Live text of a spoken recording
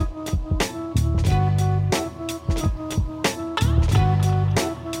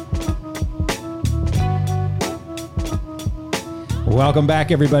Welcome back,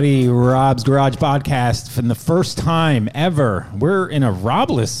 everybody. Rob's Garage Podcast. For the first time ever, we're in a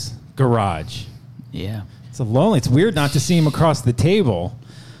Robless garage. Yeah. It's lonely. It's weird not to see him across the table.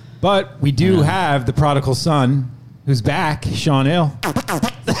 But we do have the prodigal son who's back, Sean Hill. What up?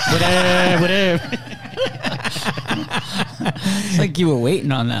 It's like you were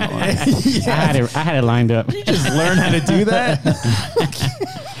waiting on that one. I had it lined up. You just learn how to do that?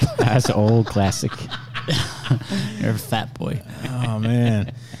 That's an old classic. You're a fat boy. Oh,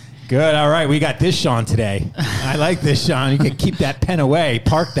 man. Good. All right. We got this Sean today. I like this Sean. You can keep that pen away.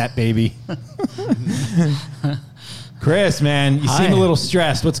 Park that baby. Chris, man, you seem a little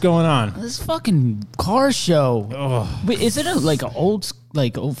stressed. What's going on? This fucking car show. Oh. Wait, is it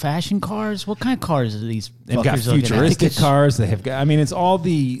old-fashioned cars? What kind of cars are these? They've got fuckers looking at? futuristic cars. They have got, I mean, it's all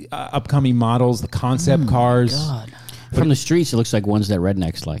the upcoming models, the concept cars. God. From the streets, it looks like ones that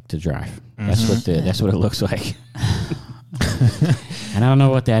rednecks like to drive. That's what it looks like. And I don't know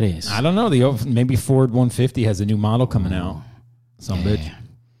what that is. I don't know. Maybe Ford 150 has a new model coming out. Some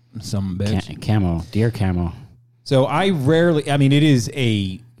bitch. Camo, deer camo. So it is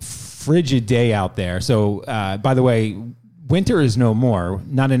a frigid day out there. So, by the way, winter is no more.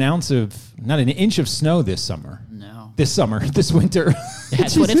 Not an inch of snow this summer. No. This winter.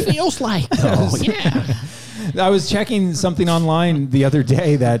 That's what it feels like. Oh, yeah. I was checking something online the other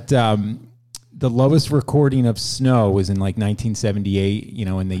day that the lowest recording of snow was in like 1978,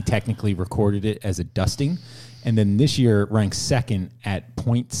 and they technically recorded it as a dusting. And then this year it ranks second at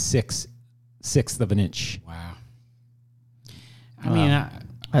 0.66 of an inch. Wow. I mean,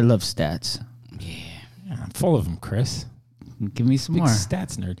 I love stats. Yeah, I'm full of them, Chris. Give me some Big more.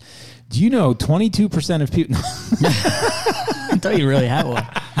 stats nerd. Do you know 22% of people... I thought you really had one.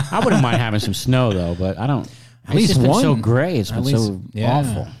 I wouldn't mind having some snow, though, but I don't. At least been one. So gray. It's been so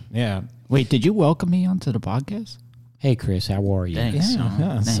awful. Yeah. Wait, did you welcome me onto the podcast? Hey, Chris, how are you? Thanks.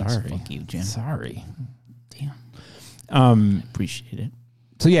 Yeah, Thanks. sorry. Fuck you, Jim. Sorry. Damn. Appreciate it.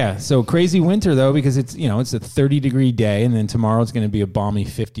 So crazy winter though, because it's a 30-degree day, and then tomorrow it's going to be a balmy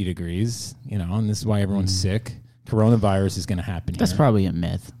 50 degrees. And this is why everyone's sick. Coronavirus is going to happen. That's probably a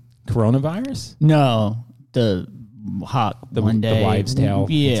myth. Coronavirus? No, the hot one day. The wives' tale.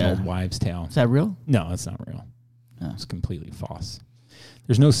 Yeah, It's old wives' tale. Is that real? No, it's not real. No. It's completely false.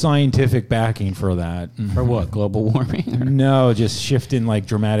 There's no scientific backing for that. For what? Global warming? No, just shifting like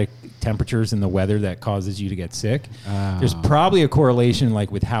dramatic temperatures in the weather that causes you to get sick. There's probably a correlation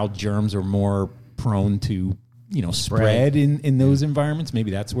like with how germs are more prone to spread in those environments.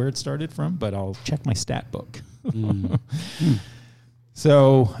 Maybe that's where it started from, but I'll check my stat book.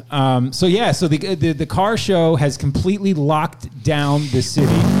 So the car show has completely locked down the city.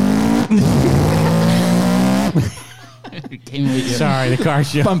 Sorry, the car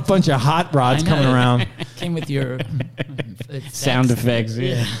show. Bunch of hot rods coming around. Came with your Sound effects.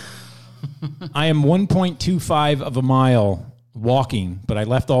 Yeah. I am 1.25 of a mile walking, but I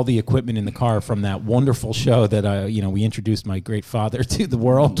left all the equipment in the car from that wonderful show that we introduced my great father to the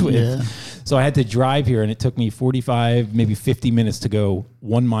world with. Yeah. So I had to drive here, and it took me 45, maybe 50 minutes to go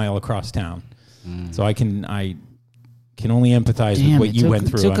 1 mile across town. So I can only empathize with what you went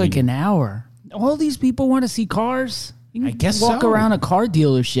through. It took like an hour. All these people want to see cars. You I guess walk so. around a car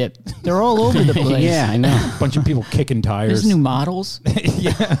dealership. They're all over the place. Yeah, I know. A bunch of people kicking tires. There's new models.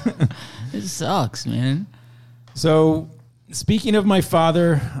 Yeah. It sucks, man. So, speaking of my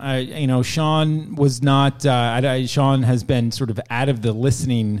father, Sean was not. Sean has been sort of out of the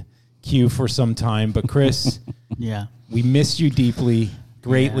listening queue for some time. But Chris, Yeah. we missed you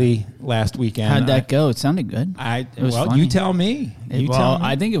greatly last weekend. How'd that go? It sounded good. It was funny. You tell me.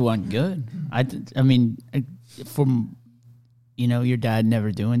 I think it went good. I mean, from your dad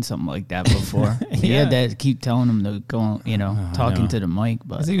never doing something like that before. He had to keep telling him to go, talking to the mic.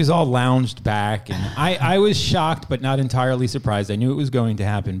 But he was all lounged back, and I was shocked, but not entirely surprised. I knew it was going to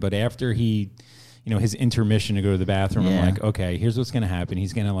happen, but after he, his intermission to go to the bathroom, I'm like, okay, here's what's going to happen.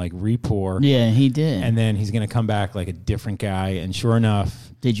 He's going to like re-pour. Yeah, he did. And then he's going to come back like a different guy. And sure enough.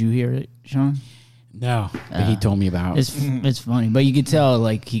 Did you hear it, Sean? No, but he told me about. It's funny, but you could tell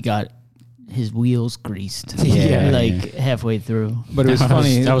like he got his wheels greased. Halfway through. But it was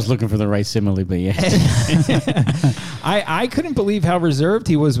funny. I was looking for the right simile, but yeah. I couldn't believe how reserved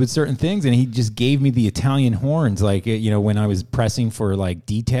he was with certain things, and he just gave me the Italian horns, like when I was pressing for like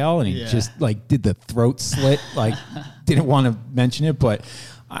detail, and he just like did the throat slit, like didn't want to mention it, but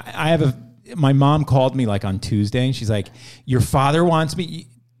I have my mom called me like on Tuesday, and she's like, "Your father wants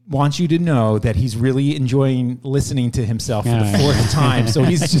you to know that he's really enjoying listening to himself for the fourth time." So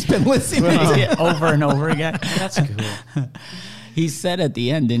he's just been listening over and over again. That's cool. He said at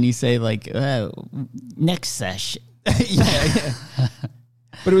the end, didn't he say like, next sesh, yeah.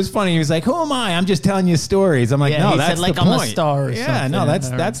 But it was funny. He was like, "Who am I? I'm just telling you stories." I'm like, Yeah, "No, he that's said, like, the I'm point." a star or yeah, no,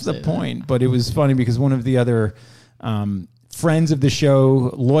 something. that's the point. But it was funny because one of the other friends of the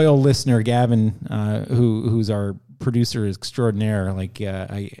show, loyal listener Gavin, who's our producer extraordinaire, like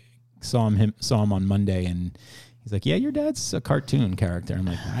I saw him on Monday, and he's like, "Yeah, your dad's a cartoon character." I'm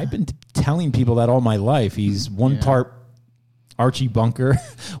like, "I've been telling people that all my life. He's one part Archie Bunker,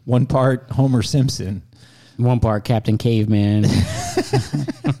 one part Homer Simpson." One part Captain Caveman.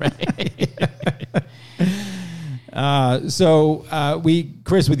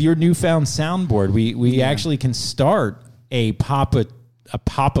 Chris, with your newfound soundboard, we actually can start a Papa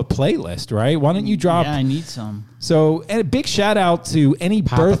playlist, right? Why don't you drop? Yeah, I need some. So, and a big shout out to any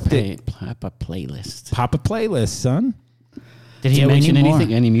birthday Papa playlist. Papa playlist, son. Did he Yeah, we mention need more.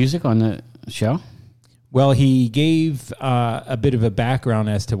 anything? Any music on the show? Well, he gave a bit of a background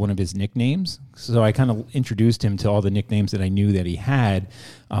as to one of his nicknames. So I kind of introduced him to all the nicknames that I knew that he had,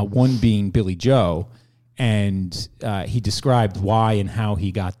 one being Billy Joe. And he described why and how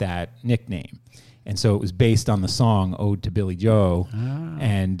he got that nickname. And so it was based on the song Ode to Billy Joe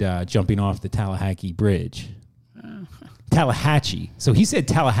and jumping off the Tallahatchie Bridge. Tallahatchie. So he said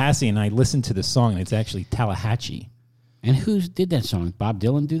Tallahassee, and I listened to the song, and it's actually Tallahatchie. And who did that song? Bob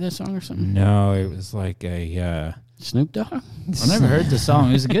Dylan do that song or something? No, it was like a... Snoop Dogg? I never heard the song.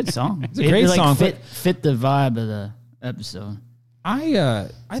 It was a good song. It's a great song, Fit the vibe of the episode. I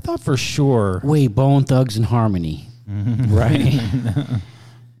thought for sure... Wait, Bone Thugs and Harmony. Right?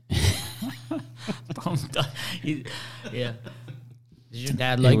 Yeah. Does your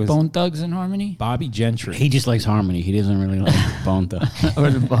dad like was- Bone Thugs and Harmony? Bobby Gentry. He just likes Harmony. He doesn't really like Bone Thugs. Or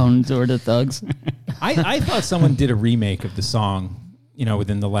the Bones or the Thugs? I thought someone did a remake of the song,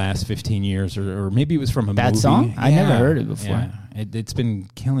 within the last 15 years, or maybe it was from a That movie. song? I never heard it before. Yeah. It's been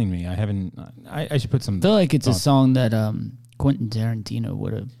killing me. I haven't... I should put some... I feel like it's a thoughts. song that Quentin Tarantino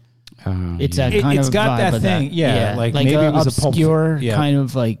would have. It's yeah. that kind It's of got vibe that of thing, yeah, like maybe a it was a Pulp- obscure yeah. kind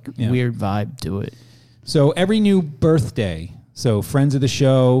of like Yeah. weird vibe to it. So every new birthday, so friends of the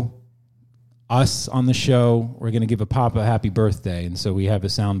show, us on the show, we're going to give a Papa a happy birthday. And so we have a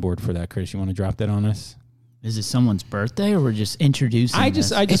soundboard for that. Chris, you want to drop that on us? Is it someone's birthday, or we're just introducing? I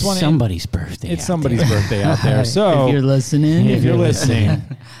just It's want somebody's birthday. It's out somebody's there. birthday out there. So if you're listening, if you're listening,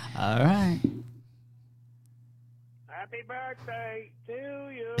 all right. Happy birthday to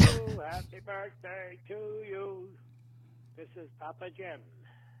you. Happy birthday to you. This is Papa Jim.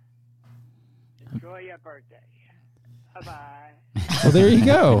 Enjoy your birthday. Bye-bye. well, there you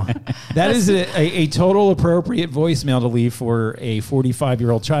go. That is a total appropriate voicemail to leave for a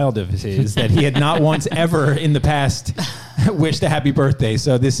 45-year-old child of his that he had not once ever in the past wished a happy birthday.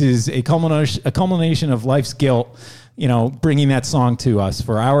 So this is a culmination of life's guilt, bringing that song to us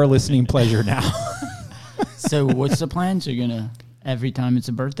for our listening pleasure now. So what's the plan? So you're gonna every time it's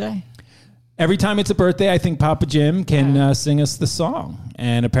a birthday? Every time it's a birthday, I think Papa Jim can sing us the song.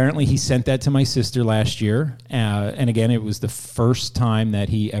 And apparently he sent that to my sister last year. And again, it was the first time that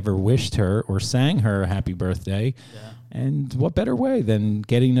he ever wished her or sang her a happy birthday. Yeah. And what better way than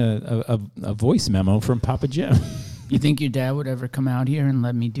getting a voice memo from Papa Jim? You think your dad would ever come out here and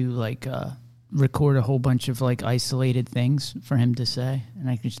let me do record a whole bunch of isolated things for him to say, and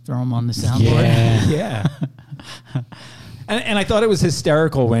I could just throw them on the soundboard? Yeah. And I thought it was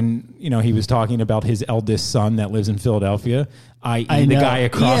hysterical when, he was talking about his eldest son that lives in Philadelphia, i.e. the know. guy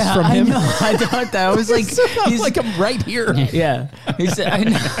across from I him. know. I thought that. I was like, I'm like, I'm right here. yeah. He said, I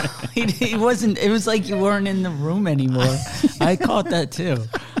know. He wasn't, it was like you weren't in the room anymore. I caught that too.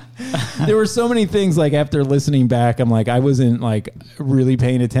 There were so many things after listening back, I'm like, I wasn't really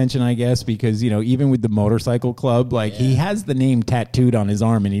paying attention, I guess, because, even with the motorcycle club, he has the name tattooed on his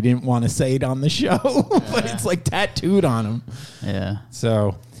arm and he didn't want to say it on the show, but it's tattooed on him. Yeah.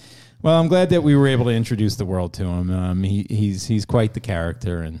 So, well, I'm glad that we were able to introduce the world to him. He's quite the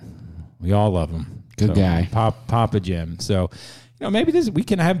character and we all love him. Good guy. Papa Jim. So, maybe we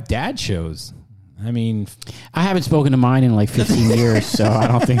can have dad shows. I mean, I haven't spoken to mine in 15 years, so I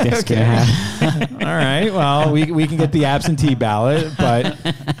don't think that's going to happen. all right. Well, we can get the absentee ballot, but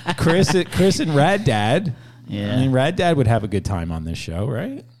Chris and Rad Dad. Yeah. I mean, Rad Dad would have a good time on this show,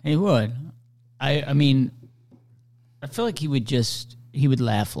 right? He would. I mean, I feel like he would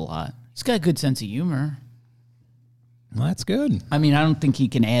laugh a lot. He's got a good sense of humor. Well, that's good. I mean, I don't think he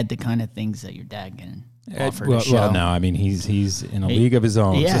can add the kind of things that your dad can offer to show. Well, no. I mean, he's in a league of his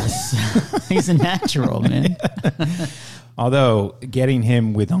own. Yes. He's a natural, man. Although getting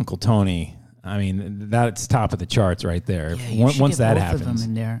him with Uncle Tony, I mean, that's top of the charts right there. Yeah, you should Once get that both happens,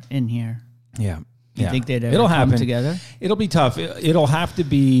 of them in here. yeah. You think they'd ever It'll come happen together? It'll be tough. It'll have to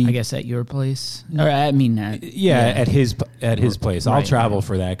be. I guess at your place, or I mean, at his place. I'll travel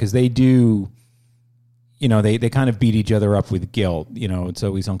for that because they do. You know, they kind of beat each other up with guilt. You know, it's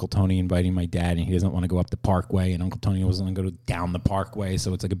always Uncle Tony inviting my dad, and he doesn't want to go up the Parkway, and Uncle Tony doesn't want to go down the Parkway.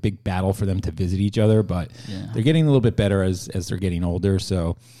 So it's like a big battle for them to visit each other. But they're getting a little bit better as they're getting older.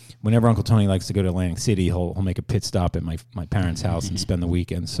 So whenever Uncle Tony likes to go to Atlantic City, he'll make a pit stop at my parents' house and spend the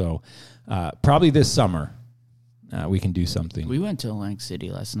weekend. So probably this summer we can do something. We went to Atlantic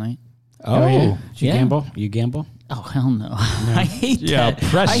City last night. Oh, yeah. Did you gamble? You gamble? Oh, hell no. I hate that.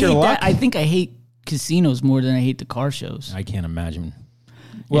 Press your luck. I think I hate casinos more than I hate the car shows. I can't imagine.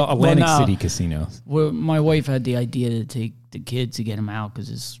 Well, Atlantic City casinos. Well, my wife had the idea to take the kids to get them out because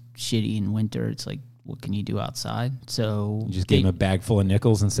it's shitty in winter. It's like, what can you do outside? So you just gave them a bag full of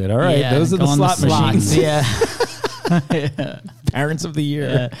nickels and said, all right, those are the slot machines. Yeah. Parents of the year.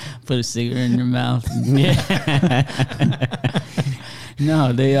 Yeah. Put a cigarette in your mouth.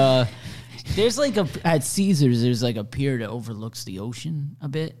 No, they... There's like at Caesars, there's like a pier that overlooks the ocean a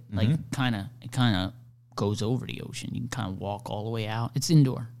bit. Like it kind of goes over the ocean. You can kind of walk all the way out. It's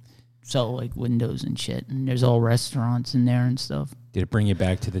indoor. So like windows and shit. And there's all restaurants in there and stuff. Did it bring you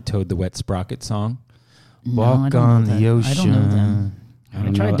back to the Toad the Wet Sprocket song? No, Walk on the ocean. I don't know them.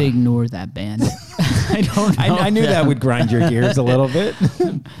 I tried to ignore that band. I don't know. I knew that would grind your gears a little bit.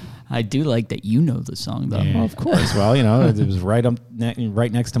 I do like that you know the song, though. Yeah. Well, of course. Well, you know, it was right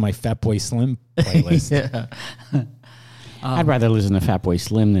next to my Fatboy Slim playlist. Yeah. I'd rather listen to Fatboy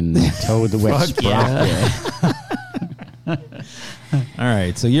Slim than Toad the Wet Sprocket. All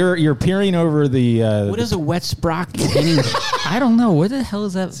right, so you're peering over the. What is a wet sprocket anyway? I don't know. What the hell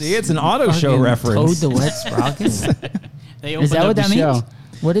is that? See, it's an auto show reference. Toad the Wet Sprocket? Is that what that means?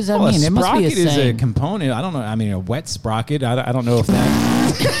 What does that mean? A There must be a sprocket is a saying. component. I don't know. I mean, a wet sprocket. I don't know if that.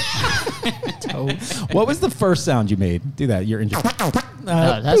 What was the first sound you made? Do that. You're injured.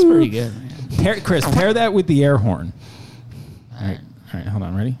 That's pretty good. Chris, pair that with the air horn. All right. Hold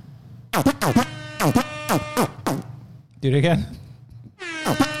on. Ready? Do it again.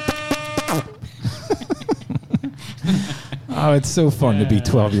 Oh, it's so fun to be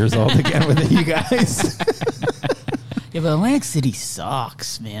 12 years old again with you guys. Yeah, but Atlantic City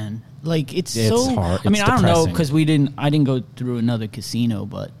sucks, man. Like it's so hard. I mean, It's I don't know depressing. because I didn't go through another casino,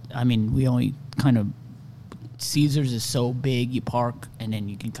 but I mean, we only kind of Caesars is so big, you park and then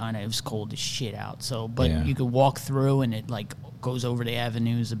you can kind of it's cold as shit out. So, but you could walk through and it like goes over the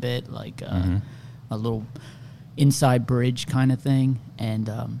avenues a bit, like a little inside bridge kind of thing. And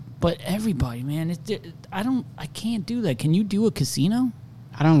but everybody, man, I can't do that. Can you do a casino?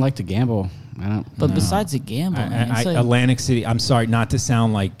 I don't like to gamble. I don't. But besides the gamble, man, it's like, Atlantic City. I'm sorry not to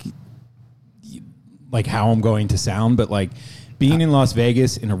sound like how I'm going to sound, but like being in Las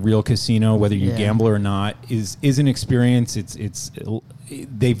Vegas in a real casino, whether you gamble or not, is an experience. It's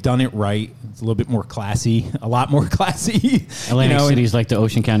they've done it right. It's a little bit more classy, a lot more classy. Atlantic City's like the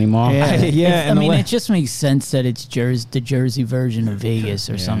Ocean County Mall. Yeah. I mean, it just makes sense that it's the Jersey version of Vegas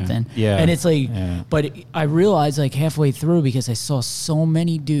or something. Yeah. And it's like, but I realized like halfway through because I saw so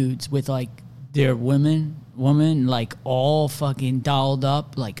many dudes with like their women like all fucking dolled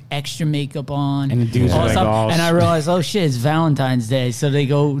up, like extra makeup on, And the dudes all are like stuff. all- And I realized, oh shit, it's Valentine's Day, so they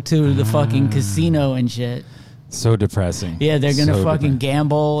go to the fucking casino and shit. So depressing. Yeah, they're gonna So fucking depressing.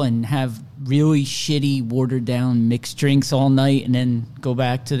 gamble and have really shitty, watered down mixed drinks all night, and then go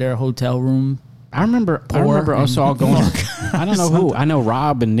back to their hotel room. I remember us all going. I don't know who. I know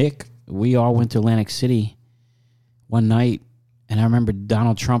Rob and Nick. We all went to Atlantic City one night, and I remember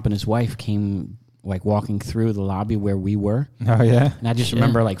Donald Trump and his wife came like walking through the lobby where we were. Oh yeah. And I just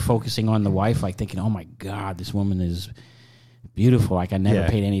remember like focusing on the wife, like thinking, "Oh my God, this woman is beautiful." Like I never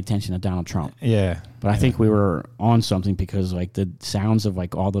paid any attention to Donald Trump. Yeah. But I think we were on something because like the sounds of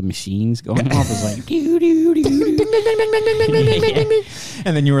like all the machines going off was like doo, doo, doo, doo.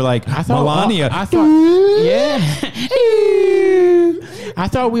 And then you were like, Melania. I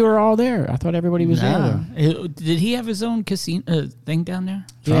thought we were all there. I thought everybody was there. Did he have his own casino thing down there?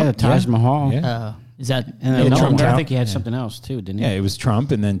 Yeah, the Taj Mahal. Yeah. Is that And Yeah, then Trump I count. think he had something else too, didn't he? Yeah, it was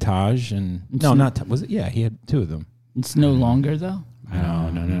Trump and then Taj and no, not Taj. Was it? Yeah, he had two of them. it's no longer though?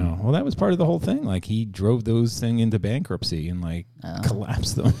 No. Well, that was part of the whole thing. Like he drove those thing into bankruptcy and like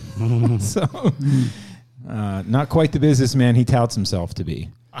collapsed them. So, not quite the businessman he touts himself to be.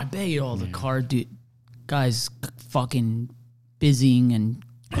 I bet you all the car guys fucking busying and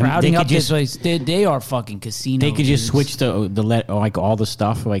crowding up this place. They are fucking casinos. They could just switch like all the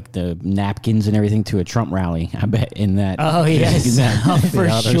stuff, like the napkins and everything, to a Trump rally. I bet in that. Oh yes, for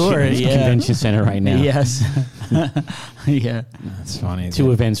sure. Yeah, convention center right now. Yes. Yeah, that's funny.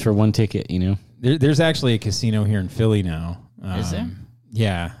 2 events for 1 ticket. You know, there's actually a casino here in Philly now. Is there?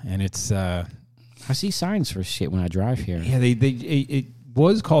 Yeah, and it's. I see signs for shit when I drive here. Yeah, it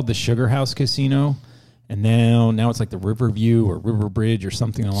was called the Sugar House Casino. And now it's like the Riverview or River Bridge or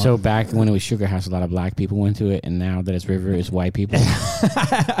something along. So back when it was Sugar House, a lot of black people went to it, and now that it's River, it's white people.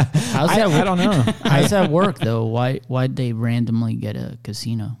 How's that? I don't know. How's that work though? Why'd they randomly get a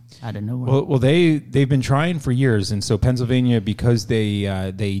casino out of nowhere? Well, they've been trying for years, and so Pennsylvania, because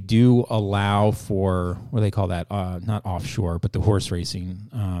they do allow for, what do they call that? Not offshore, but the horse racing,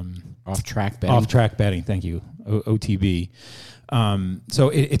 off-track betting. Off-track betting. Thank you, OTB. So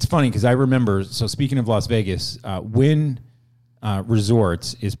it's funny because I remember. So speaking of Las Vegas, Wynn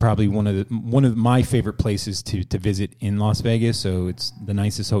Resorts is probably one of my favorite places to visit in Las Vegas. So it's the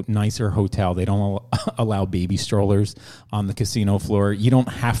nicer hotel. They don't allow baby strollers on the casino floor. You don't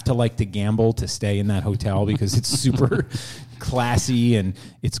have to like to gamble to stay in that hotel because it's super classy and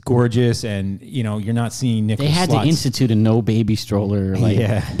it's gorgeous, and you're not seeing nickel They had slots. to institute a no baby stroller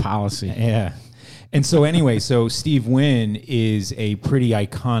policy. Yeah. And so anyway, Steve Wynn is a pretty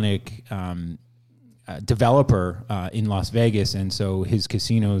iconic developer in Las Vegas, and so his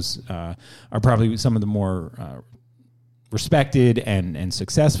casinos are probably some of the more respected and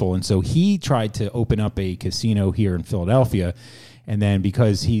successful. And so he tried to open up a casino here in Philadelphia, and then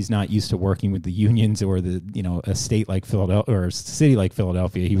because he's not used to working with the unions or a state like Philadelphia or a city like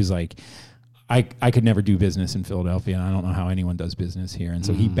Philadelphia, he was like, I could never do business in Philadelphia, and I don't know how anyone does business here. And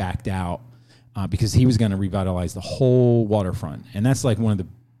so he backed out. Because he was going to revitalize the whole waterfront. And that's like one of the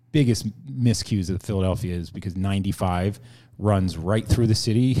biggest miscues of Philadelphia, is because 95 runs right through the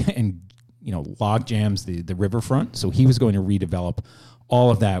city and, log jams the riverfront. So he was going to redevelop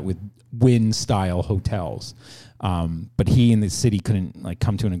all of that with Wynn-style hotels. But he and the city couldn't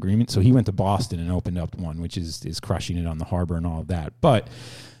come to an agreement. So he went to Boston and opened up one, which is crushing it on the harbor and all of that. But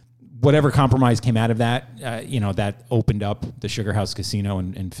whatever compromise came out of that, that opened up the Sugar House Casino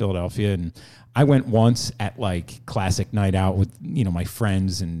in Philadelphia. And I went once at classic night out with, my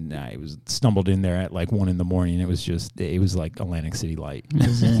friends, and I stumbled in there at 1 a.m. It was like Atlantic City Light.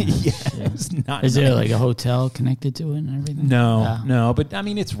 It was not. Is there a hotel connected to it and everything? No. But I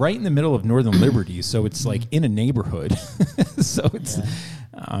mean, it's right in the middle of Northern Liberty. So it's in a neighborhood. So it's,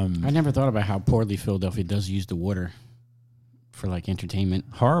 I never thought about how poorly Philadelphia does use the water for entertainment.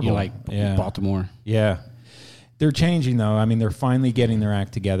 Horrible. Baltimore. Yeah. They're changing though. I mean, they're finally getting their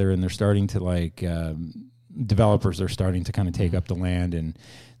act together, and they're starting to developers are starting to kind of take up the land. And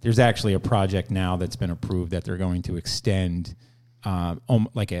there's actually a project now that's been approved that they're going to extend, they're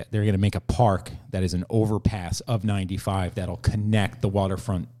going to make a park that is an overpass of 95 that'll connect the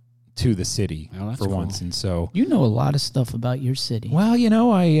waterfront to the city for once. And so you know a lot of stuff about your city. Well,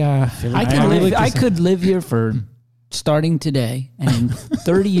 I could live here for starting today, and in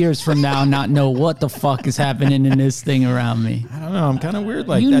 30 years from now, not know what the fuck is happening in this thing around me. I don't know. I'm kind of weird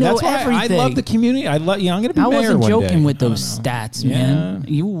like that. That's why everything. I love the community. I'm going to be mayor one day. I wasn't joking with those stats, man.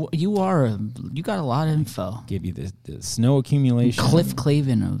 You got a lot of info. Give you the snow accumulation. Cliff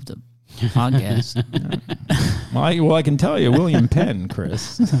Clavin of the podcast. Well, I can tell you, William Penn,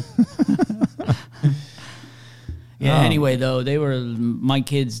 Chris. Anyway, though, my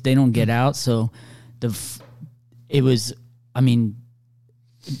kids, they don't get out, so it was,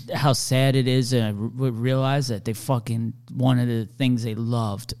 how sad it is. And I realized that one of the things they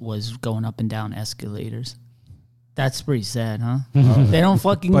loved was going up and down escalators. That's pretty sad, huh? They don't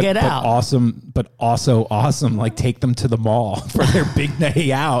fucking get out. But also awesome. Take them to the mall for their big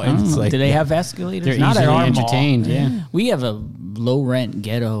day out. And it's do they have escalators? They're not easily at our entertained. Mall. Yeah, we have a low rent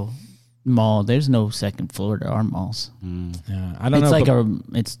ghetto mall. There's no second floor to our malls. Yeah, I don't know.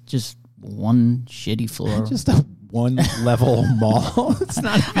 It's just one shitty floor. Just a one level mall. It's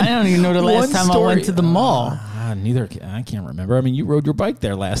not. I don't even know the last time I went to the mall. Neither. I can't remember. I mean, you rode your bike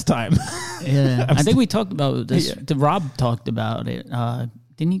there last time. Yeah, I think we talked about this. Yeah. Rob talked about it.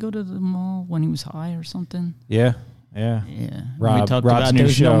 Didn't he go to the mall when he was high or something? Yeah. Rob, we talked about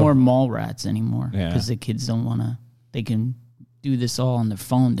there's no more mall rats anymore because the kids don't want to. They can do this all on their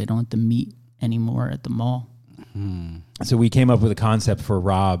phone. They don't have to meet anymore at the mall. So we came up with a concept for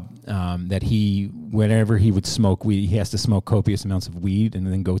Rob that whenever he would smoke weed, he has to smoke copious amounts of weed and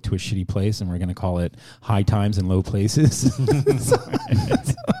then go to a shitty place, and we're going to call it High Times and Low Places.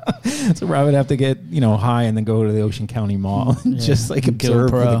 So Rob would have to get high and then go to the Ocean County Mall and just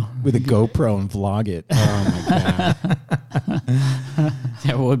observe with a GoPro and vlog it. Oh my god!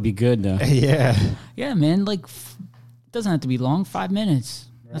 That would be good, though. Yeah. Yeah, man. Like, doesn't have to be long. 5 minutes.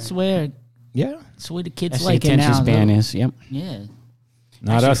 Right. That's where the kids that's like the it now. Attention span is. Yep. Yeah.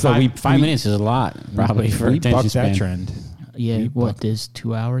 Not actually, us. 5 minutes is a lot, probably, for attention span. That trend. Yeah. There's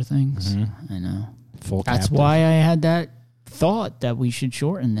 2 hour things? Mm-hmm. I know. Full That's captive. why I had that thought that we should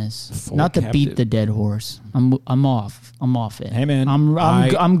shorten this. Full Not to captive. beat the dead horse. I'm off it. Hey, man.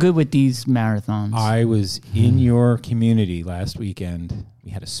 I'm good with these marathons. I was in your community last weekend.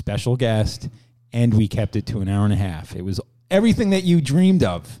 We had a special guest, and we kept it to an hour and a half. It was everything that you dreamed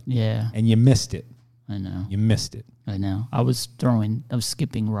of. Yeah. And you missed it. I know. You missed it. I know. I was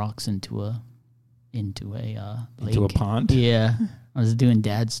skipping rocks into a lake. Into a pond? Yeah. I was doing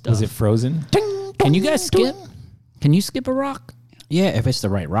dad stuff. Was it frozen? Can you guys skip? Can you skip a rock? Yeah, if it's the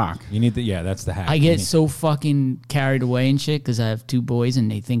right rock. You need that's the hack. I get so fucking carried away and shit because I have 2 boys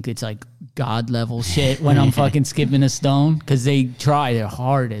and they think it's like God level shit when I'm fucking skipping a stone because they try their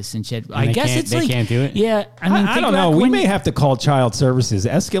hardest and shit. I guess they can't do it. Yeah, I mean, I don't know. We may have to call child services.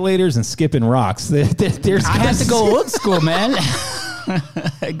 Escalators and skipping rocks. There's I have to go old school, man.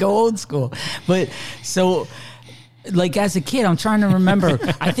 Go old school. But so, like, as a kid, I'm trying to remember.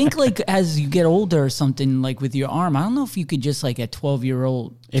 I think, like, as you get older or something, like, with your arm, I don't know if you could just, like, at 12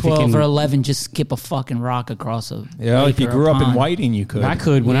 or 11, just skip a fucking rock across a if you grew up in Whiting, you could. I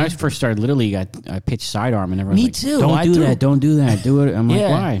could. When I first started Little League, I pitched sidearm and everyone Me like, too. Don't do that. Don't do that. Do it. I'm like,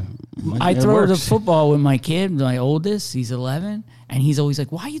 why? I throw the football with my kid, my oldest. He's 11, and he's always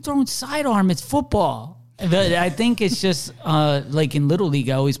like, "Why are you throwing sidearm? It's football." But I think it's just like in Little League,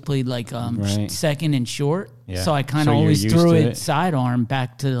 I always played like second and short, so I kind of always threw it sidearm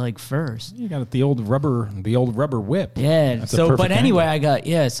back to like first. You got the old rubber whip. Yeah. That's so, but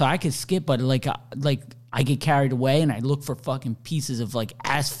anyway, so I could skip, but like I get carried away and I look for fucking pieces of like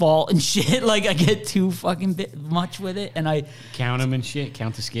asphalt and shit. Like I get too fucking much with it, and I count them and shit.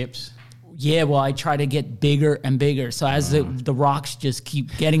 Count the skips. Yeah, well, I try to get bigger and bigger. So as the rocks just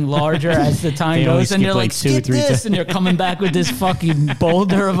keep getting larger as the time goes, and they're like, skip this, and they're coming back with this fucking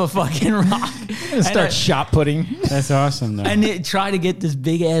boulder of a fucking rock. And start shot putting. That's awesome, though. And they try to get this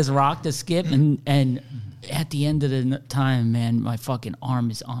big-ass rock to skip, and at the end of the time, man, my fucking arm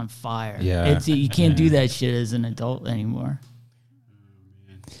is on fire. Yeah. You can't do that shit as an adult anymore.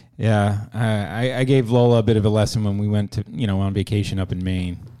 Yeah, I gave Lola a bit of a lesson when we went to on vacation up in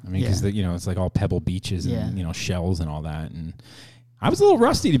Maine. I mean, because it's like all pebble beaches and shells and all that, and I was a little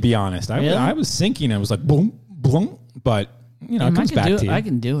rusty to be honest. I was sinking. I was like boom, boom, but it comes back to you. I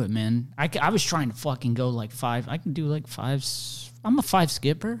can do it, man. I was trying to fucking go like 5. I can do like 5. I'm a 5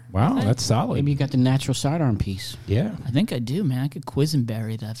 skipper. Wow, that's solid. Maybe you got the natural sidearm piece. Yeah, I think I do, man. I could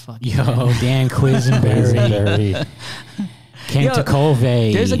Quisenberry that fucking. Dan Quisenberry.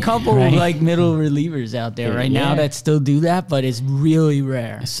 Cantacove. There's a couple like middle relievers out there now that still do that, but it's really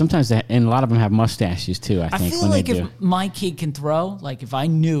rare. Sometimes and a lot of them have mustaches too. I think. I feel like if my kid can throw, like if I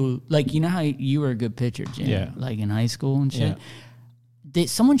knew, like how you were a good pitcher, Jim, like in high school and shit.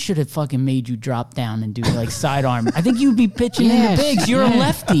 Someone should have fucking made you drop down and do like sidearm. I think you'd be pitching in the bigs. You're a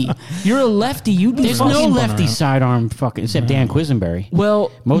lefty. You're a lefty. You'd be. There's no lefty sidearm fucking except Dan Quisenberry.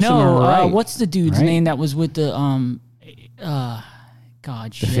 Well, most of them are right. What's the dude's name that was with the the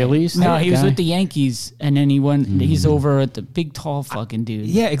Phillies? No, he was with the Yankees, and then he went. He's over at the big, tall fucking dude.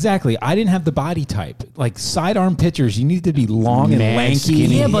 Yeah, exactly. I didn't have the body type. Like sidearm pitchers, you need to be long and lanky,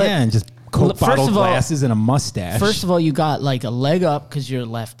 skinny. and just Coke bottle glasses and a mustache. First of all, you got like a leg up because you're a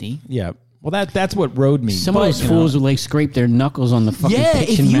lefty. Yeah. Well, that's what rode me. Some of those fools would like scrape their knuckles on the fucking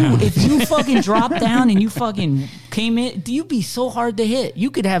pitching mound. If you fucking dropped down and you fucking came in, you'd be so hard to hit. You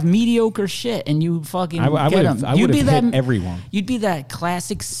could have mediocre shit and you fucking get them. I would have hit everyone. You'd be that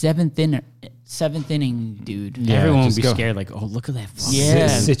classic seventh inning dude. Yeah, everyone would be scared like, oh, look at that.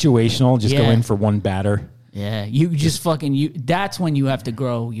 Situational. Just go in for one batter. Yeah, you just fucking that's when you have to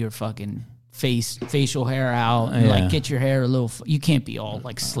grow your fucking facial hair out and like get your hair a little. You can't be all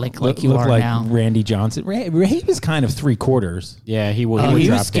like slick like you are like now. Randy Johnson. Ray was kind of 3/4. Yeah, he would. He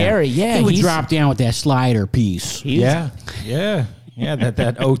was scary. Down. Yeah, he would drop down with that slider piece. Yeah.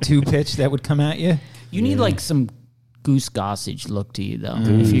 That 0-2 pitch that would come at you. You need like some Goose Gossage look to you though,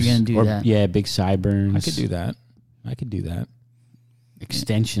 if you're gonna do that. Yeah, big sideburns. I could do that.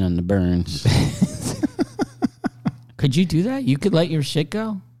 Extension on the burns. Could you do that? You could let your shit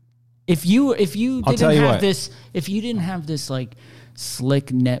go. If you didn't have this like slick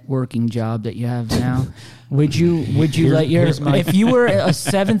networking job that you have now, would you let your if you were a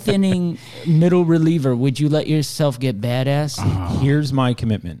 7th inning middle reliever, would you let yourself get badass? Here's my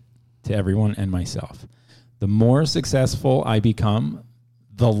commitment to everyone and myself. The more successful I become,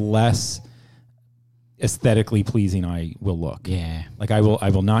 the less aesthetically pleasing I will look. Yeah. Like I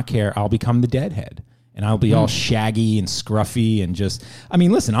will not care. I'll become the deadhead. And I'll be all shaggy and scruffy and just, I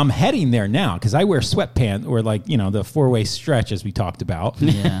mean, listen, I'm heading there now because I wear sweatpants or like, the 4-way stretch as we talked about.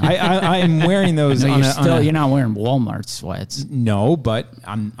 Yeah. I am wearing those. No, you're not wearing Walmart sweats. No, but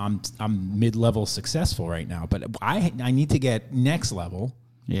I'm mid-level successful right now. But I need to get next level.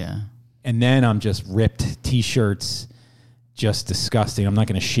 Yeah. And then I'm just ripped T-shirts. Just disgusting. I'm not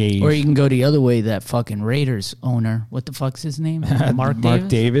going to shave. Or you can go the other way. That fucking Raiders owner. What the fuck's his name? Mark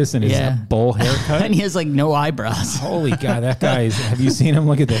Davis and his bowl haircut. And he has like no eyebrows. Holy God, that guy is. Have you seen him?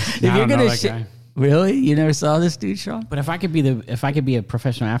 Look at this. If you're gonna guy. Really, you never saw this dude, Sean? But if I could be a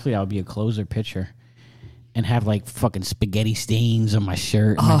professional athlete, I would be a closer pitcher. And have like fucking spaghetti stains on my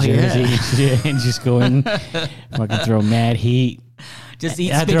shirt, and my jersey, and just go in, fucking throw mad heat. Just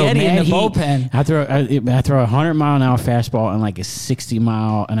eat spaghetti in the bullpen. I throw a 100-mile-an-hour fastball and like a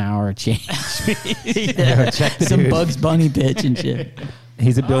 60-mile-an-hour change. Check the Some dude. Bugs Bunny pitch and shit.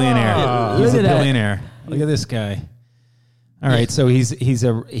 He's a billionaire. He's a billionaire. Look at this guy. All right, so he's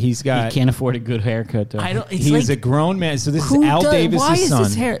got. He can't afford a good haircut though. He's a grown man. So this is Al Davis' son. Why is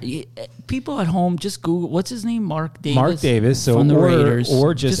this hair? People at home, just Google. What's his name? Mark Davis. Mark Davis. So from the Raiders.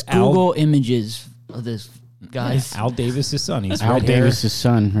 Or just Google images of this guy. Yeah, Al Davis' son. He's Al Davis'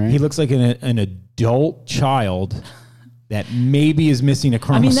 son, right? He looks like an adult child that maybe is missing a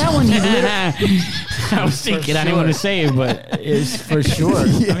chromosome. I mean, that one. I was thinking, I didn't want to say it, but it's for sure.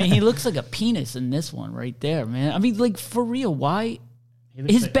 Yeah. I mean, he looks like a penis in this one right there, man. I mean, like for real, why?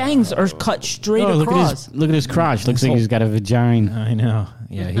 His bangs are cut straight across. Look at his crotch. Looks like he's got a vagina. I know.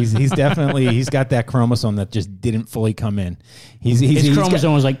 Yeah, he's definitely he's got that chromosome that just didn't fully come in. His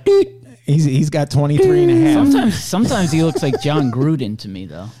chromosome was like. He's got 23 and a half. Sometimes he looks like John Gruden to me,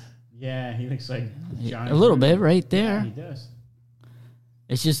 though. Yeah, he looks like John a little bit right there. Yeah, he does.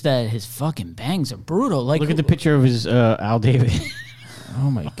 It's just that his fucking bangs are brutal. Like, look at the picture of his Al Davis. Oh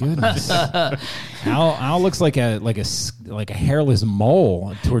my goodness! Al looks like a hairless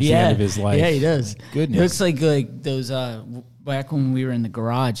mole towards the end of his life. Yeah, he does. Goodness, it looks like those. Back when we were in the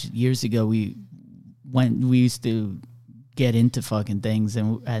garage years ago, we used to get into fucking things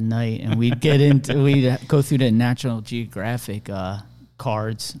and at night, and we'd go through the National Geographic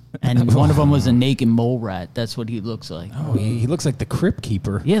cards, and one of them was a naked mole rat. That's what he looks like. Oh, he looks like the Crypt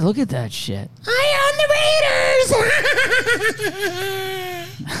Keeper. Yeah, look at that shit. I own the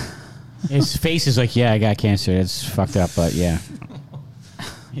Raiders. His face is like, yeah, I got cancer. It's fucked up, but yeah.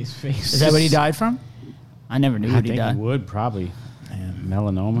 His face. Is that what he died from? I never knew what he died. I think he would probably.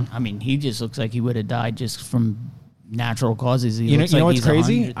 Melanoma. I mean, he just looks like he would have died just from natural causes. You know what's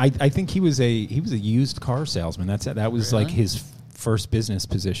crazy? I think he was a used car salesman. That was really? Like his first business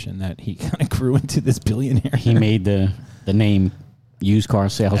position that he kind of grew into this billionaire. He made the name used car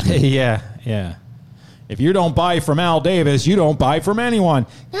salesman. Yeah. If you don't buy from Al Davis, you don't buy from anyone.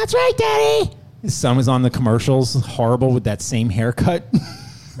 That's right, Daddy. His son was on the commercials, horrible with that same haircut.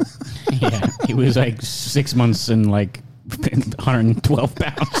 Yeah, he was like 6 months and like 112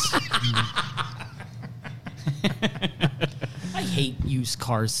 pounds. I hate used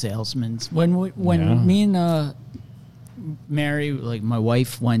car salesmen. When me and Mary, like my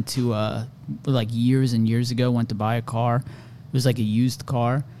wife, went to like years and years ago, went to buy a car. It was like a used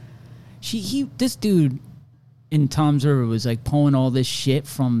car. This dude in Tom's River was like pulling all this shit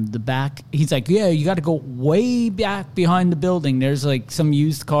from the back. He's like, yeah, you got to go way back behind the building. There's like some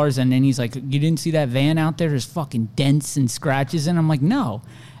used cars, and then he's like, you didn't see that van out there? There's fucking dents and scratches, and I'm like, no,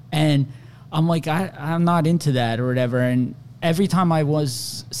 and I'm like, I'm not into that or whatever. And every time I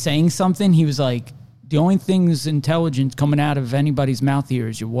was saying something, he was like, the only thing's intelligent coming out of anybody's mouth here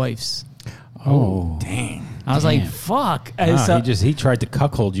is your wife's. Oh, dang. I was like, fuck. He tried to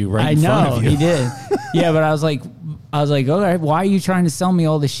cuckold you right in front of you. I know, he did. Yeah, but I was like, all right, why are you trying to sell me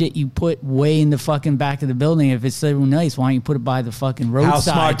all the shit you put way in the fucking back of the building? If it's so nice, why don't you put it by the fucking roadside? How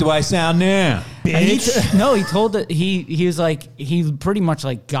smart do I sound now, bitch? No, he told that he was like, he pretty much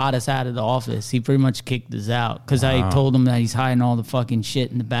like got us out of the office. He pretty much kicked us out because I told him that he's hiding all the fucking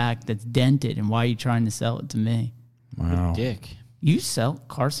shit in the back that's dented, and why are you trying to sell it to me? Wow. Dick. You sell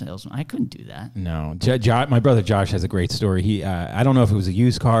car salesman. I couldn't do that. No. My brother Josh has a great story. He I don't know if it was a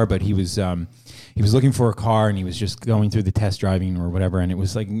used car, but he was looking for a car, and he was just going through the test driving or whatever, and it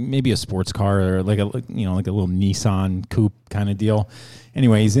was like maybe a sports car or like a little Nissan coupe kind of deal.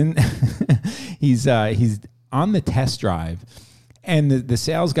 Anyway, he's on the test drive, and the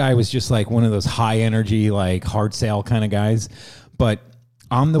sales guy was just like one of those high energy, like hard sale kind of guys, but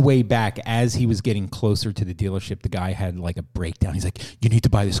on the way back, as he was getting closer to the dealership, the guy had like a breakdown. He's like, "You need to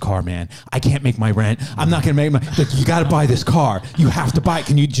buy this car, man. I can't make my rent. I'm not going to make my... Like, you got to buy this car. You have to buy it.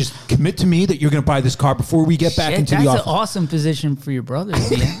 Can you just commit to me that you're going to buy this car before we get back into the office?" That's an awesome position for your brother to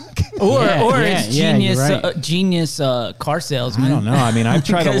be in. Or it's genius, right. Genius car salesman. I don't know. I mean, I've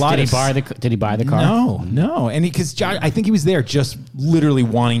tried a lot. Did he buy the car? No. And because I think he was there just literally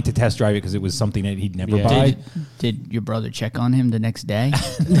wanting to test drive it because it was something that he'd never buy. Did your brother check on him the next day?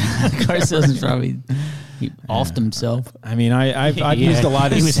 Car salesman probably offed himself. I mean, I've used a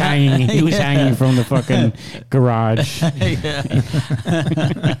lot of... He was hanging from the fucking garage.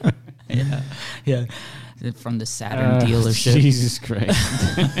 Yeah. From the Saturn dealership. Jesus Christ.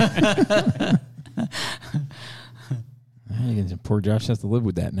 Poor Josh has to live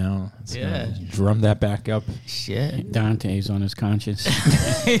with that now. Drum that back up. Shit. Dante's on his conscience.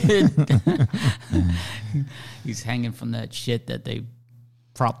 He's hanging from that shit that they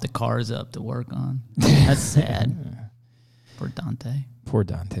prop the cars up to work on. That's sad. Poor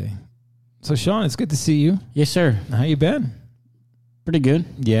Dante. So, Sean, it's good to see you. Yes, sir. How you been? Pretty good.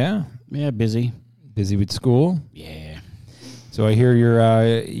 Yeah. Yeah, busy. Busy with school? Yeah. So I hear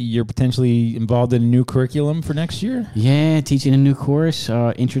you're potentially involved in a new curriculum for next year? Yeah, teaching a new course,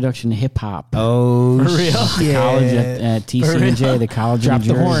 Introduction to Hip Hop. Oh, for real? College at TCNJ, the College Drop of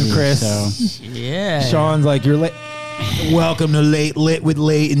New Jersey. the horn, Chris. So. Yeah. Sean's like, you're late. Welcome to Late Lit with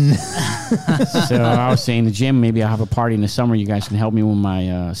Leighton. So I was saying to Jim, maybe I'll have a party in the summer. You guys can help me with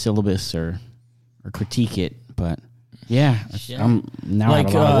my syllabus or critique it. But yeah, I'm now I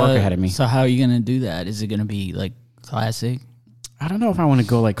have a lot of work ahead of me. So how are you going to do that? Is it going to be like classic? I don't know if I want to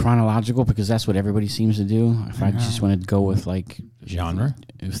go like chronological because that's what everybody seems to do. If I just want to go with like genre,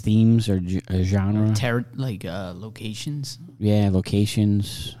 themes or genre, locations. Yeah,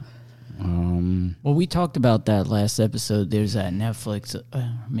 locations. Well, we talked about that last episode. There's that Netflix,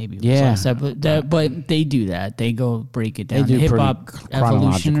 maybe it was yeah, last episode, but they do that. They go break it down. They do Hip Hop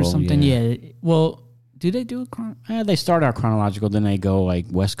Evolution or something. Yeah. Well, do they do it? They start out chronological, then they go like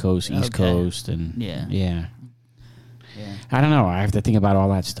West Coast, East Coast, and yeah. I don't know. I have to think about all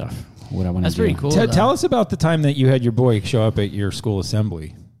that stuff. What I want to do. That's pretty cool. Tell us about the time that you had your boy show up at your school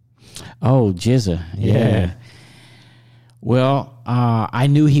assembly. Oh, Jizza. Yeah. Well, I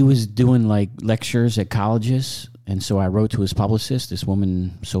knew he was doing like lectures at colleges, and so I wrote to his publicist, this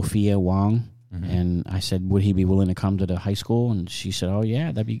woman, Sophia Wong, and I said, would he be willing to come to the high school? And she said, oh,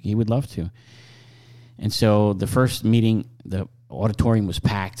 yeah, he would love to. And so the first meeting, the auditorium was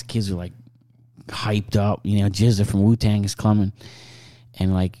packed. Kids were like hyped up. You know, Jizza from Wu-Tang is coming.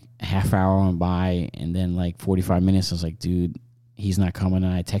 And like a half hour went by, and then like 45 minutes, I was like, dude, he's not coming.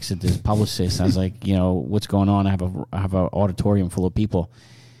 And I texted this publicist. I was like, you know, what's going on? I have an auditorium full of people.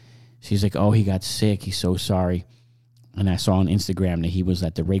 She's like, oh, he got sick. He's so sorry. And I saw on Instagram that he was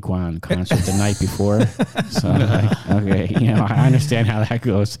at the Raekwon concert the night before. So I was like, okay, you know, I understand how that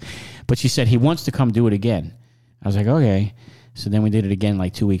goes. But she said he wants to come do it again. I was like, okay. So then we did it again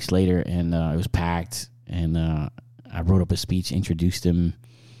like 2 weeks later, and it was packed. And I wrote up a speech, introduced him.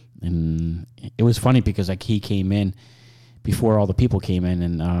 And it was funny because like he came in before all the people came in,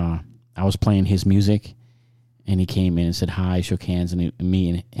 and I was playing his music. And he came in and said hi, shook hands, and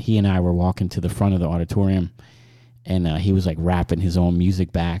he and I were walking to the front of the auditorium. And he was like rapping his own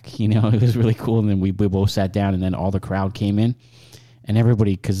music back. You know, it was really cool. And then we both sat down, and then all the crowd came in. And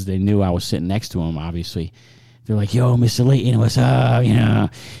everybody, because they knew I was sitting next to him, obviously, they're like, yo, Mr. Leighton, what's up? You know,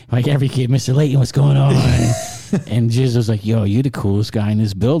 like every kid, Mr. Leighton, what's going on? And Jizz was like, yo, you're the coolest guy in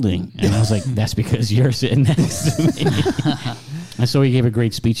this building. And I was like, that's because you're sitting next to me. And so he gave a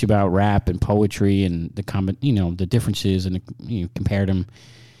great speech about rap and poetry and the differences, and compared them.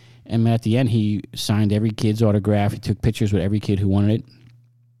 And at the end, he signed every kid's autograph. He took pictures with every kid who wanted it.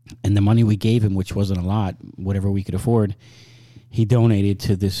 And the money we gave him, which wasn't a lot, whatever we could afford, he donated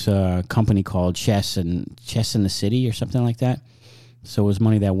to this company called Chess in the City or something like that. So it was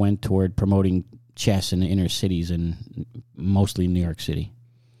money that went toward promoting chess in the inner cities and mostly New York City.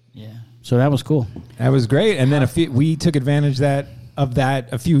 Yeah. So that was cool. That was great. And then we took advantage of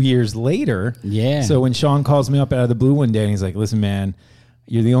that a few years later. Yeah. So when Sean calls me up out of the blue one day and he's like, listen, man,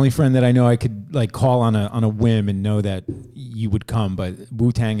 you're the only friend that I know I could like call on a whim and know that you would come, but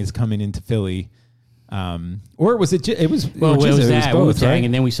Wu-Tang is coming into Philly. Or was it? It was both, Wu-Tang, right?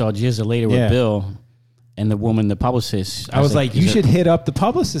 And then we saw Jizza later with Bill and the woman, the publicist. I was like, you should hit up the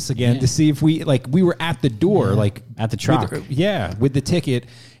publicist again to see if we were at the door, like at the truck, with the ticket,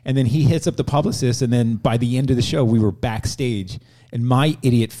 and then he hits up the publicist, and then by the end of the show, we were backstage, and my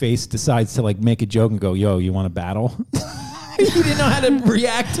idiot face decides to like make a joke and go, "Yo, you want to battle?" He didn't know how to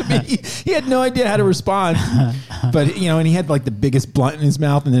react to me. He had no idea how to respond. But, and he had like the biggest blunt in his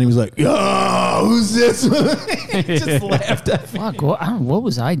mouth, and then he was like, "Yo, who's this?" He just laughed at me. Fuck, what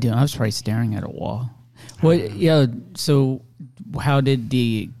was I doing? I was probably staring at a wall. So how did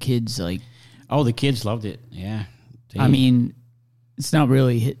the kids like... Oh, the kids loved it. Yeah. I mean, it's not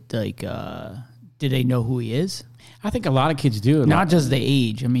really hit like... did they know who he is? I think a lot of kids do. Not just the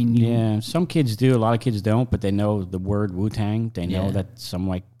age. I mean... some kids do. A lot of kids don't, but they know the word Wu-Tang. They know that some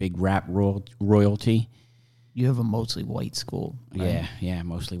like big rap royalty. You have a mostly white school. Right? Yeah,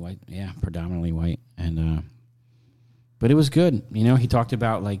 mostly white. Yeah, predominantly white. And but it was good. He talked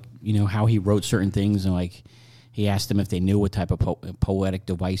about like, how he wrote certain things, and like he asked them if they knew what type of poetic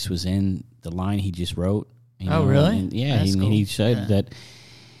device was in the line he just wrote. Oh, really? And, he said that.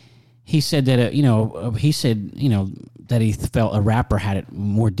 He said that that he felt a rapper had it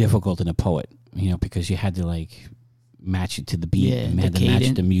more difficult than a poet, because you had to like match it to the beat, and had to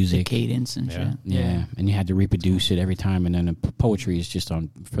match the music, the cadence, and shit. Yeah, and you had to reproduce it every time, and then the poetry is just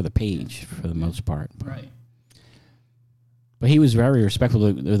for the page for the most part. Right. But he was very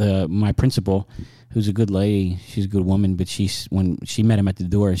respectful. My principal, who's a good lady, she's a good woman, but when she met him at the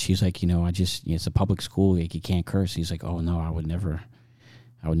door, she's like, it's a public school, like you can't curse. He's like, oh no, I would never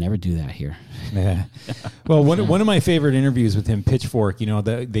do that here. Yeah. Well, one of my favorite interviews with him, Pitchfork,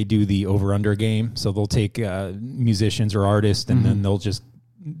 they do the over-under game. So they'll take musicians or artists, and then they'll just,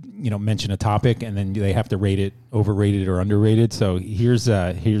 mention a topic, and then they have to rate it overrated or underrated. So here's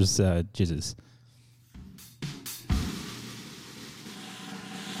Jizzes.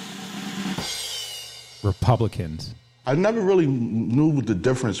 Republicans. I never really knew the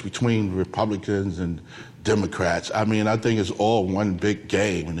difference between Republicans and Democrats. I mean, I think it's all one big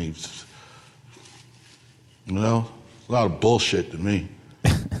game, and it's a lot of bullshit to me.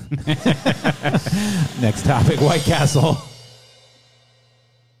 Next topic, White Castle.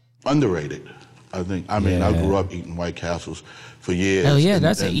 Underrated, I think. I mean, I grew up eating White Castles for years. Hell yeah,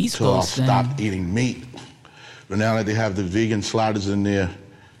 that's an East Coast thing. Until I stopped eating meat. But now that they have the vegan sliders in there,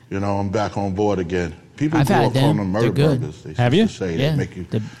 I'm back on board again. People grew up calling them murder burgers. Have you? Yeah.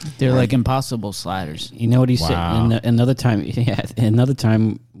 They're like impossible sliders. You know what he said? Another time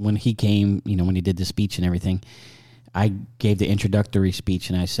when he came, when he did the speech and everything, I gave the introductory speech,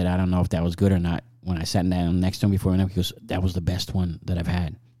 and I said, I don't know if that was good or not. When I sat down next to him before, he goes, that was the best one that I've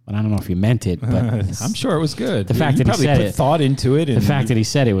had. But I don't know if he meant it, but I'm sure it was good. The fact that he said put thought into it. The fact that he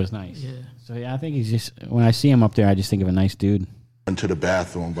said it was nice. Yeah. So I think he's just, when I see him up there, I just think of a nice dude. Into the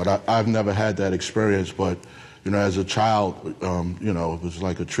bathroom, but I've never had that experience. But as a child, it was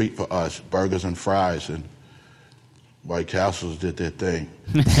like a treat for us. Burgers and fries, and White Castles did their thing.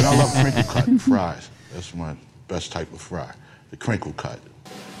 And I love crinkle cut and fries. That's my best type of fry, the crinkle cut.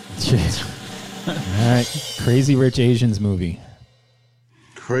 All right, Crazy Rich Asians movie.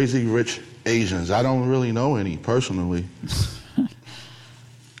 Crazy Rich Asians. I don't really know any personally.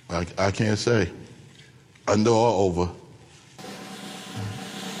 I can't say. Under or over.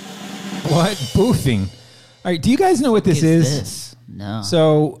 What? Boofing. All right, do you guys know what this is? No.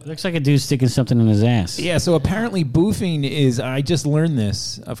 So it looks like a dude sticking something in his ass. Yeah, so apparently boofing is, I just learned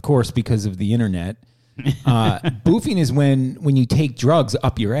this, of course, because of the internet. Boofing is when you take drugs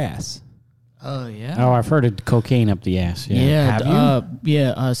up your ass. Oh, yeah? Oh, I've heard of cocaine up the ass. Yeah. Have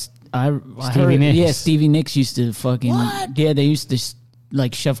you? I Stevie Nicks. Yeah, Stevie Nicks used to fucking... What? Yeah, they used to...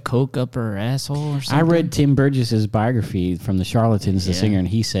 like shove coke up her asshole or something. I read Tim Burgess's biography from the Charlatans, the singer, and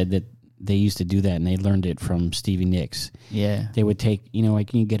he said that they used to do that, and they learned it from Stevie Nicks. Yeah, they would take,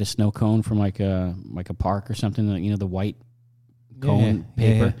 like you get a snow cone from like a park or something, the white cone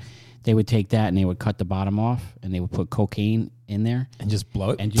paper. Yeah. They would take that and they would cut the bottom off, and they would put cocaine in there and just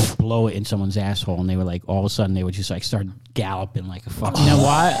blow it, in someone's asshole, and they were like, all of a sudden they would just like start galloping like a fucking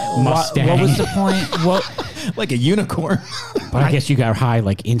Mustang. What was the point? What? Like a unicorn. But I guess you got high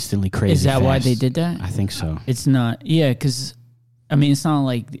like instantly crazy. Is that fast. Why they did that? I think so. It's not. Yeah, because it's not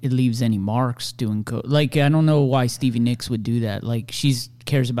like it leaves any marks doing coke. Like, I don't know why Stevie Nicks would do that. Like, she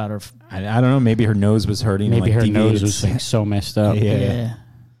cares about her. I don't know. Maybe her nose was hurting. Maybe her nose was like so messed up. Yeah.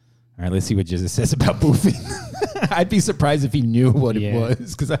 All right, let's see what Jesus says about boofing. I'd be surprised if he knew what it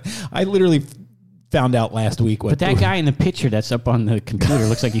was, because I literally found out last week what. But that guy in the picture that's up on the computer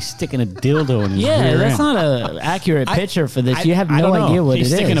looks like he's sticking a dildo in his rear that's end. not an accurate picture for this. You have no idea what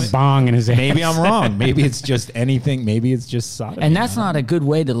he's it is. He's sticking a bong in his ass. Maybe I'm wrong. Maybe it's just anything. Maybe it's just sodomy. And that's not a good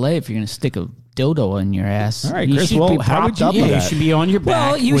way to lay if you're going to stick a dildo in your ass. All right, Chris, how would you do that? You should be on your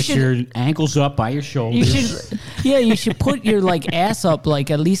back with your ankles up by your shoulders. You should put your ass up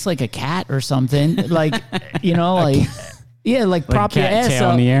at least like a cat or something. Like, prop your ass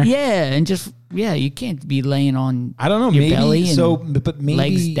up. In the air? Yeah, and just Yeah, you can't be laying on. I don't know. Your Maybe belly and so, but maybe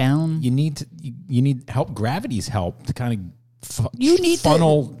legs down. You need help. Gravity's help to kind of You need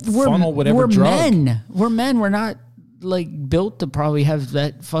funnel whatever we're drug. Men. We're men. We're not like built to probably have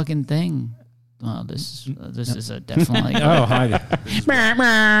that fucking thing. Well, this is a definitely. Oh, hi.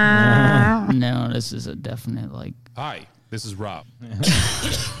 No, this is a definite like. Hi, this is Rob.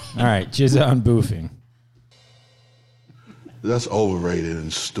 All right, Jizza on boofing. That's overrated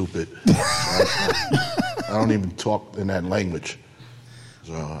and stupid. I don't even talk in that language.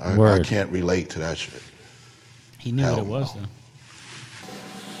 So I can't relate to that shit. He knew what it was, though.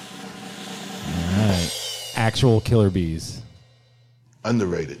 All right. Actual killer bees.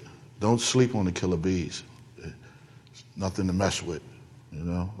 Underrated. Don't sleep on the killer bees. It's nothing to mess with, you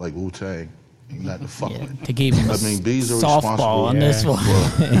know, like Wu-Tang. Ain't nothing to fuck with. They gave him bees are softball on this one.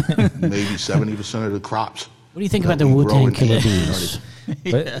 For maybe 70% of the crops. What do you think about the Wu-Tang Killer Bees?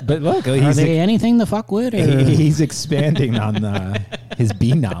 But look, Are they anything to fuck with? He's expanding on his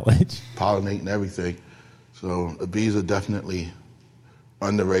bee knowledge. Pollinating everything. So the bees are definitely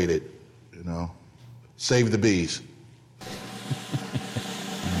underrated, you know. Save the bees.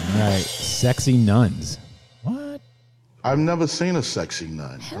 All right, sexy nuns. What? I've never seen a sexy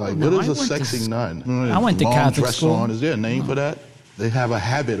nun. Like, what is a sexy nun? I went to Long Catholic dress school. on. Is there a name for that? They have a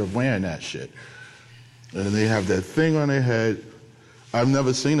habit of wearing that shit. And they have that thing on their head. I've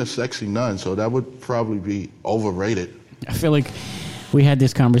never seen a sexy nun, so that would probably be overrated. I feel like we had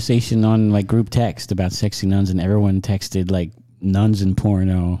this conversation on like group text about sexy nuns, and everyone texted like nuns and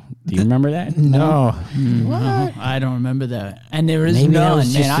porno. Do you remember that? No. What? I don't remember that. And there is Maybe that none.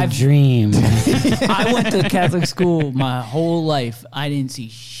 was just And a dream. I went to Catholic school my whole life. I didn't see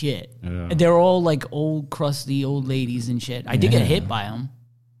shit. They're all like old, crusty old ladies and shit. I did get hit by them.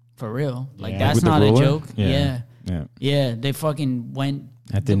 For real. Like, that's With the not a ruler? joke. Yeah. Yeah, they fucking went.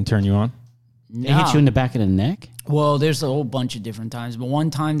 That didn't turn you on? They hit you in the back of the neck? Well, there's a whole bunch of different times. But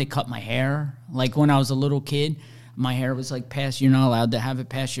one time they cut my hair. Like, when I was a little kid, my hair was like past, you're not allowed to have it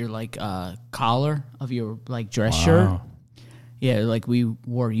past your like collar of your like dress shirt. Yeah, like we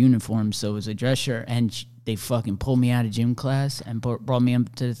wore uniforms, so it was a dress shirt. And they fucking pulled me out of gym class and brought me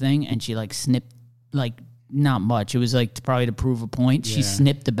up to the thing. And she like snipped, like, not much. It was like probably to prove a point. Yeah. She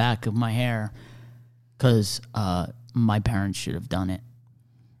snipped the back of my hair because my parents should have done it.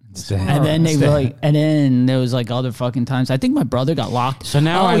 And then they like, and then there was like other fucking times. I think my brother got locked. So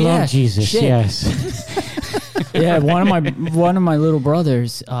now I love Jesus. Shit. Yes. Yeah, one of my little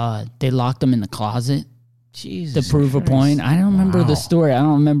brothers, they locked him in the closet. Jesus. To prove a point. I don't remember the story. I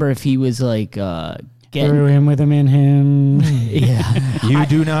don't remember if he was like threw him with him in him. Yeah. You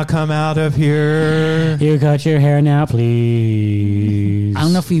do not come out of here. You cut your hair now, please. I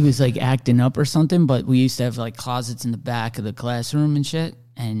don't know if he was like acting up or something, but we used to have like closets in the back of the classroom and shit.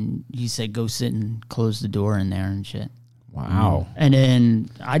 And he said, go sit and close the door in there and shit. Wow. And then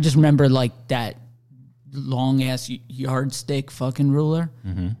I just remember like that long ass yardstick fucking ruler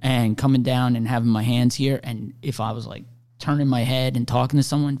and coming down and having my hands here. And if I was like turning my head and talking to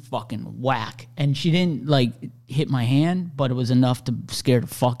someone, fucking whack. And she didn't like hit my hand, but it was enough to scare the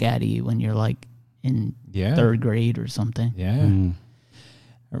fuck out of you when you're like in third grade or something. Yeah.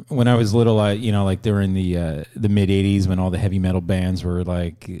 When I was little, like they were in the mid 80s when all the heavy metal bands were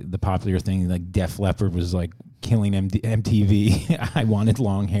like the popular thing, like Def Leppard was like killing MTV. I wanted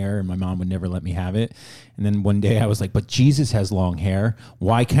long hair and my mom would never let me have it. And then one day I was like, but Jesus has long hair.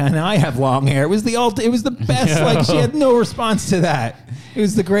 Why can't I have long hair? It was the best. Like she had no response to that. It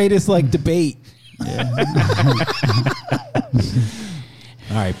was the greatest like debate. Yeah.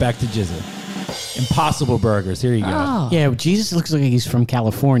 All right, back to Jizza. Impossible Burgers. Here you go. Oh. Yeah, Jesus looks like he's from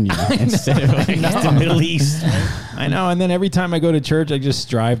California instead of like the Middle East. I know. And then every time I go to church, I just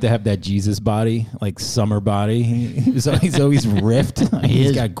strive to have that Jesus body, like summer body. He's always ripped.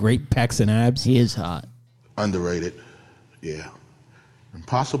 He's got great pecs and abs. He is hot. Underrated. Yeah.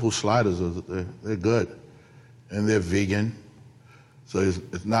 Impossible sliders, they're good. And they're vegan. So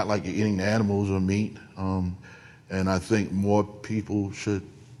it's not like you're eating animals or meat. And I think more people should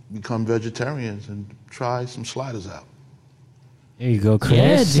become vegetarians and try some sliders out. There you go,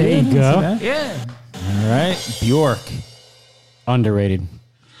 Chris. Yeah, there you go. Yeah. All right. Bjork. Underrated.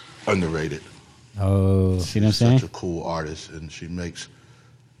 Underrated. Oh, see what I'm saying? Such a cool artist, and she makes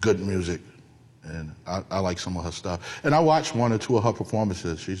good music. And I like some of her stuff. And I watched one or two of her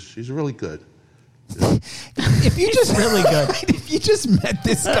performances. She's really good. Yeah. If you just really good. If you just met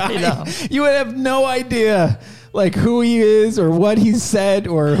this guy, you would have no idea like who he is or what he said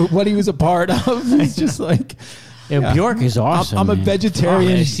or what he was a part of. He's just like, Bjork is awesome. I'm a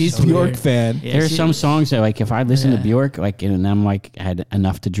vegetarian Bjork fan. Yeah, there's some songs that like if I listen to Bjork like and I'm like had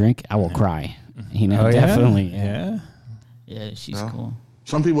enough to drink, I will cry. Definitely. Yeah. Yeah, she's cool.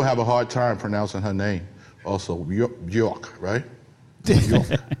 Some people have a hard time pronouncing her name. Also, Bjork, right? Bjork.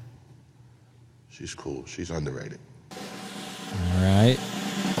 She's cool. She's underrated. All right.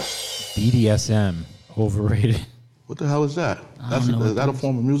 BDSM. Overrated. What the hell is that? Is that a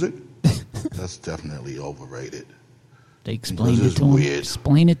form of music? That's definitely overrated. They explained it to him. Weird.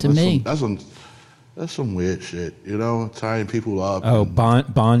 Explain it to me. That's some weird shit. Tying people up. Oh,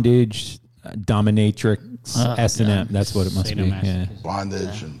 bondage, dominatrix, S&M. That's what it must be. Yeah.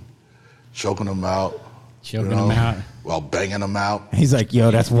 Bondage and choking them out. Choking them out. While banging them out. He's like,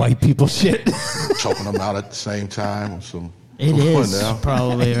 yo, that's white people shit. Choking them out at the same time. It is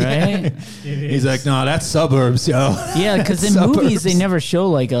probably, right? He's like, no, that's suburbs, yo. Yeah, because in movies they never show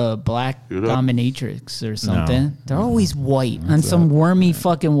like a black dominatrix or something. No. They're always white and some wormy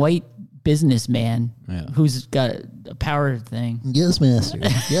fucking white businessman who's got a power thing. Yes, master.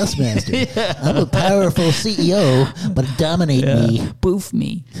 Yes, master. Yeah. I'm a powerful CEO, but dominate me. Boof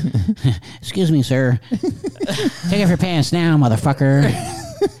me. Excuse me, sir. Take off your pants now, motherfucker.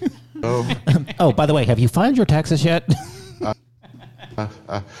 Oh, by the way, have you filed your taxes yet?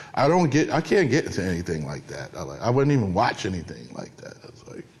 I can't get into anything like that. I wouldn't even watch anything like that. It's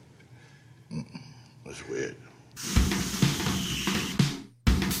like, it's weird.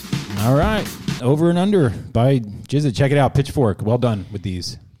 All right. Over and Under by Jizza. Check it out. Pitchfork. Well done with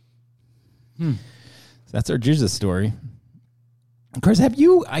these. That's our Jizza story. Of course, have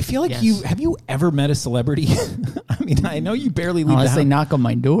you ever met a celebrity? I mean, I know you barely leave unless they knock on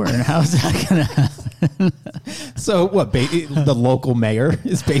my door. And how's that going to happen? So what, the local mayor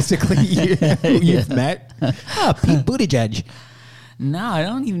is basically who you've met? Oh, Pete Buttigieg. No, I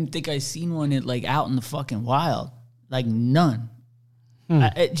don't even think I've seen one out in the fucking wild. Like none.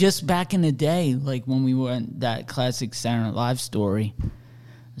 Just back in the day, like when we went that classic Saturday Night Live story.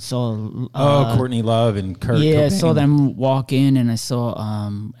 So Courtney Love and Kurt Cobain. I saw them walk in, and I saw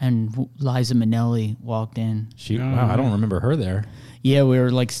and Liza Minnelli walked in. Wow, I don't remember her there. Yeah, we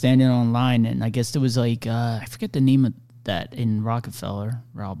were standing online, and I guess there was I forget the name of that in Rockefeller.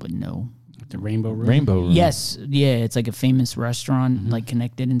 Rob would know. The Rainbow Room. Rainbow Room. Yes, yeah, it's like a famous restaurant,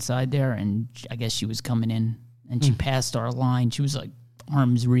 connected inside there, and I guess she was coming in, and she passed our line. She was like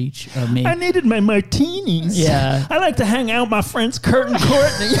arm's reach of me. I needed my martinis. Yeah. I like to hang out with my friends Kurt and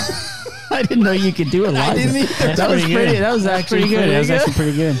Courtney. I didn't know you could do it live. I didn't either. That was pretty. That was actually pretty good. That was actually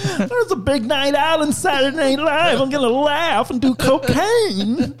pretty good. There's a big night out on Saturday Night Live. I'm going to laugh and do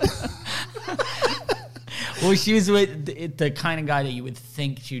cocaine. Well, she was with the kind of guy that you would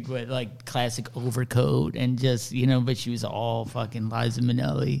think she'd wear classic overcoat and just, but she was all fucking Liza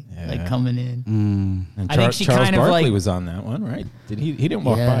Minnelli, coming in. And I think she Charles kind of Barkley was on that one, right? He didn't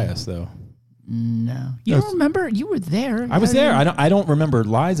walk by us though. No, you don't remember? You were there. I was there. I don't remember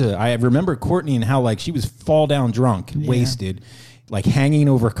Liza. I remember Courtney and how she was fall down drunk, wasted, hanging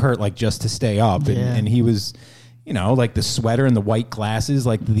over Kurt just to stay up, and he was. The sweater and the white glasses,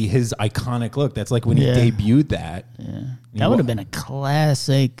 his iconic look. That's when he debuted that. Yeah. That would have been a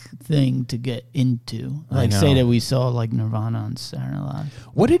classic thing to get into. Say that we saw Nirvana on Saturday Night Live.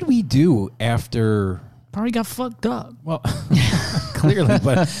 What did we do after? Probably got fucked up. Well, clearly,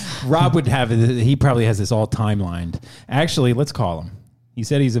 but Rob would have it. He probably has this all timelined. Actually, let's call him. He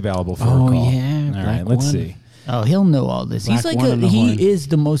said he's available for a call. Oh, yeah. All right, let's see. Oh, he'll know all this. He's he is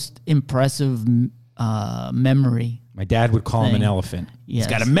the most impressive memory. My dad would call him an elephant. Yes.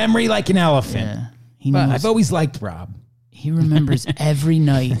 He's got a memory like an elephant. Yeah. He knows. I've always liked Rob. He remembers every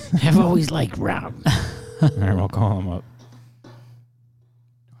night. I've always liked Rob. All right, we'll call him up.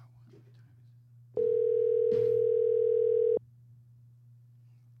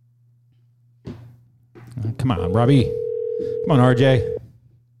 Come on, Robbie. Come on, RJ.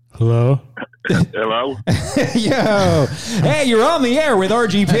 Hello? Hello? Yo. Hey, you're on the air with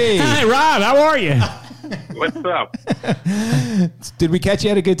RGP. Hi, Rob. How are you? What's up? Did we catch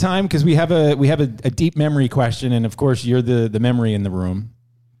you at a good time? Because we have a deep memory question, and of course, you're the memory in the room.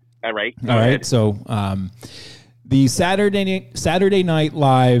 All right. All right. So, the Saturday Night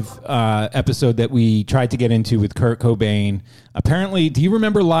Live episode that we tried to get into with Kurt Cobain. Apparently, do you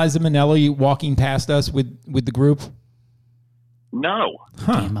remember Liza Minnelli walking past us with the group? No.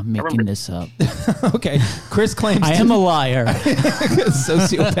 Huh. Damn, I'm making this up. Okay. Chris claims I am a liar.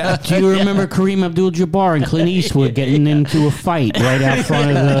 Sociopath. Do you remember Kareem Abdul-Jabbar and Clint Eastwood getting into a fight right out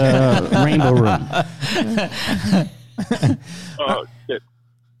front of the Rainbow Room? Oh, shit.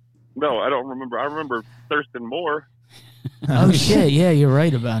 No, I don't remember. I remember Thurston Moore. Oh, shit. Yeah, you're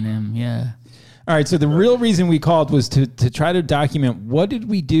right about him. Yeah. All right, so the real reason we called was to try to document what did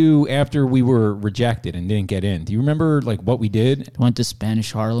we do after we were rejected and didn't get in. Do you remember what we did? Went to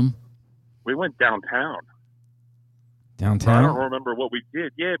Spanish Harlem. We went downtown. Downtown? I don't remember what we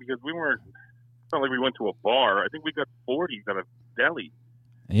did. Yeah, because we weren't. It's not like we went to a bar. I think we got 40s at a deli.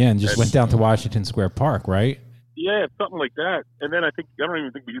 Yeah, and just went down to Washington Square Park, right? Yeah, something like that. And then I don't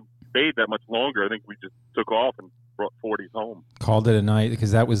even think we stayed that much longer. I think we just took off and brought 40s home. Called it a night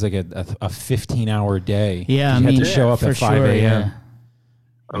because that was like a 15-hour day. Yeah, you had to show up at 5 a.m. Yeah.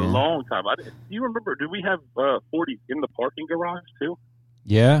 A long time. Do you remember? Did we have 40s in the parking garage too?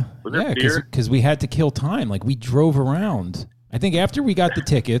 Yeah, Was there beer? because we had to kill time. Like we drove around. I think after we got the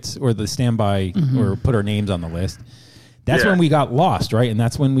tickets or the standby or put our names on the list, that's when we got lost, right? And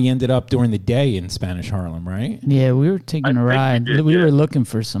that's when we ended up during the day in Spanish Harlem, right? Yeah, we were taking a ride. We were looking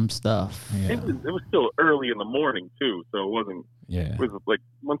for some stuff. Yeah. It was still early in the morning too, so it wasn't. Yeah. It was like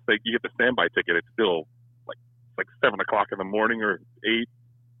once you get the standby ticket, it's still like 7 o'clock in the morning or 8.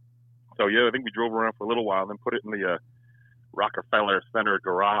 So yeah, I think we drove around for a little while, then put it in the Rockefeller Center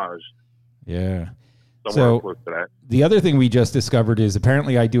garage. Yeah. Somewhere close to that. The other thing we just discovered is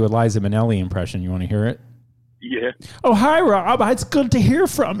apparently I do a Liza Minnelli impression. You want to hear it? Yeah. Oh, hi, Rob. It's good to hear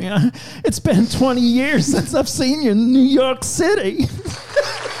from you. It's been 20 years since I've seen you in New York City.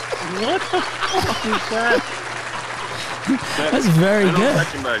 What the fuck is that? That's very good.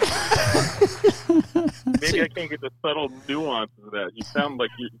 Maybe I can't get the subtle nuances of that. You sound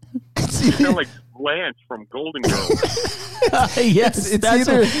like Blanche from Golden Girls. Yes, it's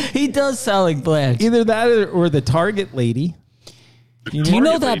either he does sound like Blanche. Either that or the Target lady. Do you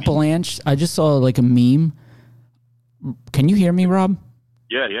know that Blanche? I just saw like a meme. Can you hear me, Rob?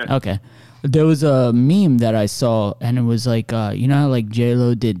 Yeah. Okay. There was a meme that I saw, and it was like, you know how like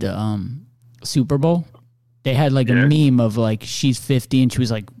J-Lo did the Super Bowl? They had like a meme of like she's 50 and she was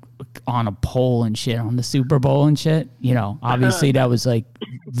like on a pole and shit on the Super Bowl and shit. You know, obviously that was like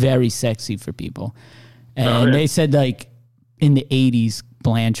very sexy for people. And they said like in the 80s,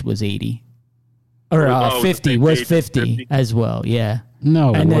 Blanche was 80. Or 50 was 50 as well, yeah.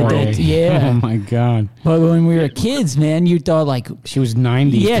 No and way. Yeah. Oh, my God. But when we were kids, man, you thought like... She was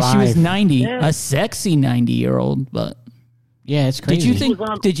 90. Yeah, she was 90. A sexy 90-year-old, but... Yeah, it's crazy. Did you think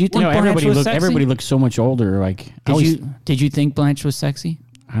Blanche was sexy? Everybody looked so much older. Like, did you think Blanche was sexy?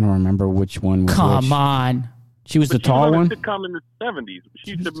 I don't remember which one was Come on. She was the tall one? She was on a sitcom in the 70s.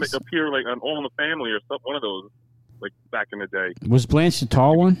 She used to appear like on All in the Family or something, one of those, like back in the day. Was Blanche the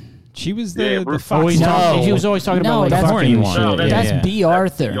tall one? She was the Fox. No, he was always talking about like fucking one. shit. That's B.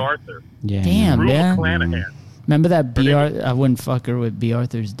 Arthur. B. Arthur. Yeah. Damn, Rue man. McClanahan. Remember that B. Arthur? I wouldn't fuck her with B.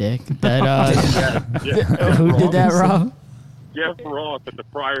 Arthur's dick. That who did that, Rob? Jeff Ross at the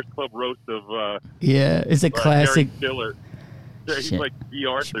Friars Club roast of it's a classic. Derek Diller. He's like B.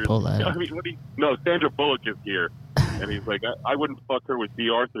 Arthur. Pull that up. I mean, Sandra Bullock is here, and he's like, I wouldn't fuck her with B.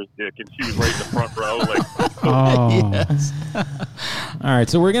 Arthur's dick, and she was right in the front row, like. Yes. All right,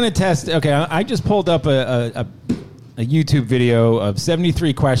 so we're gonna test. Okay, I just pulled up a YouTube video of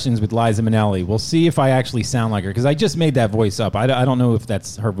 73 questions with Liza Minnelli. We'll see if I actually sound like her because I just made that voice up. I don't know if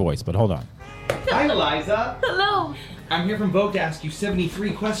that's her voice, but hold on. Hi, Liza. Hello. I'm here from Vogue to ask you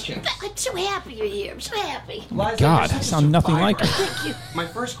 73 questions. I'm so happy you're here. I'm so happy. Liza, God, I sound nothing like her. Thank you. My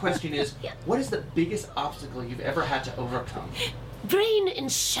first question is, what is the biggest obstacle you've ever had to overcome? Brain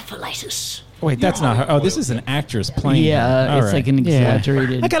encephalitis. Wait, that's not her. Oh, this is an actress playing. Yeah, her. it's All like right. an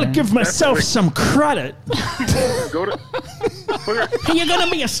exaggerated. I gotta give myself some credit. Go to. You're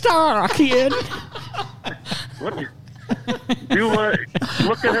gonna be a star, kid. What? You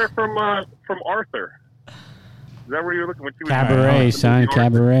look at her from Arthur. Is that where you were looking when she was Cabaret, son,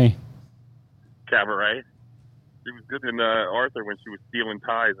 Cabaret. Cabaret. She was good in Arthur when she was stealing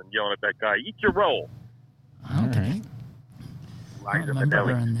ties and yelling at that guy, "Eat your roll." All right. I don't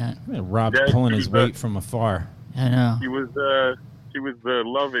remember her in that. Rob's pulling his weight from afar. I know. She was the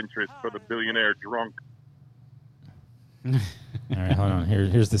love interest for the billionaire drunk. All right, hold on.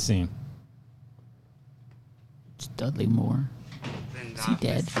 Here's the scene. It's Dudley Moore. Is he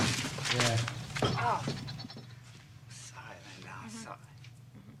dead? Yeah. Oh.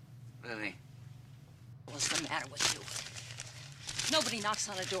 Lily. What's the matter with you? Nobody knocks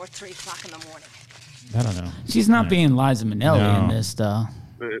on a door at 3 o'clock in the morning. I don't know. She's not being Liza Minnelli in this, though.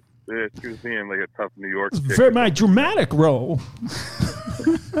 She was being like a tough New York chick. For my dramatic role.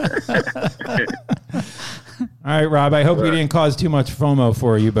 All right, Rob. I hope we didn't cause too much FOMO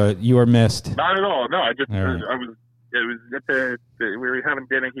for you, but you are missed. Not at all. No, I just All right. It was at we were having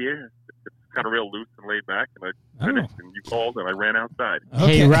dinner here. It's kind of real loose and laid back, and I finished, and you called, and I ran outside.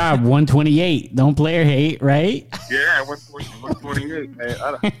 Okay. Hey, Rob, 128. Don't player hate, right? Yeah, 128.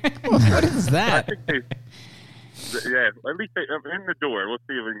 What is that? Yeah, at least in the door. We'll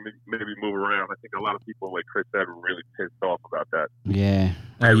see if we can maybe move around. I think a lot of people, like Chris said, were really pissed off about that. Yeah.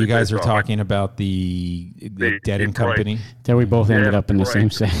 Oh, you guys are talking about the Dead and Company? That we both ended up in the same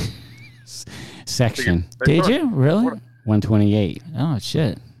section. Did you? Really? 128. Oh,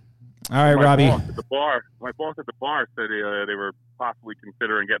 shit. All right, Robbie. My boss at the bar said they were possibly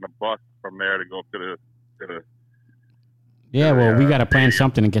considering getting a bus from there to go up to the Yeah, well, we got to plan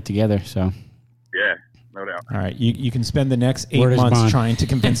something and get together, so. Yeah, no doubt. All right, you can spend the next 8 months trying to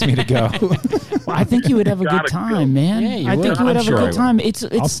convince me to go. Well, I think you would have a good time, man. Yeah, I think you would have a good time. It's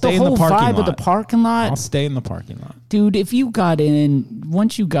the whole vibe of the parking lot. I'll stay in the parking lot. Dude, if you got in,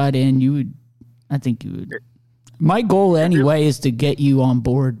 once you got in, I think you would. My goal anyway is to get you on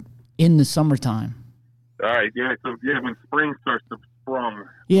board in the summertime. All right, yeah. So when spring starts to sprung.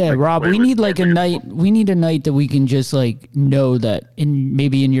 Yeah, Rob, we need like a night. We need a night that we can just like know that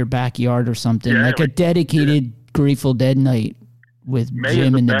maybe in your backyard or something, like a dedicated Grateful Dead night with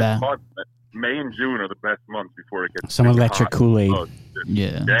Jim in the back. May and June are the best months before it gets some electric Kool-Aid.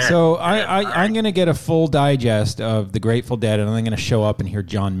 Yeah. So I'm going to get a full digest of the Grateful Dead, and I'm going to show up and hear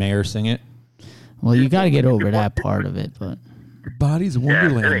John Mayer sing it. Well, you got to get over that part of it, but your body's a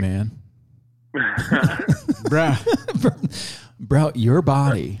wonderland, man. Bro, your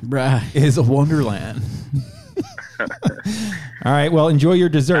body is a wonderland. All right, well, enjoy your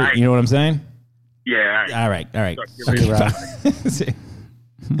dessert. Right. You know what I'm saying? Yeah. All right. Okay,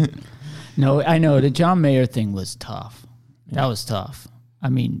 no, I know the John Mayer thing was tough. That was tough. I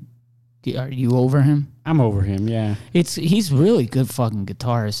mean, are you over him? I'm over him. Yeah, he's really good fucking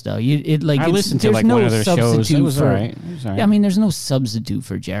guitarist though. I listened to like one of their shows. It was all right. Yeah, I mean, there's no substitute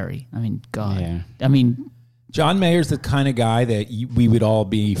for Jerry. I mean, God. Yeah. I mean, John Mayer's the kind of guy that we would all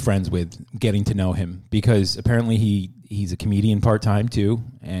be friends with, getting to know him, because apparently he's a comedian part-time too,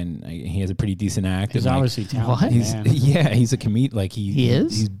 and he has a pretty decent act. He's obviously talented. He's a comedian. Like he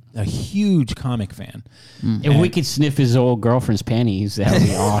is. He's a huge comic fan. If we could sniff his old girlfriend's panties, that would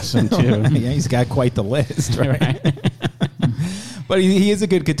be awesome too. Yeah, he's got quite the list, right? But he is a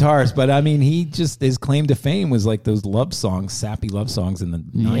good guitarist. But I mean, his claim to fame was like those love songs, sappy love songs in the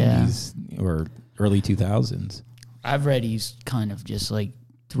 90s or early 2000s. I've read he's kind of just like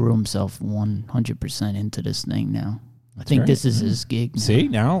threw himself 100% into this thing now. I think this is his gig. Now. See,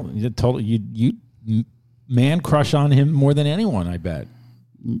 now you man crush on him more than anyone, I bet.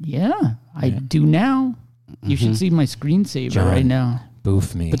 Yeah, I do now. You should see my screensaver right now.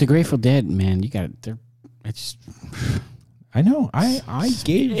 Boof me. But the Grateful Dead, man, you got it. It's I know. I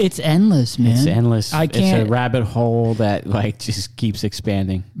gave. It's endless, man. It's endless. I can't. It's a rabbit hole that like just keeps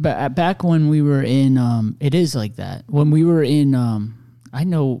expanding. But back when we were in, it is like that. When we were in, I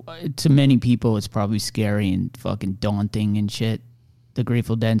know to many people it's probably scary and fucking daunting and shit. The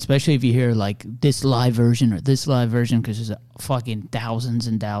Grateful Dead, especially if you hear like this live version or this live version, because there's fucking thousands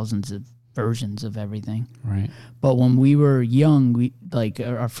and thousands of versions of everything. Right. But when we were young, we like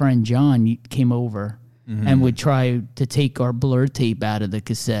our friend John came over. Mm-hmm. And would try to take our Blur tape out of the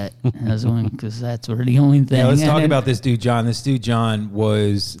cassette. Because that's were the only thing. Yeah, let's talk about this dude, John. This dude, John,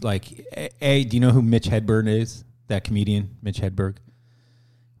 was like, do you know who Mitch Hedberg is? That comedian, Mitch Hedberg?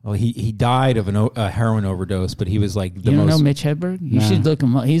 Well, he died of a heroin overdose, but he was like the most... You don't know Mitch Hedberg? You should look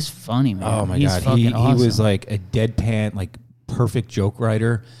him up. He's funny, man. Oh, my God. He awesome. was like a deadpan, like perfect joke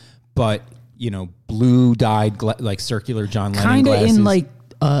writer, but, blue-dyed, like circular John Lennon glasses. Kind of in like...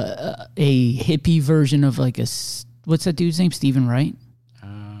 a hippie version of like what's that dude's name? Stephen Wright?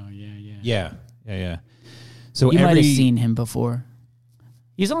 Oh, yeah. So you might have seen him before.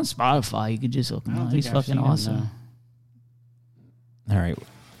 He's on Spotify. You could just look him up. He's fucking awesome. All right.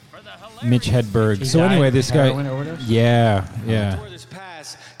 Mitch Hedberg. So anyway, this guy. Yeah.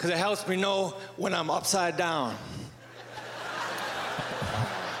 Because it helps me know when I'm upside down.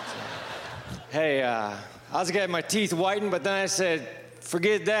 Hey, I was getting my teeth whitened, but then I said,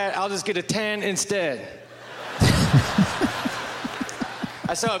 forget that, I'll just get a tan instead.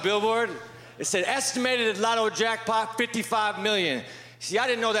 I saw a billboard. It said, estimated lotto jackpot, 55 million. See, I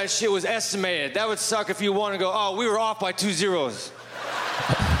didn't know that shit was estimated. That would suck if you want to go, oh, we were off by 2 zeros.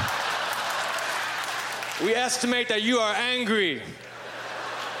 We estimate that you are angry.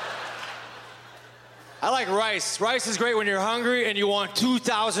 I like rice. Rice is great when you're hungry and you want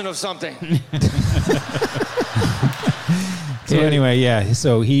 2,000 of something. So anyway,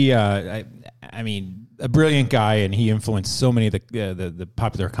 so he, I mean, a brilliant guy, and he influenced so many of the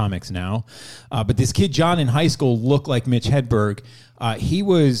popular comics now. But this kid, John, in high school looked like Mitch Hedberg. He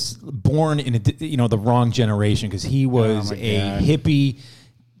was born in the wrong generation, because he was a hippie,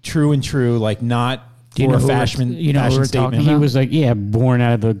 true, like not Do you know fashion statement? He was like, born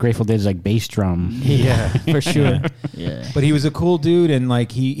out of the Grateful Dead's like bass drum. Yeah, for sure. Yeah, but he was a cool dude, and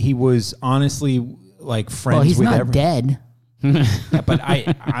like he was honestly like friends. Well, he's with not dead. Yeah, but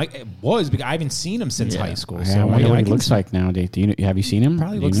I was because I haven't seen him since high school. So I wonder what he looks like now. Have you seen him?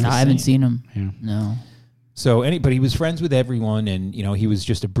 Probably looks. I haven't seen him. Yeah. No. So but he was friends with everyone, and he was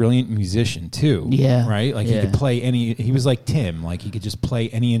just a brilliant musician too. Yeah, right. Like he could play any. He was like Tim. Like he could just play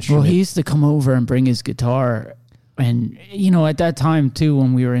any instrument. Well, he used to come over and bring his guitar, and at that time too,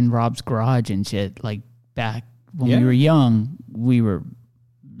 when we were in Rob's garage and shit, like back when we were young, we were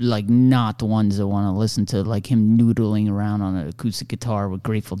like not the ones that want to listen to like him noodling around on an acoustic guitar with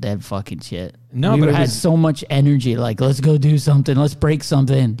Grateful Dead fucking shit. No, we but had so much energy. Like, let's go do something. Let's break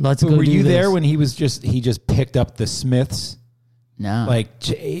something. Let's go. Were you there when he just picked up the Smiths? No. Like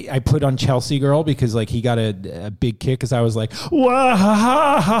I put on Chelsea Girl because like he got a big kick because I was like wah ha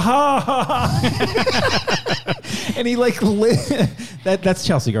ha ha ha, and he like that's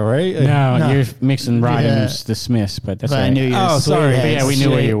Chelsea Girl, right? No, you're mixing Rod and the Smiths, but that's right. I knew you. Oh, sorry. Yeah, we knew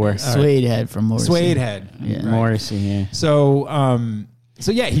where you were. Suede Head from Morrissey. Suede Head, yeah. Morrissey. Yeah. So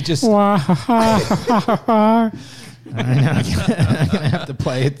yeah, he just. Wah ha ha ha. I'm gonna have to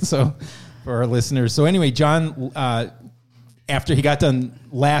play it for our listeners. So anyway, John. After he got done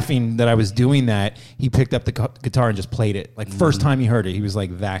laughing that I was doing that, he picked up the guitar and just played it. Like first time he heard it, he was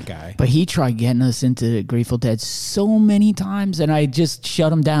like that guy. But he tried getting us into Grateful Dead so many times, and I just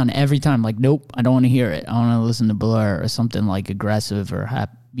shut him down every time. Like, nope, I don't want to hear it. I want to listen to Blur or something like aggressive or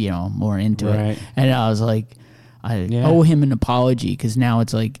more into it. And I was like, I owe him an apology because now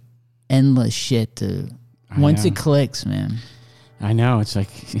it's like endless shit to once it clicks, man. I know it's like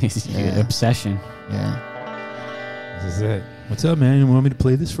obsession. Yeah. This is it. What's up, man? You want me to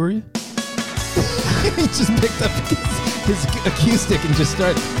play this for you? He just picked up his acoustic and just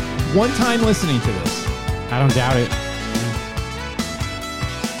started one time listening to this. I don't doubt it.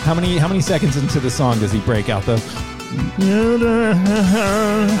 How many seconds into the song does he break out though? I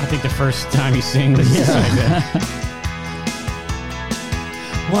think the first time he sings is like that.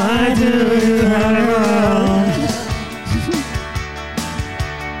 Why do you run around?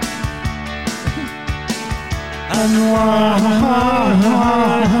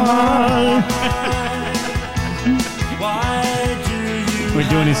 We're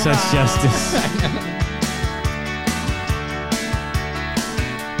doing it such justice.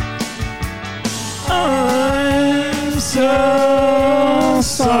 I'm so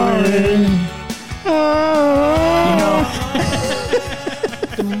sorry.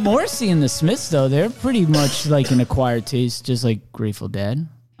 The Morrissey and the Smiths, though, they're pretty much like an acquired taste, just like Grateful Dead.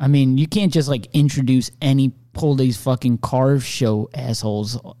 I mean, you can't just like pull these fucking Carve Show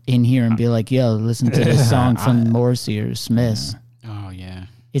assholes in here and be like, yo, listen to this song from Morrissey or Smiths. Oh, yeah.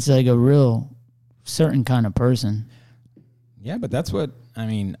 It's like a real certain kind of person. Yeah, but that's what, I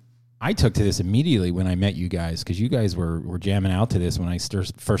mean, I took to this immediately when I met you guys because you guys were jamming out to this when I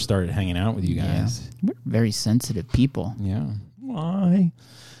first started hanging out with you guys. Yeah. We're very sensitive people. Yeah. Why?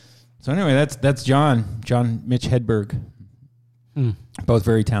 So anyway, that's John Mitch Hedberg. Both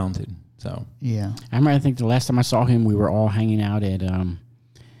very talented. So yeah, I think the last time I saw him, we were all hanging out at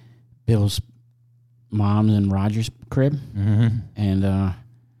Bill's mom's and Roger's crib, and I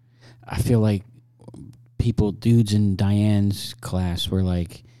feel like dudes in Diane's class were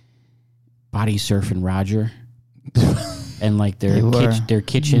like body surfing Roger, and like their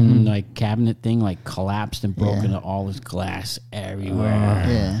kitchen like cabinet thing like collapsed and broke into all his glass everywhere.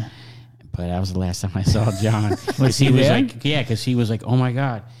 Yeah. But that was the last time I saw John. Because he was like, oh my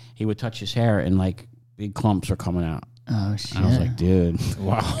God. He would touch his hair and like big clumps were coming out. Oh, shit. I was like, dude.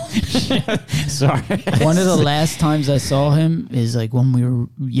 Wow. Sorry. One of the last times I saw him is like when we were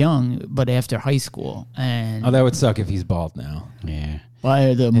young, but after high school. And that would suck if he's bald now. Yeah.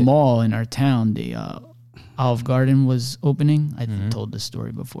 By the mall in our town, the Olive Garden was opening. I told this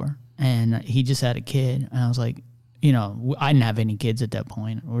story before. And he just had a kid. And I was like, I didn't have any kids at that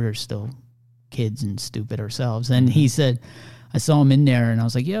point. We were still kids and stupid ourselves. And he said, I saw him in there and I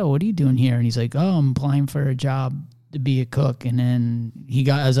was like, yo, what are you doing here? And he's like, oh, I'm applying for a job to be a cook. And then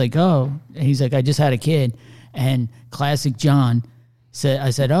I was like, oh, and he's like, I just had a kid. And classic John I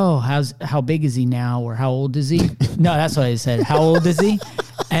said, oh, how big is he now? Or how old is he? No, that's what I said. How old is he?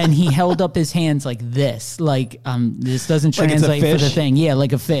 And he held up his hands like this. Like, this doesn't translate for the thing. Yeah,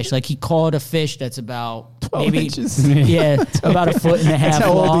 like a fish. Like he caught a fish that's about 12 maybe inches. About a foot and a half That's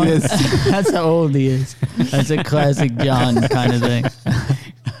how long. old he is. That's how old he is. That's a classic John kind of thing.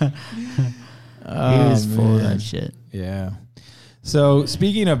 He was full of that shit. Yeah. So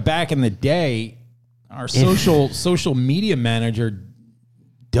speaking of back in the day, our social media manager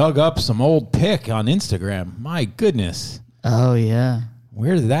dug up some old pic on Instagram. My goodness. Oh yeah.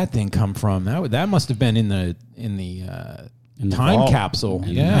 Where did that thing come from? That must have been in the time vault. capsule.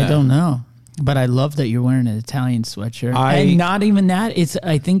 Yeah. I don't know. But I love that you're wearing an Italian sweatshirt. And not even that. It's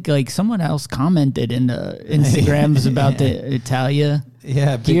I think like someone else commented in the Instagrams about the Italia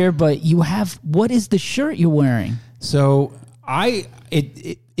gear, but you have what is the shirt you're wearing? So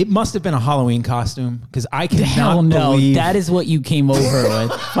it must have been a Halloween costume because I cannot believe that is what you came over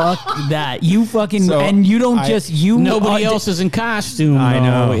with. Fuck that. You fucking and you don't nobody else is in costume. I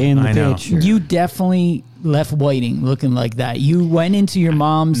know in the picture. You definitely left Whiting looking like that. You went into your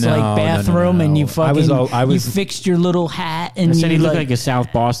mom's bathroom and you fucking you fixed your little hat and I said he looked like a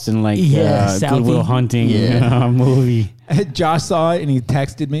South Boston Good Will Hunting movie. Josh saw it and he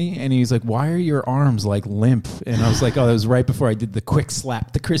texted me and he's like, "Why are your arms like limp?" And I was like, "Oh, that was right before I did the quick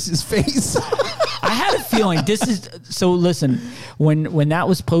slap to Chris's face." I had a feeling this is so. Listen, when that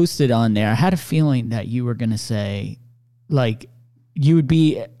was posted on there, I had a feeling that you were gonna say, like, you would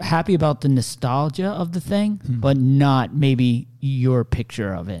be happy about the nostalgia of the thing, but not maybe your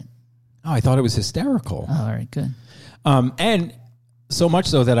picture of it. Oh, I thought it was hysterical. Oh, all right, good. And so much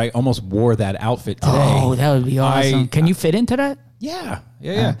so that I almost wore that outfit today. Oh, that would be awesome. Can you fit into that? Yeah.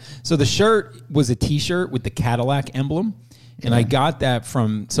 So the shirt was a T-shirt with the Cadillac emblem. And I got that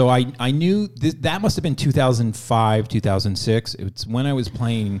from, so I knew that must have been 2005, 2006. It's when I was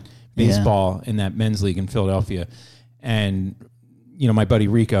playing baseball in that men's league in Philadelphia. And, you know, my buddy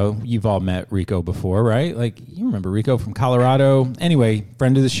Rico, you've all met Rico before, right? Like, you remember Rico from Colorado. Anyway,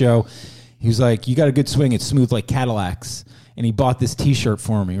 friend of the show. He was like, "You got a good swing. It's smooth like Cadillacs." And he bought this T-shirt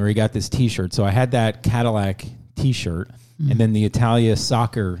for me, or he got this T-shirt. So I had that Cadillac T-shirt and then the Italia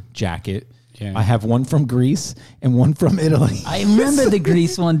soccer jacket. Yeah. I have one from Greece and one from Italy. I remember the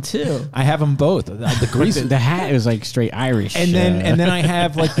Greece one too. I have them both. The Greece, the hat is like straight Irish, and then I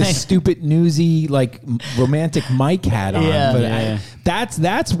have like the stupid newsy like romantic Mike hat on. Yeah, but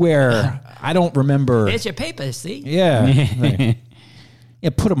that's where I don't remember. It's your paper, see? Yeah. Yeah,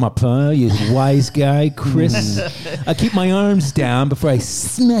 put them up, you wise guy, Chris. I keep my arms down before I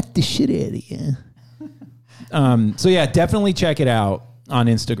smack the shit out of you. So yeah, definitely check it out on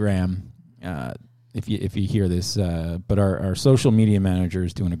Instagram if you hear this. But our social media manager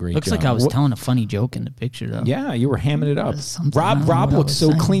is doing a great job. Looks like I was telling a funny joke in the picture though. Yeah, you were hamming it up. Rob looks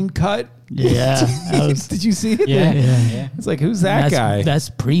so clean cut. Yeah, did you see it? Yeah. It's like, who's that guy?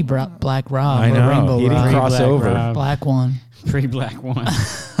 That's pre-Black Rob. I know. Rainbow He didn't cross over. Black one. Pre-Black one.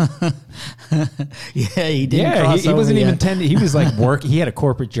 Yeah, he didn't. He wasn't even tending. He was like work. He had a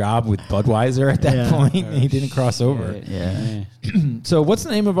corporate job with Budweiser at that point. He didn't cross over. Yeah. So what's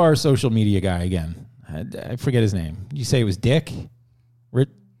the name of our social media guy again? I forget his name. You say it was Dick? What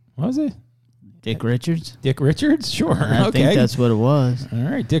was it? Dick Richards? Dick Richards? Sure. I think that's what it was. All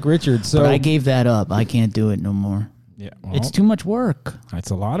right, Dick Richards. So but I gave that up. I can't do it no more. Yeah, it's too much work. It's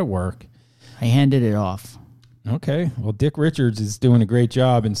a lot of work. I handed it off. Okay. Well, Dick Richards is doing a great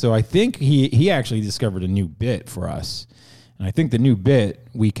job. And so I think he actually discovered a new bit for us. And I think the new bit,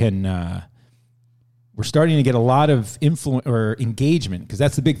 we're starting to get a lot of influence or engagement, because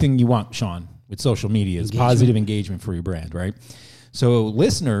that's the big thing you want, Sean, with social media is positive engagement for your brand, right? So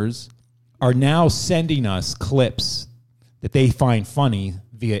listeners are now sending us clips that they find funny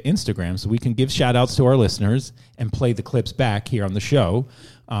via Instagram, so we can give shout outs to our listeners and play the clips back here on the show.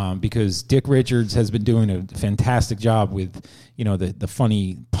 Because Dick Richards has been doing a fantastic job with, the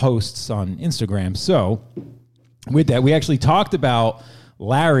funny posts on Instagram. So with that, we actually talked about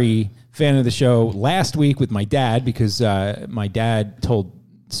Larry, fan of the show, last week with my dad, because my dad told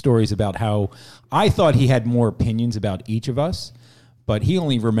stories about how I thought he had more opinions about each of us, but he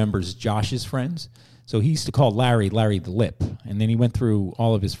only remembers Josh's friends. So he used to call Larry the Lip. And then he went through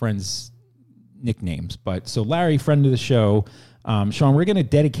all of his friends' nicknames. But so Larry, friend of the show. Sean, we're going to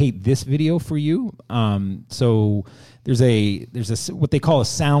dedicate this video for you. So there's a what they call a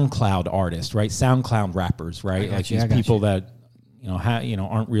SoundCloud artist, right? SoundCloud rappers, right? Like these people that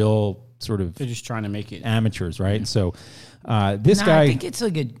aren't real sort of. They're just trying to make it amateurs, right? And so this guy, I think it's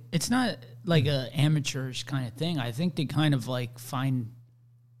it's not like a amateurish kind of thing. I think they kind of like find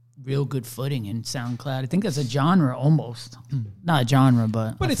real good footing in SoundCloud. I think that's a genre almost. Not a genre,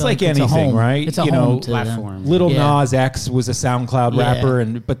 but it's like anything, right? It's a home platform. Little Nas X was a SoundCloud rapper,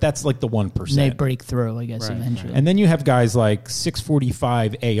 but that's like the 1%. They break through, I guess, eventually. And then you have guys like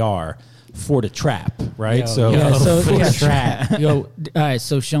 645 AR for the trap, right? So trap. All right.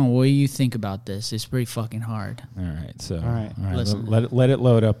 So Sean, what do you think about this? It's pretty fucking hard. All right. So all right. Let it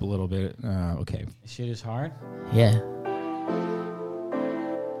load up a little bit. Okay. This shit is hard. Yeah.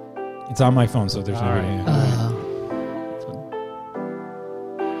 It's on my phone, so there's no video.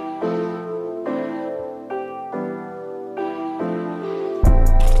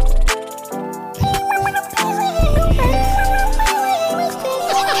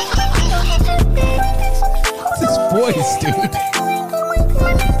 this, dude.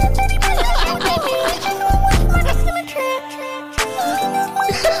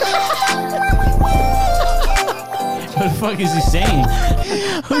 What the fuck is he saying?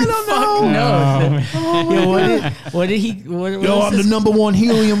 Who the fuck knows? What did he? What I'm the number one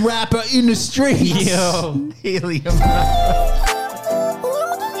helium rapper in the streets. Yo, helium.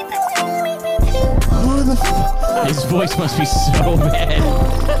 His voice must be so bad.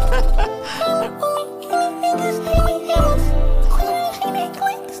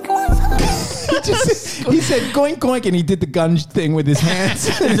 He said goink goink, and he did the gun thing with his hands.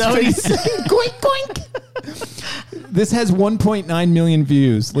 Is that what he said? Goink goink. This has 1.9 million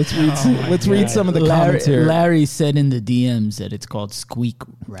views. Let's read some of the commentary. Larry said in the DMs that it's called squeak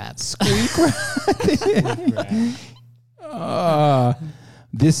rap. Squeak rap.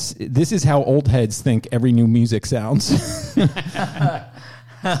 This is how old heads think every new music sounds.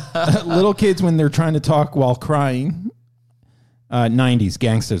 Little kids when they're trying to talk while crying. 90s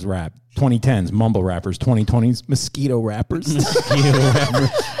gangsters rap. 2010s mumble rappers. 2020s mosquito rappers.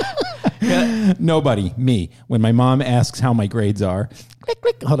 Nobody, me. When my mom asks how my grades are. Click,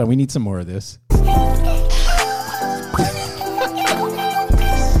 click. Hold on, we need some more of this.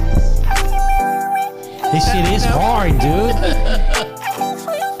 This shit is hard, dude.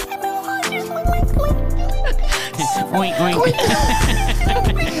 Oink, oink.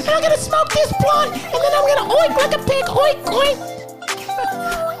 I'm gonna smoke this blunt, and then I'm gonna oink like a pig. Oink, oink.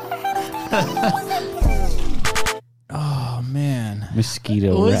 Oh man,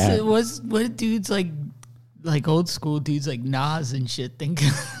 mosquito rap. What dudes like old school dudes like Nas and shit think?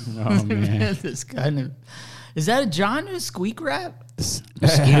 Oh man, this kind of is that a genre? Squeak rap?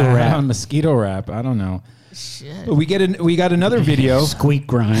 Mosquito rap. Mosquito rap. I don't know. Shit. We got another video. Squeak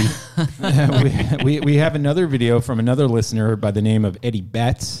grind. we have another video from another listener by the name of Eddie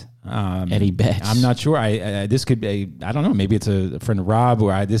Betts. Eddie Betts. I'm not sure. This could be. I don't know. Maybe it's a friend of Rob,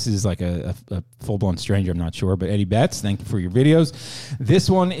 or this is like a full blown stranger. I'm not sure. But Eddie Betts, thank you for your videos. This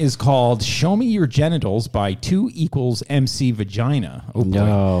one is called "Show Me Your Genitals" by 2 = MC Vagina. Oh boy.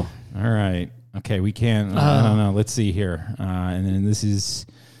 No. All right. Okay. We can't. I don't know. Let's see here. And then this is.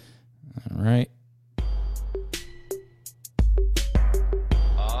 All right.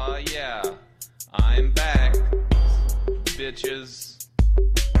 Yeah, I'm back, bitches.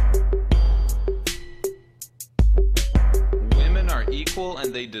 Women are equal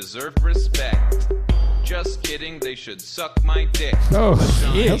and they deserve respect. Just kidding, they should suck my dick. Oh,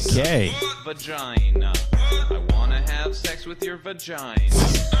 vagina. okay. Vagina. I wanna have sex with your vagina.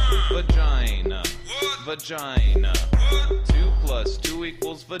 Vagina. Vagina. 2 + 2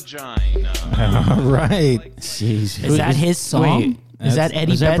 = vagina. All right. Jeez. Is that his song? Wait, is that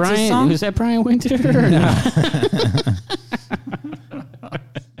Eddie Betts' Brian, song? Was that Brian Winter? Or no.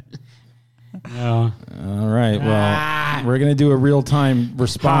 No. All right. Well, we're gonna do a real time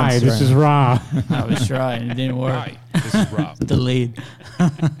response. Hi, this is Rob. I was trying. It didn't work. Hi, this is Rob. Delayed.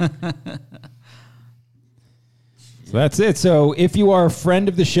 So that's it. So if you are a friend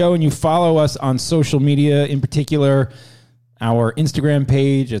of the show and you follow us on social media, in particular our Instagram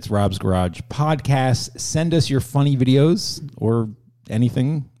page, it's Rob's Garage Podcast. Send us your funny videos or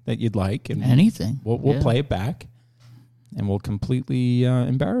anything that you'd like, and Anything. We'll play it back, and we'll completely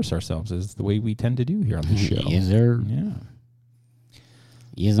embarrass ourselves, as the way we tend to do here on the show. Yes, sir. Yeah.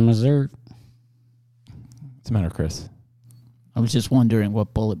 Yes, sir. What's the matter, Chris? I was just wondering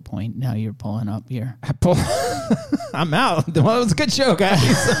what bullet point now you're pulling up here. I'm out. Well, it was a good show, guys.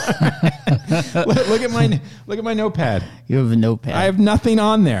 look at my notepad. You have a notepad. I have nothing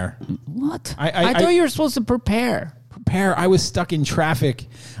on there. What? I thought you were supposed to prepare. I was stuck in traffic.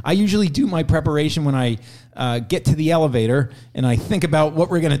 I usually do my preparation when I get to the elevator and I think about what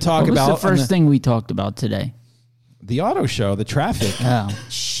we're going to talk about. What was the first thing we talked about today? The auto show, the traffic. Oh,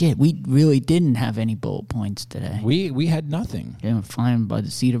 shit. We really didn't have any bullet points today. We had nothing. Yeah, we're flying by the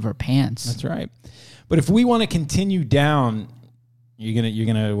seat of our pants. That's right. But if we want to continue down, you're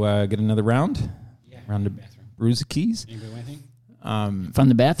gonna get another round? Yeah. Round of Bruiser-Keys? From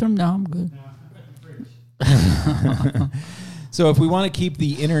the bathroom? No, I'm good. So if we want to keep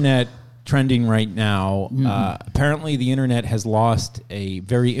the internet trending right now, apparently the internet has lost a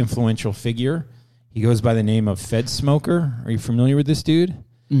very influential figure. He goes by the name of Fed Smoker. Are you familiar with this dude?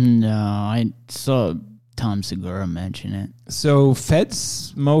 No, I saw Tom Segura mention it. So Fed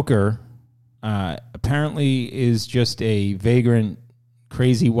Smoker apparently is just a vagrant,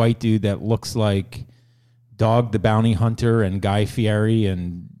 crazy white dude that looks like Dog the Bounty Hunter and Guy Fieri,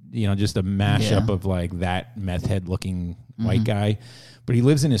 and just a mashup of like that meth head looking white guy. But he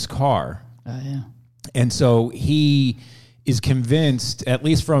lives in his car. Yeah. And so he is convinced, at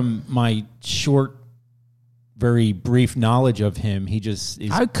least from my short very brief knowledge of him, he just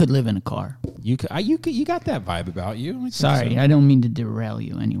is. I could live in a car. You got that vibe about you. Sorry, I don't mean to derail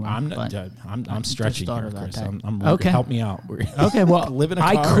you anyway. I'm stretching here, Chris. I'm okay. Help me out. Okay, well, live in a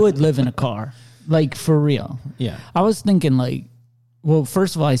car. I could live in a car, like for real. Yeah. I was thinking like, well,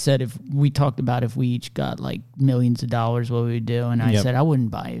 first of all, I said if we talked about if we each got like millions of dollars, what we would do, and I said I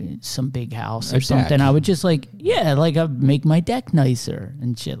wouldn't buy some big house or something. I would just like I'd make my deck nicer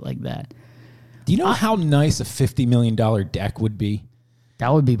and shit like that. Do you know how nice a $50 million deck would be?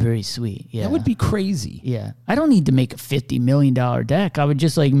 That would be pretty sweet. Yeah, that would be crazy. Yeah, I don't need to make a $50 million deck. I would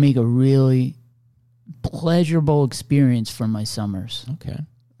just like make a really pleasurable experience for my summers. Okay,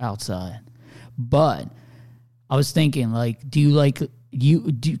 outside. But I was thinking, like, could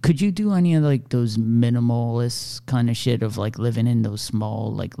you do any of like those minimalist kind of shit of like living in those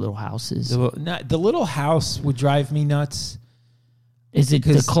small like little houses? The little house would drive me nuts. Is it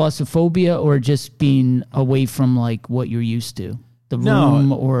the claustrophobia or just being away from like what you're used to? The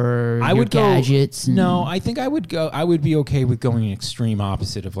room or your gadgets? No, I think I would go. I would be okay with going an extreme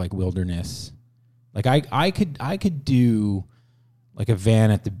opposite of like wilderness. Like I could do like a van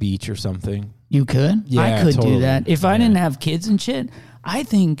at the beach or something. You could? Yeah, I could totally. do that. If I didn't have kids and shit, I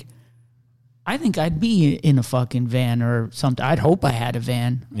think I'd be in a fucking van or something. I'd hope I had a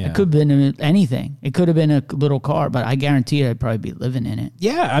van. Yeah. It could have been anything. It could have been a little car, but I guarantee I'd probably be living in it.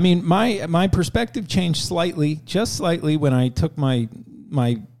 Yeah, I mean, my perspective changed just slightly when I took my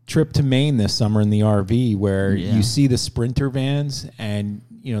trip to Maine this summer in the RV, where you see the Sprinter vans and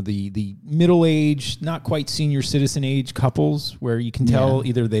the middle-aged, not quite senior citizen age couples, where you can tell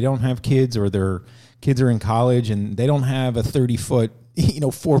either they don't have kids or their kids are in college and they don't have a 30-foot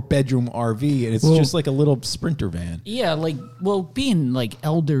 4-bedroom RV, and it's just like a little Sprinter van. Yeah, being like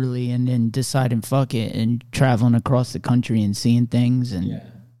elderly and then deciding fuck it and traveling across the country and seeing things, and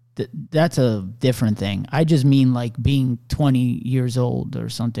that's a different thing. I just mean like being 20 years old or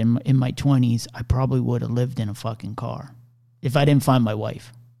something in my 20s, I probably would have lived in a fucking car if I didn't find my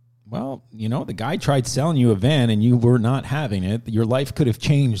wife. Well, the guy tried selling you a van and you were not having it. Your life could have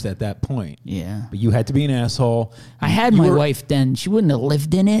changed at that point. Yeah. But you had to be an asshole. I had my wife then. She wouldn't have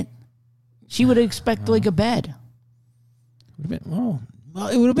lived in it. She would have expected like a bed. Well,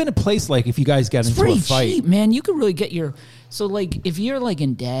 it would have been a place like if you guys got into a fight. It's pretty cheap, man. You could really get so like if you're like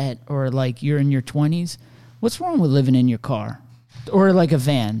in debt or like you're in your 20s, what's wrong with living in your car or like a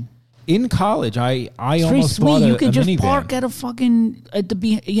van? In college, I almost sweet. bought You could just minivan. park at in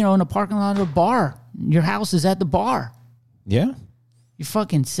a parking lot of a bar. Your house is at the bar. Yeah, you're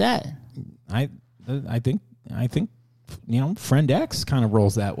fucking set. I think friend X kind of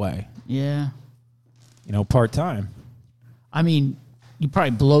rolls that way. Yeah, part time. I mean, you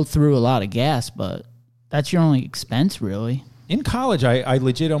probably blow through a lot of gas, but that's your only expense, really. In college, I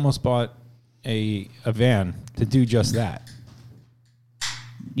legit almost bought a van to do just that.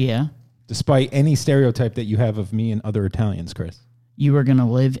 Yeah. Despite any stereotype that you have of me and other Italians, Chris. You were going to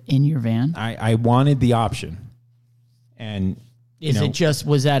live in your van? I wanted the option. And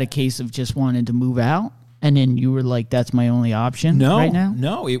was that a case of just wanting to move out? And then you were like, that's my only option right now?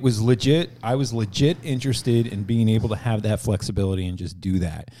 No, it was legit. I was legit interested in being able to have that flexibility and just do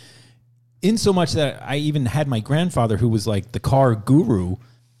that. In so much that I even had my grandfather, who was like the car guru,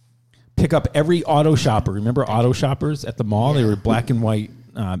 pick up every auto shopper. Remember auto shoppers at the mall? Yeah. They were black and white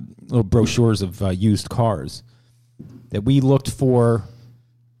little brochures of used cars that we looked for.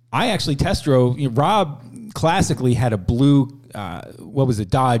 I actually test drove. Rob classically had a blue,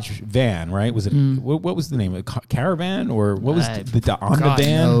 Dodge van, right? Was it what was the name of it? Caravan or what was the Honda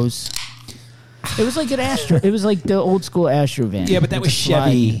van? Knows. It was like an Astro. It was like the old school Astro van. Yeah, but that was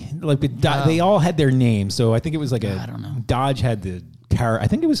Chevy. They all had their names, so I think it was like I don't know. Dodge had the I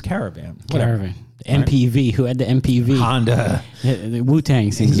think it was Caravan. Whatever. Caravan. MPV. Who had the MPV? Honda. The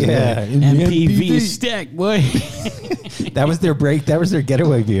Wu-Tang sings. Yeah. MPV is stacked, boy. That was their That was their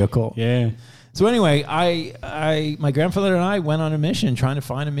getaway vehicle. Yeah. So anyway, my grandfather and I went on a mission trying to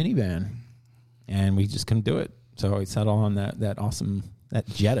find a minivan, and we just couldn't do it. So I settled on that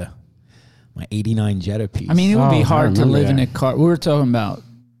Jetta, my '89 Jetta piece. I mean, it would be hard to live in a car. We were talking about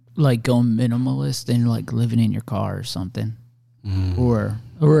like going minimalist and like living in your car or something, or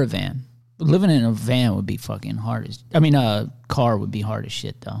a van. Living in a van would be fucking hard as. I mean, a car would be hard as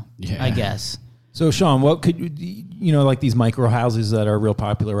shit, though. Yeah, I guess. So, Sean, what could like these micro houses that are real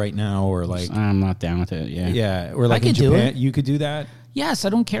popular right now, or like I'm not down with it. Yeah, yeah, or like in Japan, you could do that. Yes, I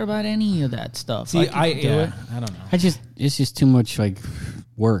don't care about any of that stuff. See, I don't know. It's just too much like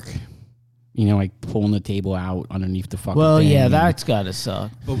work. You know, like pulling the table out underneath the fucking Well, thing. yeah, that's gotta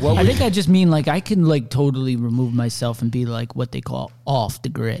suck. But what I think I just mean like I can like totally remove myself and be like what they call off the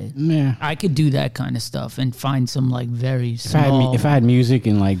grid. Yeah. I could do that kind of stuff and find some like very small. If I had music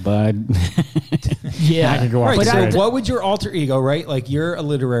and like Bud, yeah, I could go off Right. the So grid. what would your alter ego, right? Like you're a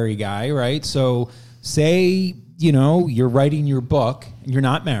literary guy, right? So say, you know, you're writing your book and you're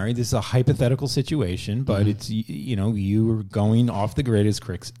not married. This is a hypothetical situation, but it's, you know, you are going off the grid, as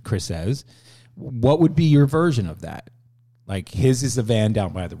Chris says. What would be your version of that? Like his is a van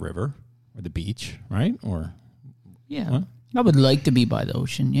down by the river or the beach, right? Or yeah, what? I would like to be by the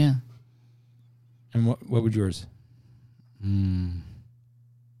ocean. Yeah. And what would yours? I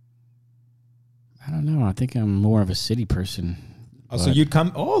don't know. I think I'm more of a city person. Oh, so you'd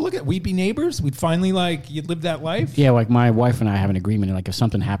come. Oh, look at we'd be neighbors. We'd finally you'd live that life. Yeah, like my wife and I have an agreement. Like if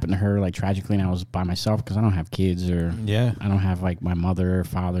something happened to her, like tragically, and I was by myself because I don't have kids or I don't have like my mother,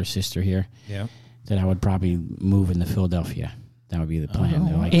 father, sister here. Yeah, that I would probably move into Philadelphia. That would be the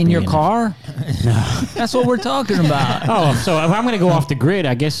plan. Like in your car? No, that's what we're talking about. Oh, so if I'm going to go off the grid,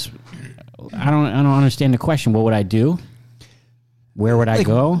 I guess I don't understand the question. What would I do? Where would I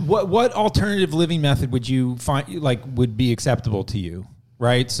go? What alternative living method would you find would be acceptable to you?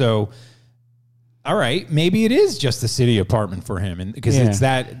 Right. So, all right, maybe it is just a city apartment for him, and because it's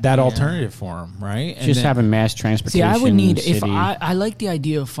that alternative for him, right? And just having mass transportation. See, I would need city. if I like the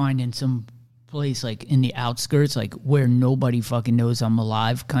idea of finding some place like in the outskirts, like where nobody fucking knows I'm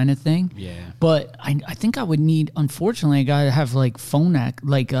alive, kind of thing. Yeah. But I think I would need. Unfortunately, I gotta have like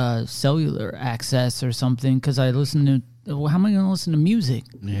cellular access or something because I listen to. Well, how am I going to listen to music?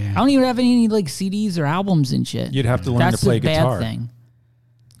 Yeah. I don't even have any like CDs or albums and shit. You'd have to learn to play guitar. That's the bad thing.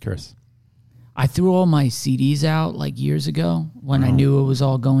 Chris, I threw all my CDs out like years ago when I knew it was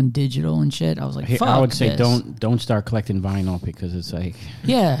all going digital and shit. I was like, fuck I would say this. don't start collecting vinyl because it's like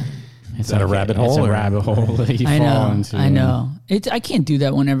is that a rabbit hole? It's a rabbit hole that you fall into. I know. I can't do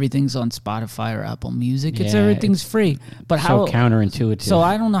that when everything's on Spotify or Apple Music. It's everything's free. But so counterintuitive. So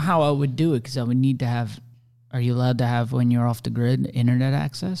I don't know how I would do it because I would need to have. Are you allowed to have, when you're off the grid, internet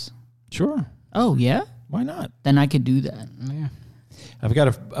access? Sure. Oh, yeah? Why not? Then I could do that. Yeah. I've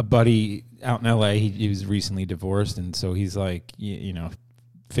got a buddy out in L.A. He was recently divorced, and so he's like, you know,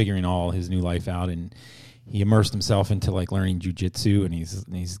 figuring all his new life out, and he immersed himself into like learning jiu-jitsu, and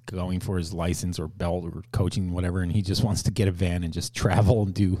he's going for his license or belt or coaching, whatever, and he just wants to get a van and just travel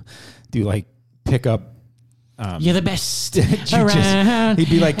and do like pickup. You're the best around. He'd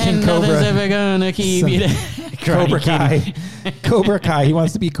be like King Cobra. Nothing's ever gonna keep you down. Cobra Kai. Cobra Kai. He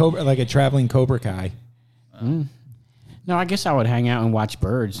wants to be like a traveling Cobra Kai. No, I guess I would hang out and watch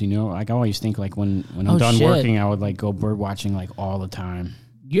birds. You know, like I always think like when I'm done working, I would like go bird watching like all the time.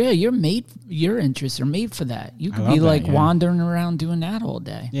 Yeah, your interests are made for that. You could be like wandering around doing that all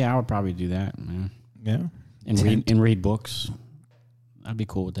day. Yeah, I would probably do that. Man. Yeah, and read books. I'd be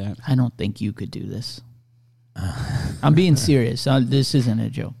cool with that. I don't think you could do this. I'm being serious. This isn't a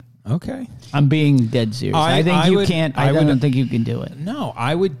joke. Okay, I'm being dead serious. I think you can't. I don't think you can do it. No,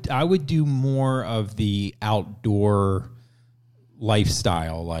 I would do more of the outdoor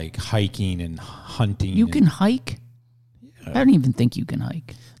lifestyle, like hiking and hunting. You can hike? I don't even think you can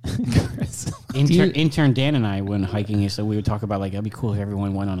hike. Intern Dan and I went hiking, so we would talk about like, it'd be cool if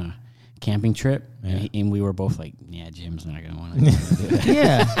everyone went on a camping trip, and we were both like, yeah, Jim's not going to want to do that.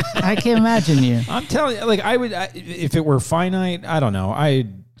 Yeah, I can't imagine you. I'm telling you, like, if it were finite, I don't know. I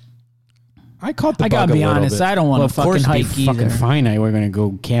caught the bug gotta be a little honest, bit. I don't want to fucking hike either. Fucking finite, we're going to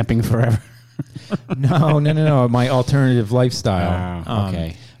go camping forever. No. My alternative lifestyle.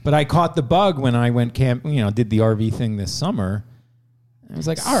 Okay. But I caught the bug when I went did the RV thing this summer. I was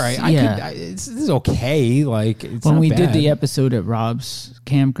like, all right, this is okay. Like, it's when not we bad. did the episode at Rob's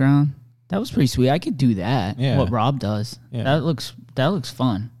campground, that was pretty sweet. I could do that. Yeah. What Rob does. Yeah. That looks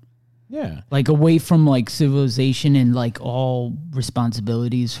fun. Yeah. Like away from like civilization and like all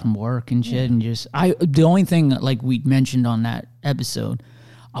responsibilities from work and shit. And just the only thing like we mentioned on that episode,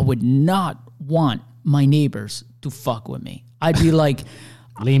 I would not want my neighbors to fuck with me. I'd be like,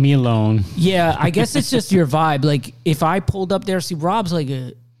 leave me alone. Yeah, I guess it's just your vibe. Like if I pulled up there, see Rob's like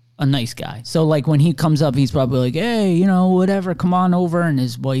a nice guy. So like when he comes up, he's probably like, hey, whatever, come on over. And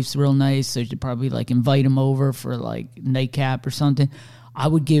his wife's real nice. So you'd probably like invite him over for like nightcap or something. I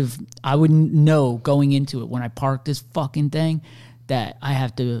would know going into it when I park this fucking thing that I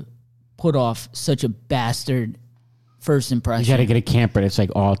have to put off such a bastard first impression. You got to get a camper that's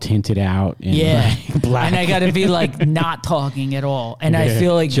like all tinted out. And like black. And I got to be like not talking at all. And I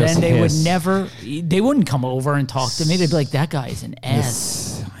feel like then they would never, they wouldn't come over and talk to me. They'd be like, that guy is an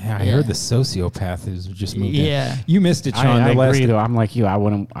ass. Yeah, I heard the sociopath is just moved in. Yeah. You missed it, Sean. I agree, though. I'm like you.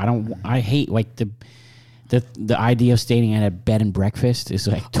 I hate like the idea of staying at a bed and breakfast is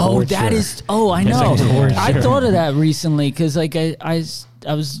like torture. Oh, that is. Oh, I know. Like I thought of that recently because like I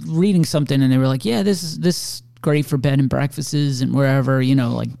was reading something and they were like, yeah, this is great for bed and breakfasts and wherever, you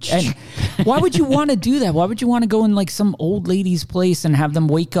know, like. And why would you want to do that? Why would you want to go in like some old lady's place and have them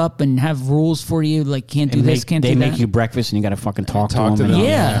wake up and have rules for you? Like, can't do this, can't do that. They make you breakfast and you got to fucking talk to them.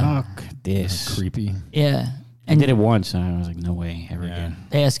 Yeah. Fuck this. That's creepy. Yeah. I did it once and I was like, no way, ever again.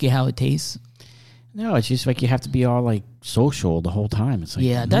 They ask you how it tastes. No, it's just like you have to be all like social the whole time. It's like,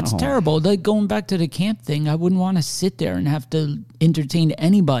 yeah, that's terrible. Like going back to the camp thing, I wouldn't want to sit there and have to entertain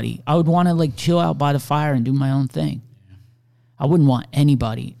anybody. I would want to like chill out by the fire and do my own thing. I wouldn't want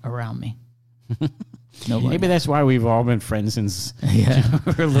anybody around me. Nobody. Maybe that's why we've all been friends since we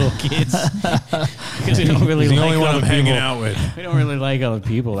were little kids. Because we don't really the like only one I'm hanging people. out with. We don't really like other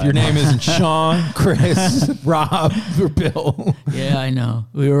people. If your name isn't Sean, Chris, Rob, or Bill. Yeah, I know.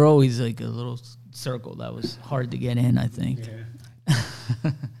 We were always like a little circle that was hard to get in, I think.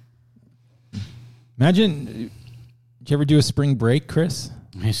 Yeah. Imagine, did you ever do a spring break, Chris?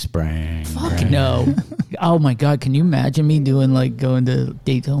 Spring Fuck break. no. Oh my God, can you imagine me going to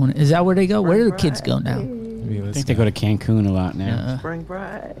Daytona? Is that where they go? Where do the kids go now? I think they go to Cancun a lot now. Spring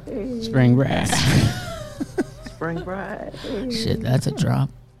break. Spring break. Spring break. Shit, that's a drop.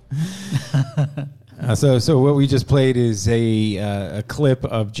 So what we just played is a clip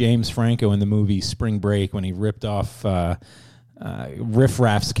of James Franco in the movie Spring Break when he ripped off Riff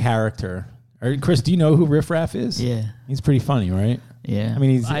Raff's character. Chris, do you know who Riff Raff is? Yeah, he's pretty funny, right? Yeah, I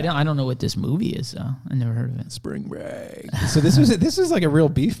mean, I don't know what this movie is though. I never heard of it. Spring Break. So this was like a real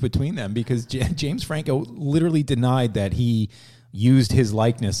beef between them because James Franco literally denied that he used his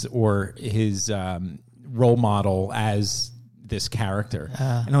likeness or his role model as this character.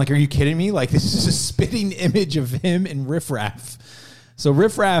 And I'm like, are you kidding me? Like, this is a spitting image of him and Riff Raff. So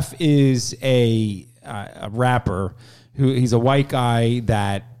Riff Raff is a rapper he's a white guy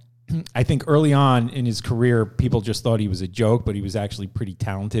that I think early on in his career, people just thought he was a joke, but he was actually pretty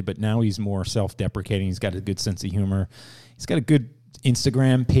talented. But now he's more self-deprecating. He's got a good sense of humor. He's got a good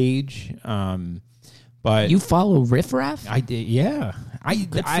Instagram page. But you follow Riff Raff? I did, yeah.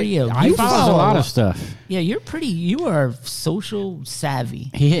 Good for you. I follow a lot of stuff. Yeah, you are social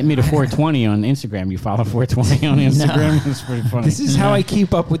savvy. He hit me to 420 on Instagram. You follow 420 on Instagram? It's pretty funny. This is how I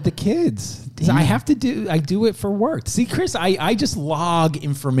keep up with the kids. I do it for work. See, Chris, I just log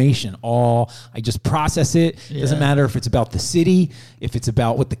information I just process it. Yeah. Doesn't matter if it's about the city, if it's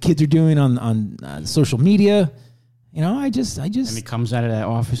about what the kids are doing on social media. You know, I just. And he comes out of that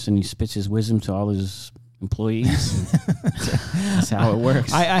office and he spits his wisdom to all his employees. That's how it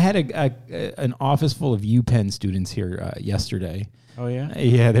works. I had an office full of UPenn students here yesterday. Oh yeah,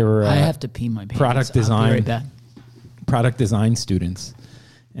 yeah. They were. I have to pee my pants. Product design. I'll be right back. Product design students,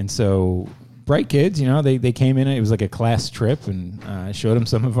 and so bright kids. You know, they came in. It was like a class trip, and I showed them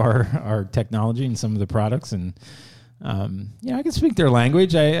some of our technology and some of the products, and I can speak their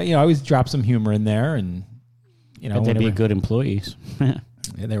language. I always drop some humor in there, and they'd be good employees. Yeah,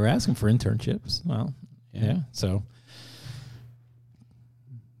 they were asking for internships. Well, yeah. So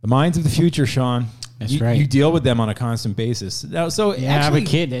the minds of the future, Sean. That's right. You deal with them on a constant basis. So I have a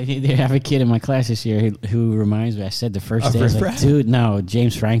kid. They have a kid in my class this year who reminds me. I said the first day, I was like, dude, no,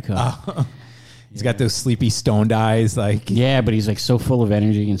 James Franco. Oh. He's got those sleepy stoned eyes, like but he's like so full of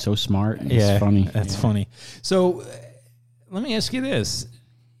energy and so smart. It's funny. That's funny. So let me ask you this.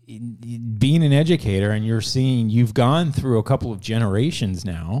 Being an educator and you've gone through a couple of generations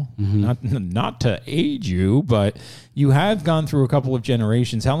now, not to age you, but you have gone through a couple of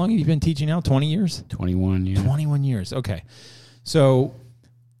generations. How long have you been teaching now? 20 years? 21 years. 21 years. Okay. So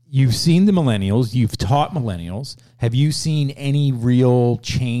you've seen the millennials, you've taught millennials. Have you seen any real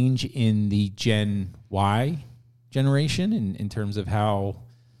change in the Gen Y generation in terms of how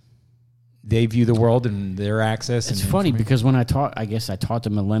they view the world and their access? It's funny because when I taught the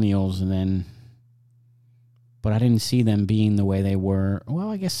millennials but I didn't see them being the way they were. Well,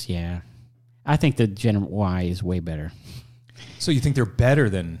 I guess, yeah. I think the Gen Y is way better. So you think they're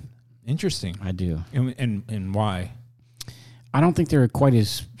better than, interesting. I do. And why? I don't think they're quite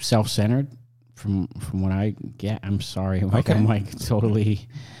as self-centered from what I get. I'm sorry. I'm like totally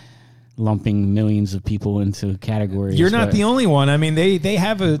lumping millions of people into categories. You're not the only one. I mean, they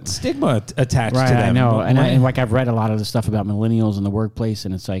have a stigma attached to them. I know. And I've read a lot of the stuff about millennials in the workplace,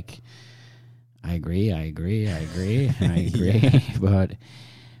 and it's like, I agree.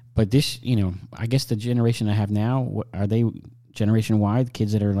 But this, I guess the generation I have now, are they Generation Y, the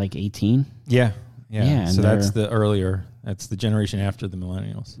kids that are like 18? Yeah. So that's the earlier That's the generation after the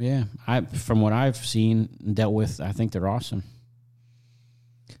millennials. Yeah. From what I've seen and dealt with, I think they're awesome.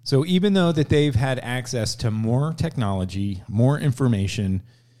 So even though that they've had access to more technology, more information,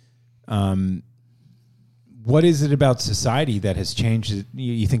 what is it about society that has changed?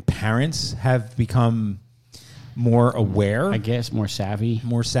 You think parents have become more aware? I guess more savvy,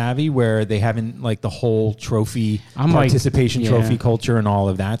 where they haven't like the whole trophy participation trophy culture and all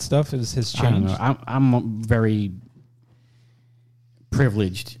of that stuff has changed. I don't know. I'm very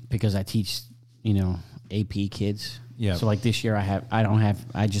privileged because I teach, AP kids. Yeah. So like this year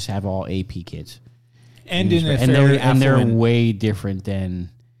I just have all AP kids. And they're way different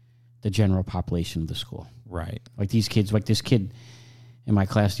than the general population of the school. Right. Like these kids, like this kid in my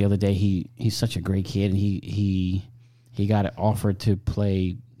class the other day, he's such a great kid, and he got offered to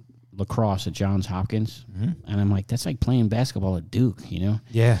play lacrosse at Johns Hopkins. Mm-hmm. And I'm like, that's like playing basketball at Duke,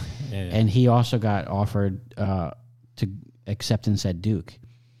 Yeah. And he also got offered to acceptance at Duke.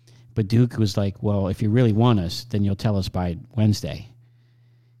 But Duke was like, well, if you really want us, then you'll tell us by Wednesday.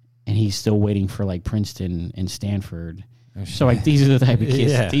 And he's still waiting for like Princeton and Stanford. Oh, so like these are the type of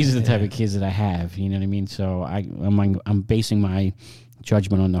kids. Yeah, these are the type of kids that I have. You know what I mean? So I'm basing my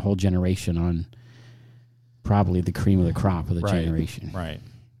judgment on the whole generation on probably the cream of the crop of the generation. Right.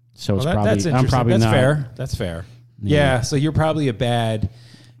 So it's probably I'm probably that's not fair. That's fair. Yeah. So you're probably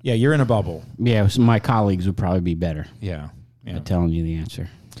you're in a bubble. Yeah. So my colleagues would probably be better. Yeah. At telling you the answer.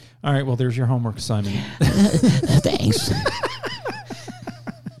 All right. Well, there's your homework assignment. Thanks.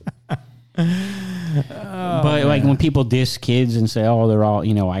 But like when people diss kids and say, "Oh, they're all,"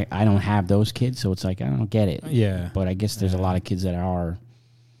 I don't have those kids, so it's like I don't get it. Yeah. But I guess there's a lot of kids that are.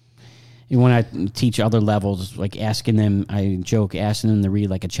 When I teach other levels, like asking them to read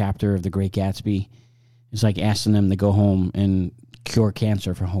like a chapter of The Great Gatsby, it's like asking them to go home and cure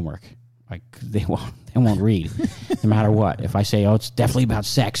cancer for homework. Like they won't read, no matter what. If I say, "Oh, it's definitely about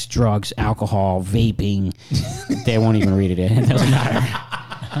sex, drugs, alcohol, vaping," they won't even read it. It doesn't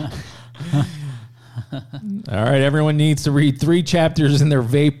matter. All right, everyone needs to read 3 chapters in their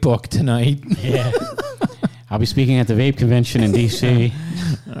vape book tonight. Yeah. I'll be speaking at the vape convention in D.C.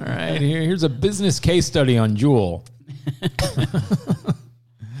 All right, here's a business case study on Juul.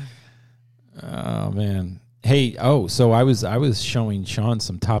 Oh, man. Hey, so I was showing Sean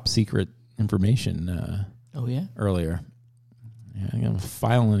some top secret information earlier. Yeah, I'm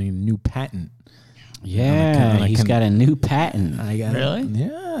filing a new patent. Yeah, he's got a new patent. I got really?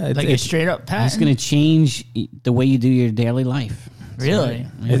 Yeah. Like a straight up patent? It's going to change the way you do your daily life. Really?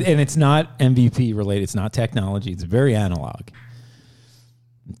 Yeah. And it's not MVP related. It's not technology. It's very analog.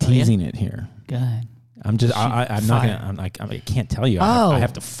 I'm teasing it here. Go ahead. I'm just, I'm not going to, I can't tell you. I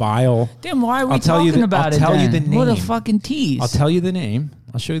have to file. Damn, why are we talking about it? I'll tell you the name. What a fucking tease. I'll tell you the name.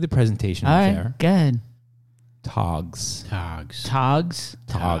 I'll show you the presentation. All right, go ahead. Togs.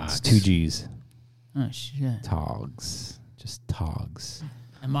 2 G's. Oh, shit. Togs. Just Togs.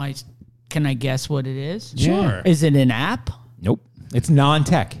 Can I guess what it is? Sure. Is it an app? Nope. It's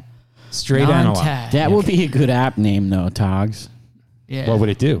non-tech. Straight analog. That would be a good app name, though, Togs. Yeah. What would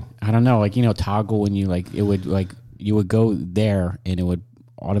it do? I don't know. Like, Toggle, when you you would go there and it would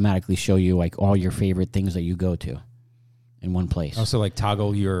automatically show you like all your favorite things that you go to in one place. Oh, so like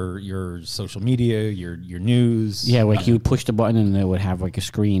toggle your social media, your news. Yeah, like you would push the button and it would have like a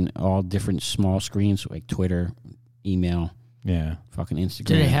screen, all different small screens, like Twitter, email. Yeah. Fucking Instagram.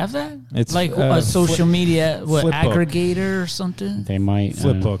 Do they have that? It's like a social media Flipbook. aggregator or something? They might.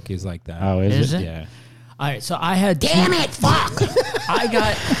 Flipbook is like that. Oh, is it? Yeah. All right, so I had Damn it, fuck!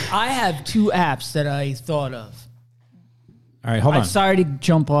 I have 2 apps that I thought of. All right, hold on. I'm sorry to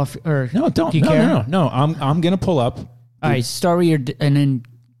jump off. Or no, don't. Do you care? No. I'm gonna pull up. All right, start with your and then.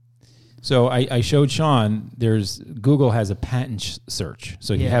 So I showed Sean. Google has a patent search.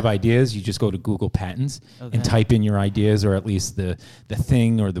 So if you have ideas, you just go to Google Patents and type in your ideas, or at least the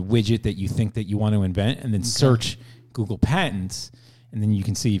thing or the widget that you think that you want to invent, and then search Google Patents, and then you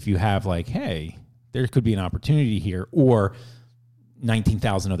can see if you have like, hey, there could be an opportunity here, or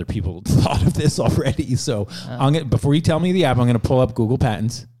 19,000 other people thought of this already. So before you tell me the app, I'm going to pull up Google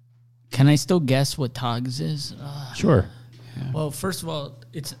Patents. Can I still guess what Togs is? Sure. Yeah. Well, first of all,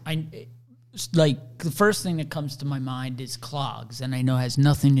 it's like the first thing that comes to my mind is clogs, and I know it has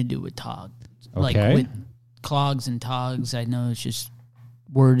nothing to do with Tog. Okay. Like with clogs and Togs, I know it's just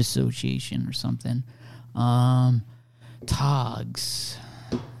word association or something. Togs.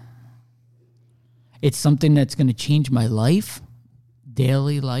 It's something that's going to change my life,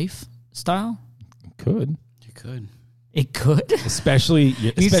 daily lifestyle. Could. You could. It could. Especially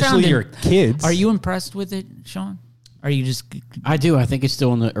your kids. Are you impressed with it, Sean? Are you just? I do. I think it's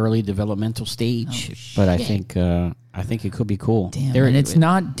still in the early developmental stage, but I think it could be cool. Damn, and it's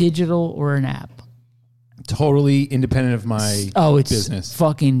not digital or an app. Totally independent of my business.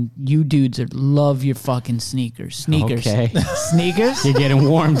 Fucking you dudes that love your fucking sneakers. Okay. Sneakers? You're getting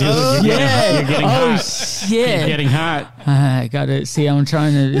warm, dude. You're getting hot. Shit. You're getting hot. I gotta see. I'm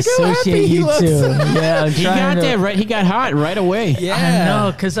trying to associate you two. Yeah, I'm trying to. Right. He got hot right away. Yeah, I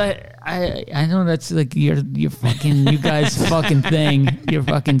know, because I know that's like your fucking you guys fucking thing. Your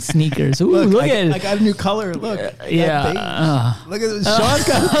fucking sneakers. Ooh, look at it. I got a new color. Look. Yeah. Look at Sean's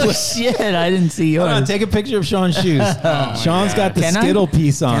got. Oh shit! I didn't see yours. Hold on, take a picture of Sean's shoes. Sean's got the Skittle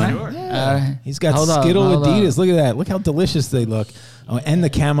piece on. Yeah. He's got Skittle Adidas. Look at that. Look how delicious they look. Oh, and the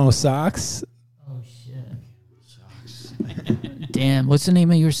camo socks. Oh shit! Socks. Damn. What's the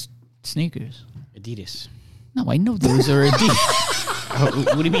name of your sneakers? Adidas. No, I know those are Adidas.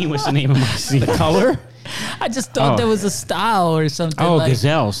 What do you mean? What's the name of my sneaker? The color? I just thought there was a style or something. Oh,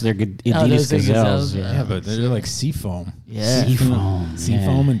 Gazelles. They're good. Adidas Gazelles. Yeah, but they're like seafoam. Yeah.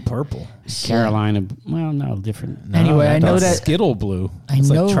 Seafoam and purple. Carolina. Well, no, different. No, anyway, I know that Skittle blue. It's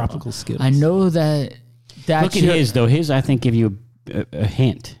like tropical Skittles. I know that. Look at his though. His, I think, give you a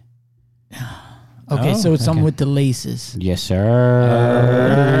hint. Okay, so it's something with the laces. Yes,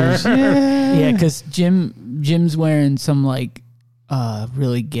 sir. Yeah, because Jim's wearing some like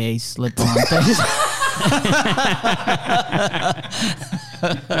really gay slip-on things.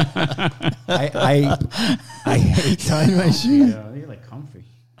 I hate tying my shoes. Yeah, they're like comfy.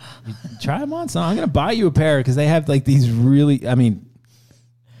 Try them on. So I'm gonna buy you a pair because they have like these really. I mean,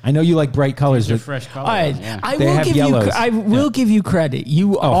 I know you like bright colors. They're fresh colors. All right, yeah. I will give you credit.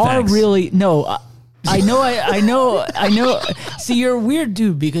 You are thanks. really no. I know. See, you're a weird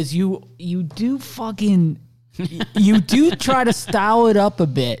dude because you do fucking. You do try to style it up a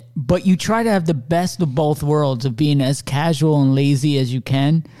bit, but you try to have the best of both worlds of being as casual and lazy as you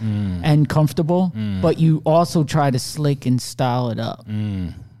can and comfortable, but you also try to slick and style it up.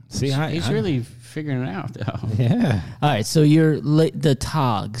 See, he's really figuring it out, though. Yeah. All right, so you're the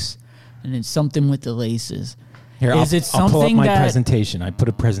togs, and it's something with the laces. Here, Is it I'll pull up something my that- presentation. I put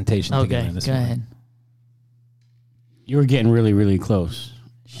a presentation together Okay, this go morning. ahead. You were getting really, really close.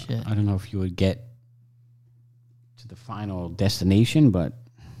 Shit. I don't know if you would get to the final destination, but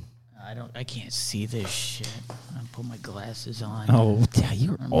I can't see this shit. I put my glasses on. Oh, yeah,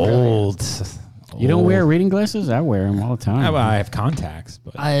 you're old. You don't wear reading glasses? I wear them all the time. I have contacts,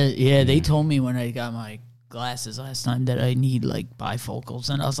 but They told me when I got my glasses last time that I need like bifocals,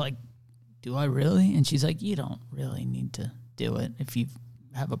 and I was like, do I really? And she's like, you don't really need to do it if you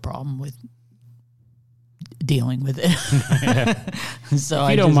have a problem with dealing with it. So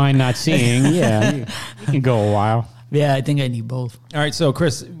if you don't mind not seeing, you can go a while. Yeah, I think I need both. All right, so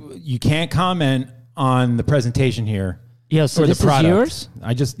Chris, you can't comment on the presentation here. Yeah, so or this the product. is yours?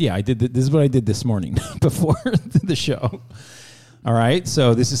 I did. This is what I did this morning before the show. All right,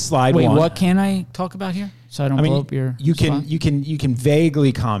 so this is slide Wait, one. what can I talk about here? So I don't blow up your you spot? can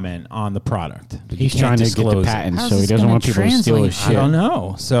vaguely comment on the product. But He's you can't trying to get the disclose it. patent, How's so he this doesn't gonna want people to steal his translate? shit. I don't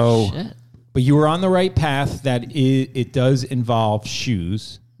know. So, Shit. but you were on the right path. That it does involve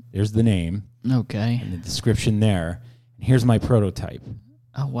shoes. There's the name Okay. and the description there. And here's my prototype.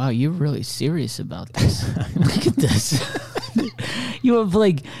 Oh, wow, you're really serious about this. Look at this. You have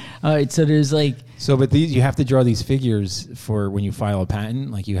like, all right, so there's like. So, but these you have to draw these figures for when you file a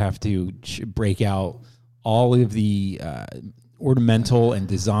patent. Like you have to break out all of the ornamental and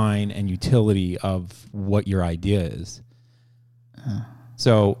design and utility of what your idea is.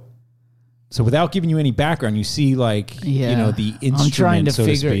 So without giving you any background, you see like the instrument, I'm trying to so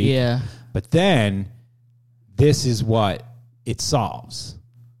figure, to speak. yeah. But then this is what it solves.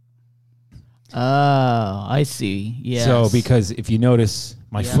 Oh, I see. Yeah. So because if you notice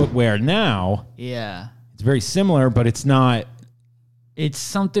my footwear now, yeah, it's very similar, but it's not. It's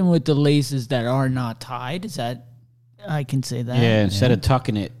something with the laces that are not tied. Is that I can say that? Yeah, instead of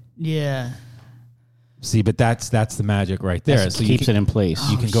tucking it. Yeah. See, but that's the magic right there. So keeps it in place.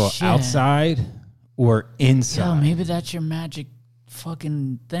 You can go outside or inside. Yo, maybe that's your magic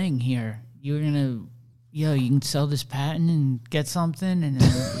fucking thing here. You're gonna, you can sell this patent and get something, and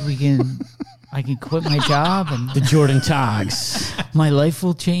then I can quit my job and the Jordan Togs. My life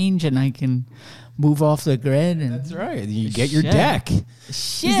will change, and I can move off the grid. And that's right. You get your deck. Shit.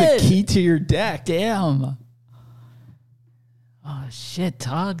 He's the key to your deck. Damn. Oh shit,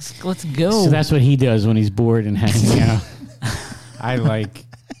 Togs, let's go. So that's what he does when he's bored and hanging out. I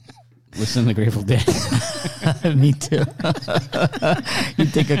listen to the Grateful Dead. Me too.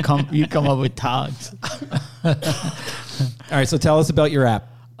 You come up with Togs. All right, so tell us about your app.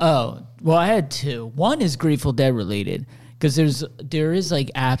 Oh, Well, I had two. One is Grateful Dead related because there is like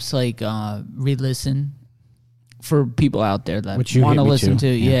apps like Re-Listen for people out there that want to listen to.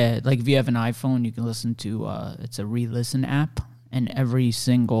 Yeah, like if you have an iPhone, you can listen to. It's a Re-Listen app, and every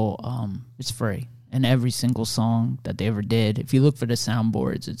single it's free, and every single song that they ever did. If you look for the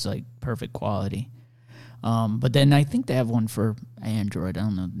soundboards, it's like perfect quality. But then I think they have one for Android. I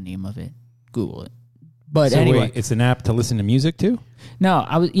don't know the name of it. Google it. But so anyway, wait, it's an app to listen to music to? No,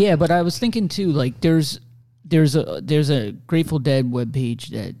 but I was thinking too. Like, there's a Grateful Dead webpage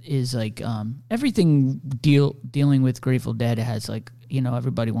that is like everything dealing with Grateful Dead. It has like, you know,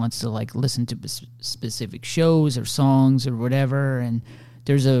 everybody wants to like listen to specific shows or songs or whatever, and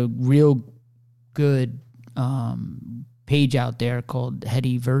there's a real good page out there called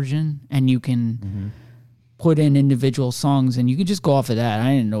Heady Version, and you can put in individual songs, and you can just go off of that.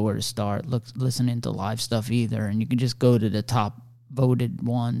 I didn't know where to start listening to live stuff either, and you can just go to the top voted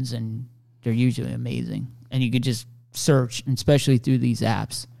ones, and they're usually amazing. And you could just search, especially through these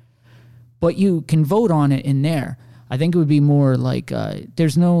apps. But you can vote on it in there. I think it would be more like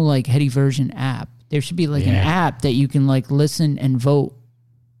there's no like Heady Version app. There should be like an app that you can like listen and vote.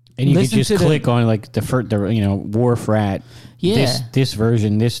 And you could just click on like the Wharf Rat. Yeah. This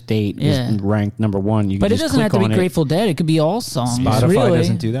version, this date is ranked number 1. But it doesn't have to be Grateful Dead. It could be all songs. Spotify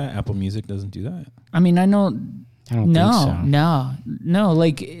doesn't do that. Apple Music doesn't do that. I mean, I know. I don't think so. No.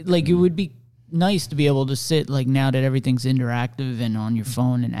 Like it would be nice to be able to sit like now that everything's interactive and on your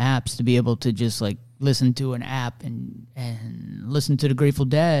phone and apps to be able to just like listen to an app and listen to the Grateful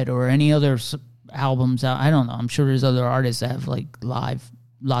Dead or any other albums out. I don't know. I'm sure there's other artists that have like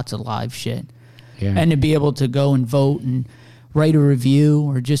lots of live shit. Yeah. And to be able to go and vote and write a review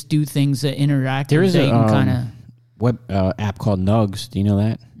or just do things that interact. There is a kind of web app called Nugs. Do you know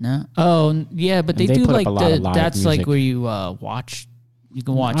that? No. Oh, yeah, but they do like that's music. Like where you watch. You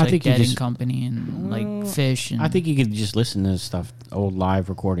can watch like Dead and Company and like Fish. And I think you could just listen to stuff, old live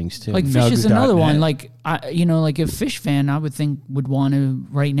recordings too. Like Fish is another one. Like like a Fish fan, I would think would want to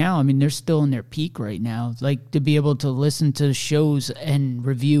right now. I mean, they're still in their peak right now. Like to be able to listen to shows and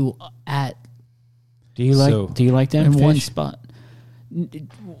review at. Do you like them in Fish? One spot?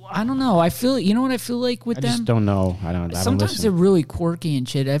 I don't know. I feel, you know what I feel like with them? I just don't know. I don't Sometimes listen. they're really quirky and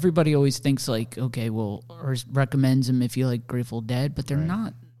shit. Everybody always thinks like, okay, well, or recommends them if you like Grateful Dead, but they're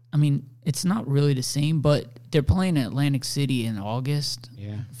not. I mean, it's not really the same, but they're playing at Atlantic City in August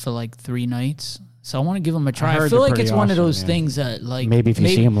for like 3 nights. So I want to give them a try. I feel like it's one of those things that like... Maybe if you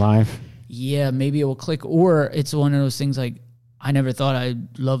see them live. Yeah, maybe it will click. Or it's one of those things like, I never thought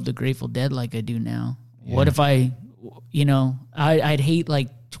I'd love the Grateful Dead like I do now. Yeah. What if I... I'd hate like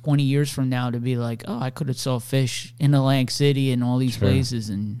 20 years from now to be like, oh, I could have saw Fish in Atlantic City and all these places.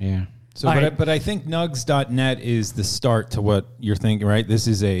 And So, but I think nugs.net is the start to what you're thinking, right? This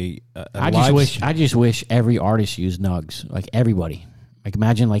is I just wish every artist used Nugs, like everybody. Like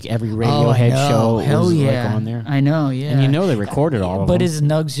imagine like every Radiohead show was like on there. I know, yeah. And they recorded all of them. But is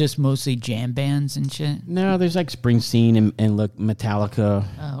Nugs just mostly jam bands and shit? No, there's like Springsteen and look Metallica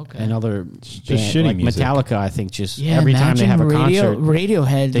and other shitty like music. Metallica, I think every time they have a concert,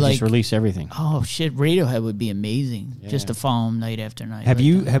 Radiohead, they just release everything. Oh shit, Radiohead would be amazing just to follow them night after night. Have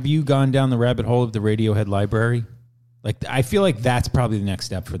you gone down the rabbit hole of the Radiohead library? Like I feel like that's probably the next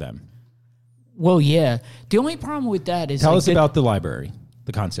step for them. Well, yeah. The only problem with that is... Tell us about the library,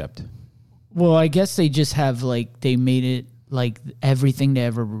 the concept. Well, I guess they just have, like, they made it, like, everything they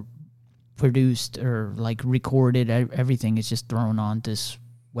ever produced or, like, recorded, everything is just thrown on this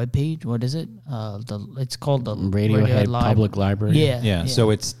webpage. What is it? It's called the Radiohead Public Library. Yeah. So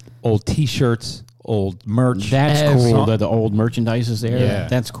it's old T-shirts, old merch. That's cool. The old merchandise is there. Yeah.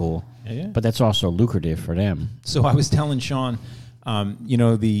 That's cool. Yeah. But that's also lucrative for them. So I was telling Sean... I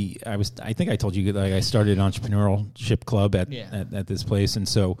think I told you like I started an entrepreneurship club at this place, and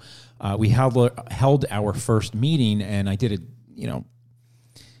so we held our first meeting, and I did an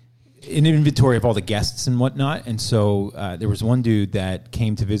inventory of all the guests and whatnot, and so there was one dude that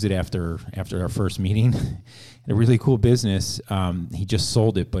came to visit after our first meeting. A really cool business. He just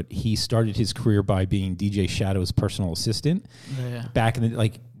sold it, but he started his career by being DJ Shadow's personal assistant back in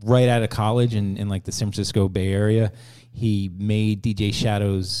right out of college in like the San Francisco Bay Area. He made DJ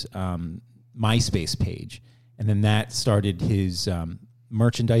Shadow's MySpace page, and then that started his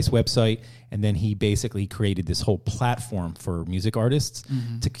merchandise website, and then he basically created this whole platform for music artists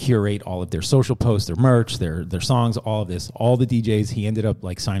to curate all of their social posts, their merch, their songs, all of this. All the DJs, he ended up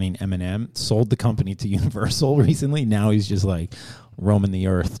like signing Eminem, sold the company to Universal recently. Now he's just like roaming the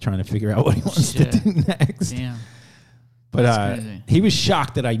earth trying to figure out what he wants to do next. Damn. But he was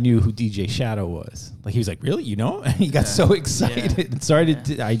shocked that I knew who DJ Shadow was. Like, he was like, really? You know? And he got so excited and started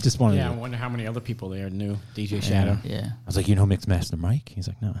to, I just wanted to. I wonder how many other people there knew DJ Shadow. Yeah. I was like, you know Mixmaster Mike? He's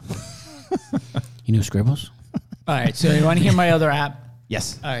like, no. You knew Scribbles? All right, so you want to hear my other app?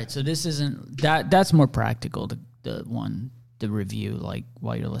 Yes. All right, so this isn't that's more practical. The review, like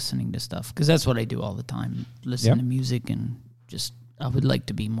while you're listening to stuff, because that's what I do all the time. Listen to music and just I would like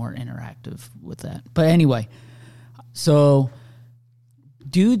to be more interactive with that. But anyway, so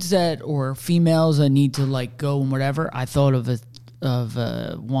dudes that or females that need to like go and whatever. I thought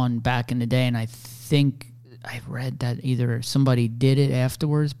of one back in the day, and I think I read that either somebody did it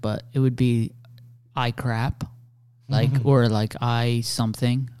afterwards, but it would be iCrap, like or like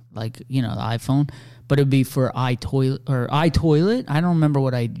something, like the iPhone, but it would be for iToilet or iToilet. I don't remember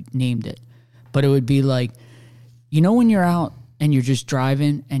what I named it, but it would be like, when you're out and you're just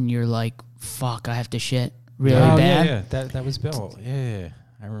driving and you're like, fuck, I have to shit really bad. Yeah. That was Bill. Yeah.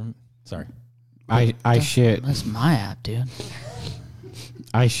 I remember. Sorry. I shit. That's my app, dude.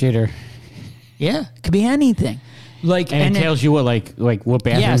 I shitter. Yeah, it could be anything. Like, and it tells you what what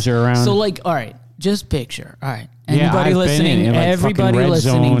bathrooms are around. So like, all right, just picture. All right, anybody listening, everybody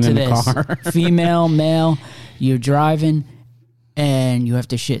listening to this, female, male, you're driving and you have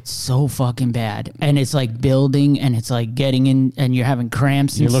to shit so fucking bad, and it's like building, and it's like getting in, and you're having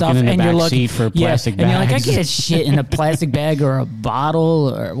cramps and you're stuff, looking in the and back seat for plastic bags. and you're like, I can't shit in a plastic bag or a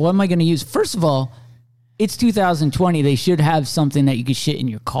bottle, or what am I going to use? First of all, it's 2020. They should have something that you can shit in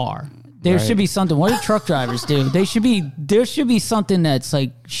your car. There should be something. What do truck drivers do? There should be something that's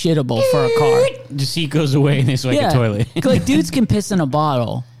like shittable for a car. The seat goes away and it's like a toilet. Like dudes can piss in a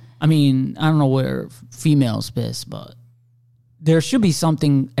bottle. I mean, I don't know where females piss, but there should be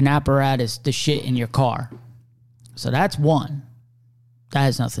something, an apparatus to shit in your car. So that's one. That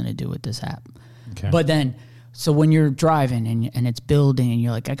has nothing to do with this app. Okay. But then, so when you're driving and it's building and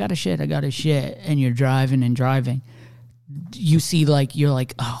you're like, I gotta shit, and you're driving, you see you're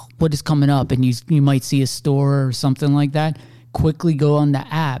like, oh, what is coming up? And you might see a store or something like that. Quickly go on the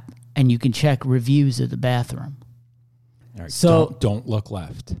app and you can check reviews of the bathroom. All right, so don't look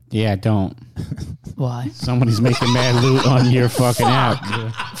left. Yeah, don't. Why? Somebody's making mad loot on your fucking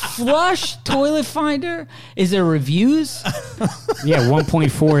app. Flush Toilet Finder. Is there reviews? Yeah,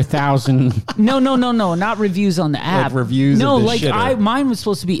 1.4 thousand. No, not reviews on the app. Like reviews. No, of the like shitter. mine was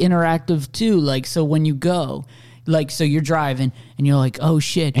supposed to be interactive too. Like, so when you go, like, so you're driving and you're like, oh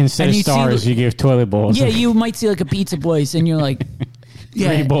shit. Instead of stars, you give toilet bowls. Yeah, you might see like a pizza place and you're like,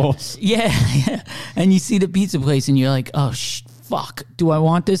 3 bowls. Yeah. And you see the pizza place and you're like, oh, fuck. Do I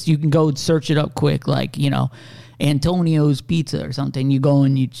want this? You can go and search it up quick, like, Antonio's Pizza or something. You go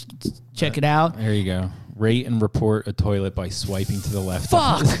and you check it out. There you go. Rate and report a toilet by swiping to the left.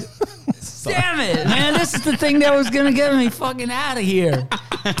 Fuck. Damn it, man. This is the thing that was going to get me fucking out of here.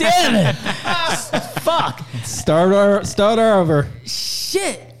 Damn it. Fuck. Start over.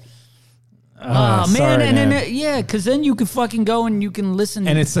 Shit. Oh, man. sorry, And man. then, because then you can fucking go and you can listen.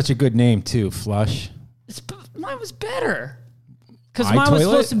 And it's such a good name, too. Flush. Mine was better. Because I mine was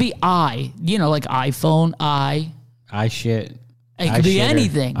toilet? supposed to be like iPhone, I shit. It could be shitter.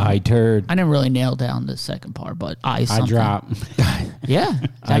 anything. I turd. I didn't really nail down the second part, but I something. drop. Yeah,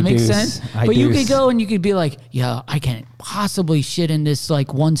 I that makes deuce. sense. I But you deuce. could go and you could be like, yeah, I can't possibly shit in this like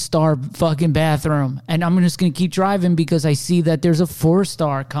 1-star fucking bathroom. And I'm just going to keep driving because I see that there's a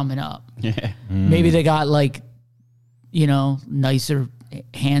 4-star coming up. Yeah. Maybe they got like, nicer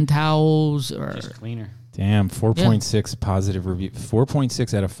hand towels or Just cleaner. Damn, 4.6 positive review.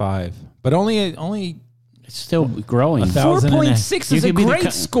 4.6 out of 5. But only It's still growing. 1,000 and a- 4.6 is a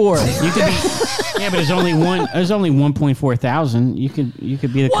great score. You could be, yeah, but there's only 1.4 thousand. You could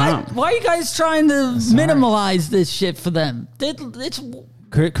be the comp. Why are you guys trying to minimize this shit for them? It's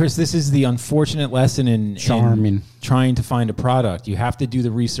Chris, this is the unfortunate lesson in Charming. trying to find a product. You have to do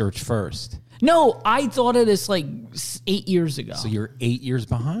the research first. No, I thought of this like 8 years ago. So you're 8 years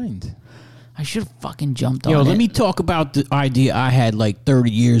behind. I should have fucking jumped on Yo, it. let me talk about the idea I had like 30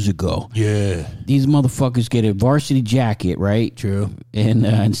 years ago. Yeah. These motherfuckers get a varsity jacket, right? True. And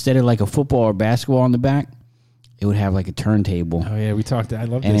instead of like a football or basketball on the back, it would have like a turntable. Oh, yeah, we talked. I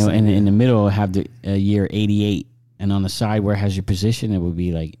love And this. and in the middle, it would have the year 88. And on the side where it has your position, it would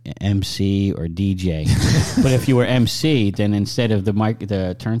be like MC or DJ. But if you were MC, then instead of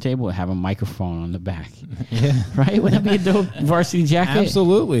the turntable, it would have a microphone on the back. Yeah. Right? Wouldn't that be a dope varsity jacket?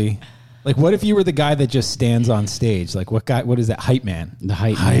 Absolutely. Like, what if you were the guy that just stands on stage? Like, what is that? Hype man. The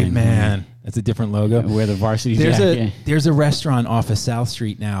hype man. That's a different logo. Wear the varsity jacket. There's a restaurant off of South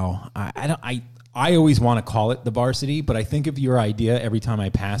Street now. I always want to call it the Varsity, but I think of your idea every time I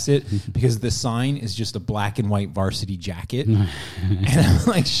pass it because the sign is just a black and white varsity jacket. And I'm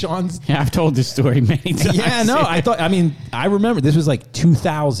like, Sean's. Yeah, I've told this story many times. Yeah, no, I remember this was like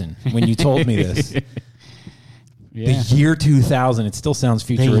 2000 when you told me this. Yeah. The year 2000. It still sounds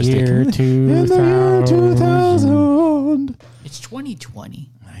futuristic. The year 2000. In the year 2000. It's 2020.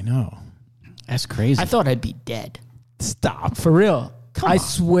 I know. That's crazy. I thought I'd be dead. Stop. For real. Come on.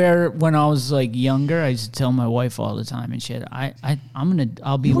 Swear when I was like younger, I used to tell my wife all the time and shit.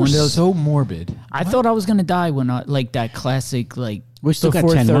 I'll be one of those. So morbid. I thought I was gonna die when I like that classic like we still got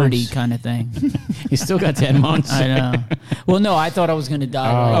before 10 30 months. kind of thing. You still got 10 months. I know. Well, no, I thought I was gonna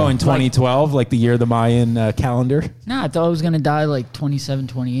die. In 2012, like the year of the Mayan calendar. No, I thought I was gonna die like 27,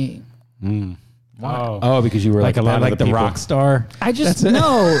 28. Oh, because you were like a lot like the rock star. I just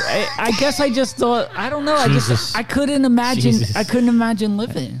I guess I just thought I don't know. I couldn't imagine. Jesus. I couldn't imagine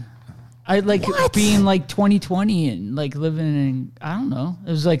living. I like being like 2020 and like living in. I don't know. It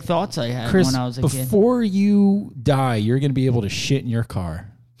was like thoughts I had Chris, when I was a kid. before you die, you're going to be able to shit in your car.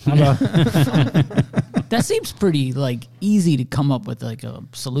 How about That seems pretty like easy to come up with like a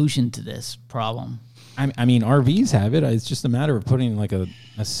solution to this problem. I mean, RVs have it. It's just a matter of putting like a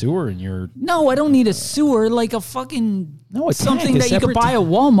sewer in your. No, I don't need a sewer. Like a fucking something that you could buy at at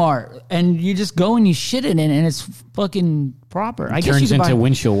Walmart, and you just go and you shit it in, and it's fucking proper. I guess you Turns could into buy,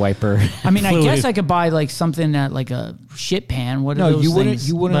 windshield wiper. I mean, I fluid. guess I could buy like something that like a shit pan. What are No, those you wouldn't. things?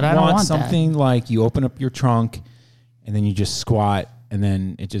 You wouldn't But I don't want want something like you open up your trunk, and then you just squat, and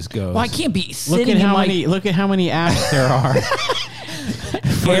then it just goes. Well, I can't be Look sitting at in how my. many. Look at how many apps there are.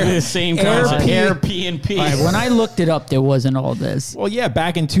 For the same concept. Air P&P. All right, when I looked it up, there wasn't all this. Well, yeah,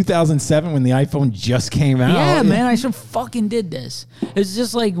 back in 2007 when the iPhone just came out. Yeah, man, I should fucking did this. It's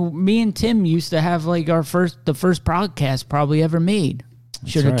just like me and Tim used to have like the first podcast probably ever made.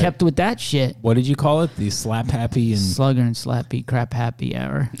 Should have right. kept with that shit. What did you call it? The Slap Happy and Slugger and Slappy Crap Happy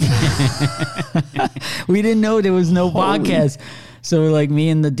Hour. We didn't know there was no podcast. So like me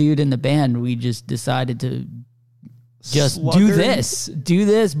and the dude in the band, we just decided to just do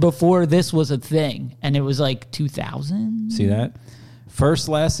this before this was a thing. And it was like 2000. See that? First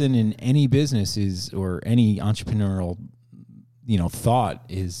lesson in any business is, or any entrepreneurial, thought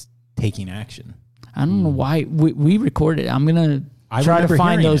is taking action. I don't know why we recorded. I'm going to try to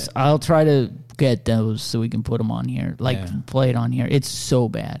find those. I'll try to get those so we can put them on here, play it on here. It's so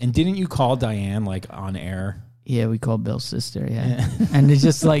bad. And didn't you call Diane like on air? Yeah, we called Bill's sister, and it's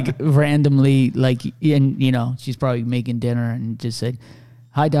just like randomly, like, and she's probably making dinner and just said,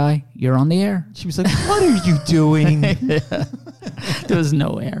 "Hi, Di, you're on the air." She was like, "What are you doing?" There was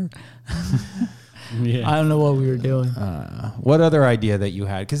no air. Yeah. I don't know what we were doing. What other idea that you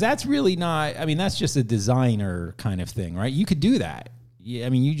had? Because that's really not. I mean, that's just a designer kind of thing, right? You could do that. Yeah, I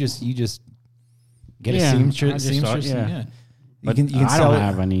mean, you just get a seamstress. Yeah. But you can I sell don't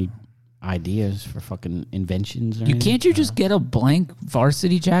have any ideas for fucking inventions. Or Can't you just get a blank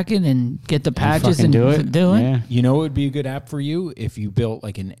varsity jacket and get the patches and do it? Yeah. You know, it would be a good app for you if you built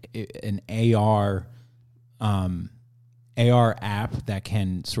like an AR app that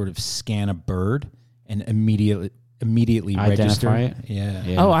can sort of scan a bird and immediately identify register it.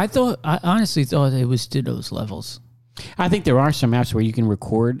 Yeah. Oh, I honestly thought it was to those levels. I think there are some apps where you can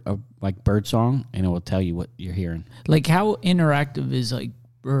record a like bird song and it will tell you what you're hearing. Like how interactive is like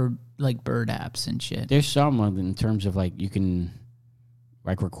bird apps and shit? There's some in terms of like you can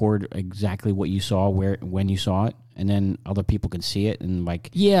like record exactly what you saw when you saw it, and then other people can see it and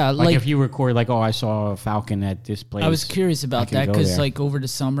like like if you record like, oh, I saw a falcon at this place. I was curious about that because like over the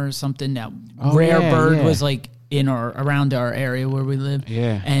summer something that bird was like in or around our area where we live.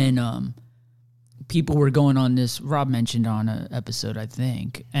 Yeah. And people were going on this, Rob mentioned on an episode, I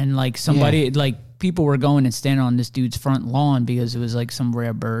think. And like somebody, like people were going and standing on this dude's front lawn because it was like some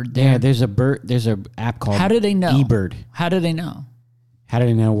rare bird there. Yeah, there's an app called How do they know? eBird. How do they know? How do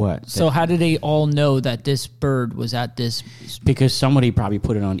they know what? So how do they all know that this bird was at this? Because somebody probably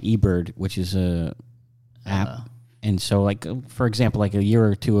put it on eBird, which is a app. And so like, for example, like a year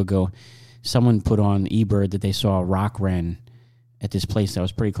or two ago, someone put on eBird that they saw a rock wren at this place that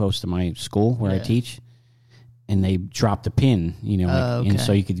was pretty close to my school where I teach, and they dropped a pin, and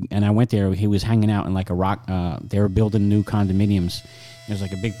so you could. And I went there. He was hanging out in like a rock. They were building new condominiums. There's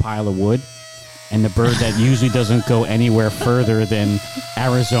like a big pile of wood, and the bird that usually doesn't go anywhere further than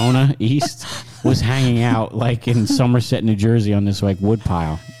Arizona east was hanging out like in Somerset, New Jersey, on this like wood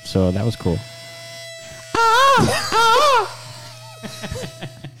pile. So that was cool.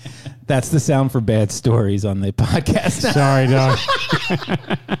 That's the sound for bad stories on the podcast. Sorry, dog.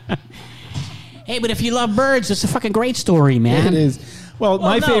 Hey, but if you love birds, it's a fucking great story, man. It is. Well,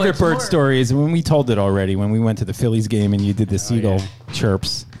 my favorite bird story is when we told it already, when we went to the Phillies game and you did the seagull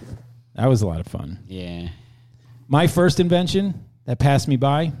chirps. That was a lot of fun. Yeah. My first invention that passed me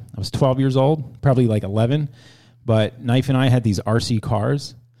by, I was 12 years old, probably like 11, but Knife and I had these RC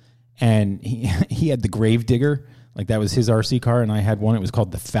cars, and he had the Gravedigger. Like, that was his RC car, and I had one. It was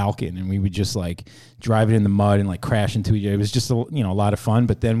called the Falcon, and we would just, like, drive it in the mud and, like, crash into each other. It was just, a lot of fun,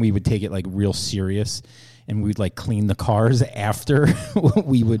 but then we would take it, like, real serious, and we'd, like, clean the cars after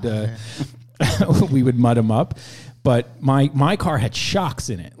we would we would mud them up. But my car had shocks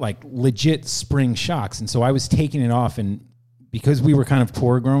in it, like, legit spring shocks, and so I was taking it off, and because we were kind of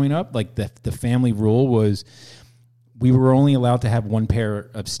poor growing up, like, the family rule was we were only allowed to have one pair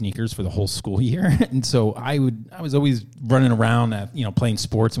of sneakers for the whole school year. And so I was always running around, playing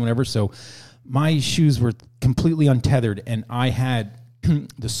sports and whatever. So my shoes were completely untethered, and I had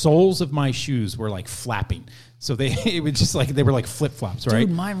the soles of my shoes were like flapping. So it was just like, they were like flip-flops, right?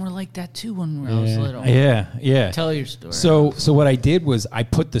 Dude, mine were like that too when I was little. Yeah. Tell your story. So what I did was I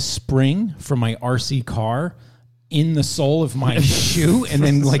put the spring from my RC car in the sole of my shoe and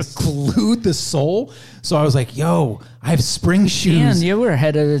then like glued the sole. So I was like, yo, I have spring shoes. Man, you were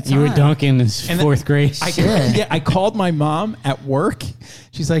ahead of the time. You were dunking in fourth grade. I called my mom at work.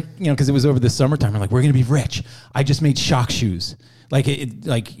 She's like, because it was over the summertime. I'm like, we're going to be rich. I just made shock shoes. Like,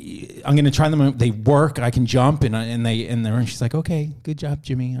 I'm going to try them. They work. I can jump. And she's like, okay, good job,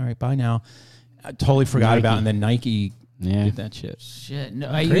 Jimmy. All right, bye now. I totally forgot about it. And then Nike did that shit. Shit. No,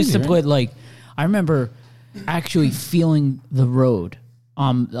 I used to put I remember actually feeling the road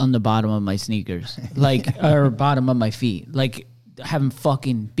on the bottom of my sneakers, or bottom of my feet, like having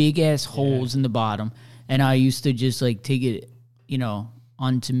fucking big ass holes in the bottom. And I used to just like take it,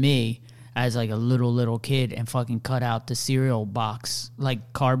 onto me as like a little kid and fucking cut out the cereal box,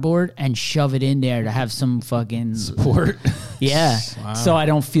 like cardboard, and shove it in there to have some fucking support. Yeah. Wow. So I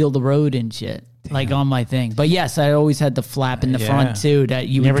don't feel the road and shit. Damn. Like on my thing. But yes, I always had the flap in the front too that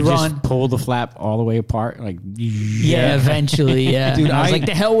you never would run. Just pull the flap all the way apart, like eventually, yeah. Dude, I was like,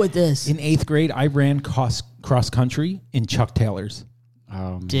 the hell with this. In 8th grade, I ran cross country in Chuck Taylors.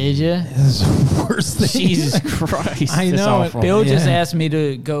 Did you? This is the worst thing. Jesus Christ. I know. Bill just asked me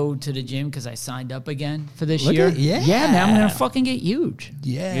to go to the gym because I signed up again for this year. Yeah, man, I'm going to fucking get huge.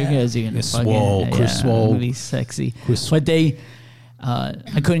 Yeah. You guys are going to fucking... Swole, Chris Swole. I'm going to be sexy. But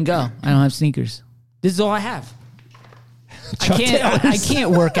I couldn't go. I don't have sneakers. This is all I have. I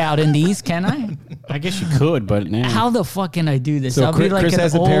can't work out in these, can I? I guess you could, but how the fuck can I do this? So I'll be like Chris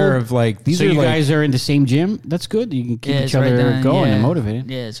has a pair of like these. So are you like, guys are in the same gym. That's good. You can keep each other going and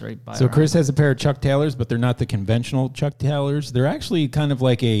motivated. Yeah, it's right by. So Chris has a pair of Chuck Taylors, but they're not the conventional Chuck Taylors. They're actually kind of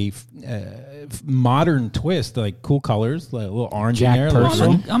like a modern twist, like cool colors, like a little orange in there.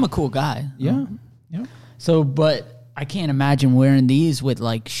 I'm a cool guy. Yeah. So, but I can't imagine wearing these with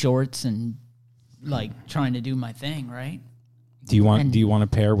like shorts and like trying to do my thing, right? Do you want a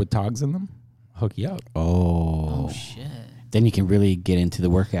pair with togs in them? Hook you up. Oh shit. Then you can really get into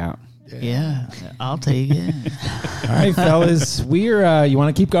the workout. Yeah, I'll take it. All right, fellas, we're you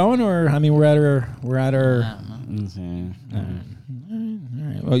want to keep going, or I mean, we're at our. All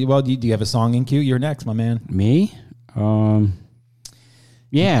right. Well, do you have a song in queue? You're next, my man. Me?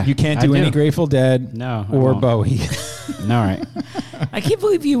 Yeah. You can't do any Grateful Dead, or Bowie. All right. I can't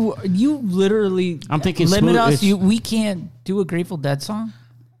believe you literally. I'm thinking limit us. We can't do a Grateful Dead song.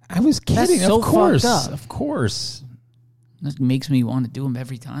 I was kidding. That's so of course, fucked up. Of course. That makes me want to do them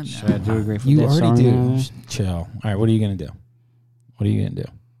every time. Now. Should I do a Grateful Dead song? You already do. Chill. All right. What are you gonna do?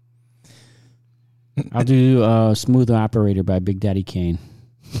 I'll do "Smooth Operator" by Big Daddy Kane.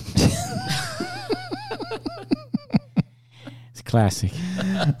 It's classic.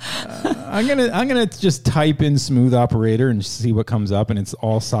 I'm gonna just type in "Smooth Operator" and see what comes up, and it's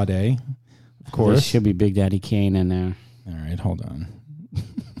all Sade. Of course, there should be Big Daddy Kane in there. All right, hold on.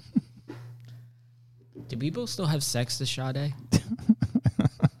 Do people still have sex to Sade?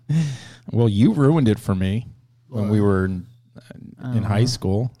 Well, you ruined it for me when we were in high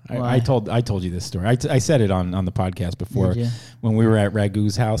school. I told you this story. I said it on the podcast before. When we were at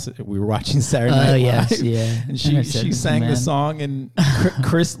Ragu's house, we were watching Saturday Night Live. Yeah. And she sang the song, and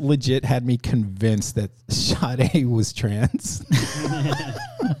Chris legit had me convinced that Sade was trans.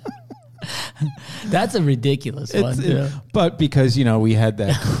 That's a ridiculous one. But because we had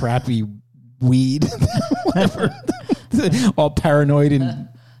that crappy weed, whatever, all paranoid and.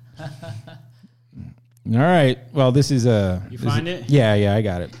 All right. Well, this is You find it? Yeah, I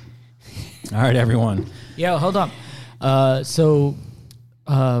got it. All right, everyone. Yo, hold on.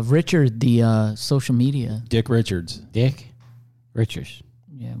 Richard, the social media. Dick Richards. Dick Richards.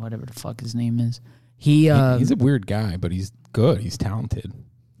 whatever the fuck his name is. He's a weird guy, but he's good. He's talented.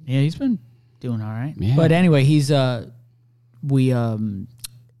 Yeah, he's been doing all right. Yeah. But anyway, we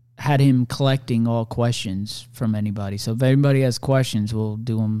had him collecting all questions from anybody. So if anybody has questions, we'll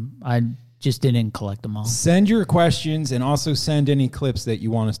do them. I just didn't collect them all. Send your questions and also send any clips that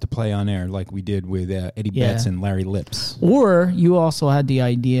you want us to play on air, like we did with Eddie Betts and Larry Lips. Or you also had the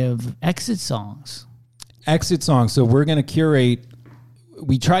idea of exit songs. Exit songs. So we're going to curate.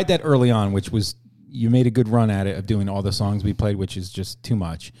 We tried that early on, which was, you made a good run at it of doing all the songs we played, which is just too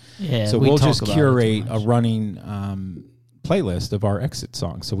much. Yeah, so we'll just curate a running playlist of our exit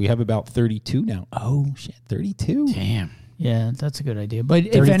songs. So we have about 32 now. Oh, shit, 32? Damn. Yeah, that's a good idea. But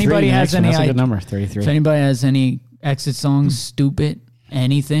if anybody has any, that's a good number, 33. If anybody has any exit songs, stupid,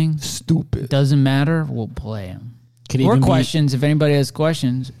 anything, doesn't matter, we'll play them. Or questions. If anybody has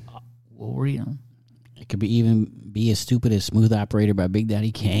questions, we'll read them. It could be as stupid as "Smooth Operator" by Big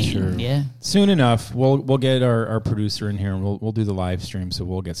Daddy Kane. Sure. Yeah. Soon enough, we'll get our producer in here and we'll do the live stream. So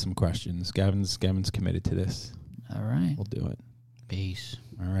we'll get some questions. Gavin's committed to this. All right, we'll do it. Peace.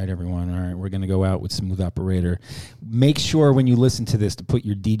 All right, everyone. All right, we're going to go out with Smooth Operator. Make sure when you listen to this to put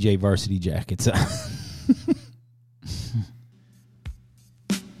your DJ Varsity jackets on.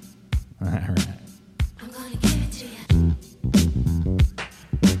 All right.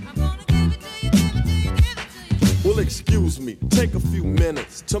 Well, excuse me, take a few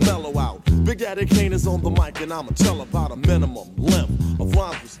minutes to mellow out. Big Daddy Kane is on the mic, and I'ma tell about a minimum length of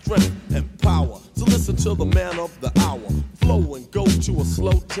rhymes with strength and power. So listen to the man of the hour. Flow and go to a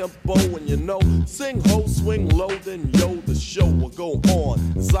slow tempo, and you know, sing ho, swing low, then yo, the show will go on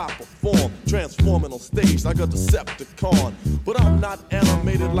as I perform, transforming on stage like a Decepticon. But I'm not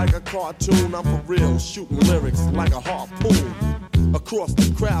animated like a cartoon, I'm for real, shooting lyrics like a harpoon. Across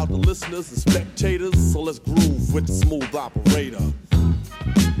the crowd, the listeners and spectators, so let's groove with the Smooth Operator.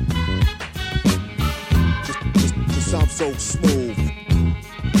 Just sound so smooth.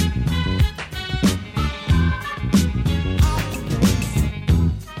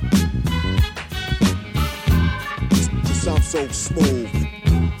 Just sound so smooth.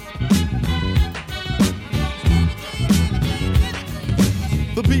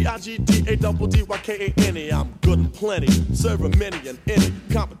 The B-I-G-D-A-double-D-Y-K-A-N-E, I'm good and plenty, serving many and any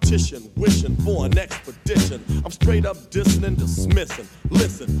competition, wishing for an expedition. I'm straight up dissing and dismissing.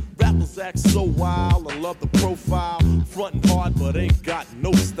 Listen, rappers act so wild, I love the profile, frontin' hard but ain't got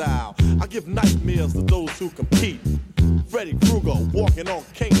no style. I give nightmares to those who compete. Freddy Krueger walking on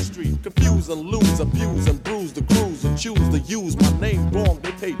King Street, confuse and lose, abuse and bruise the crews who choose to use my name wrong,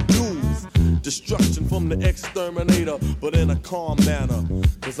 they pay dues. Destruction from the exterminator, but in a calm manner,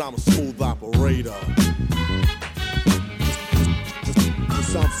 cause I'm a smooth operator.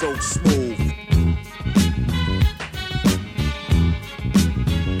 Just sound so smooth.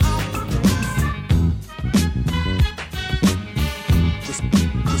 Just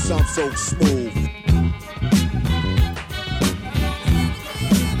sound so smooth.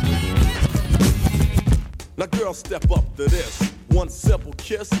 Now girl, step up to this. One simple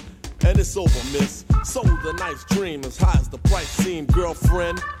kiss, and it's over, miss. Sold a nice dream as high as the price seemed.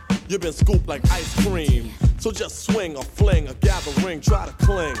 Girlfriend, you've been scooped like ice cream. So just swing or fling or gather ring, try to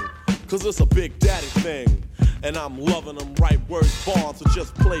cling. Cause it's a Big Daddy thing. And I'm loving them right words born. So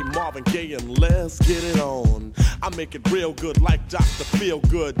just play Marvin Gaye and let's get it on. I make it real good like Dr.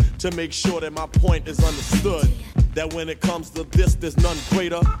 Feelgood to make sure that my point is understood. That when it comes to this, there's none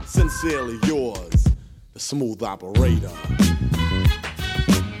greater. Sincerely yours, the Smooth Operator.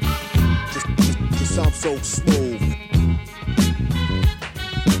 Just sound so smooth.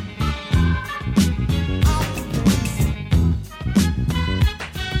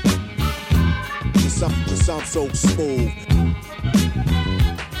 Just sound so smooth.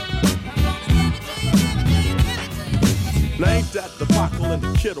 Now ain't that the Bockel and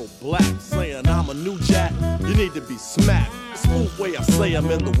the Kittle Black saying I'm a new jack? You need to be smacked. The smooth way I say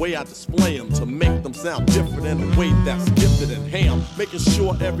them and the way I display them to make them sound different in a way that's gifted and ham. Making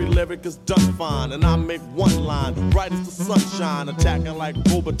sure every lyric is done fine, and I make one line bright as the sunshine, attacking like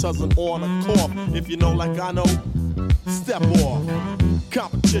Robitussin on a cough. If you know like I know, step off.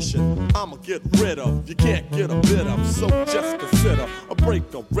 Competition, I'ma get rid of. You can't get a bit of, so just consider a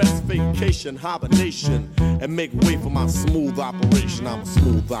break, a rest, vacation, hibernation, and make way for my smooth operation. I'm a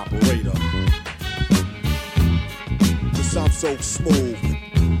smooth operator. Just sound so smooth.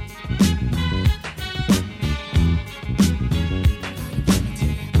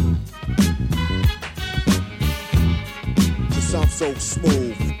 Just sound so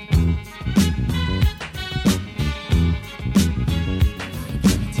smooth.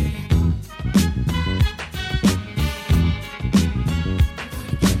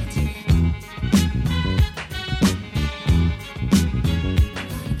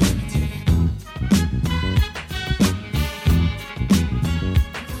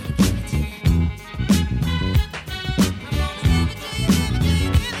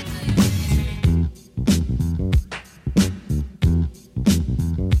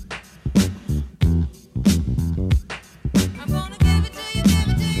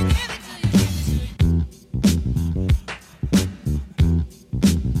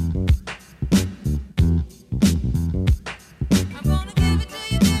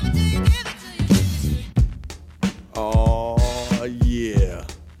 Yeah,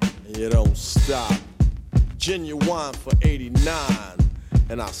 you don't stop. Genuine for 89,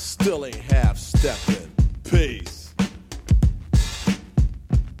 and I still ain't half stepping. Peace.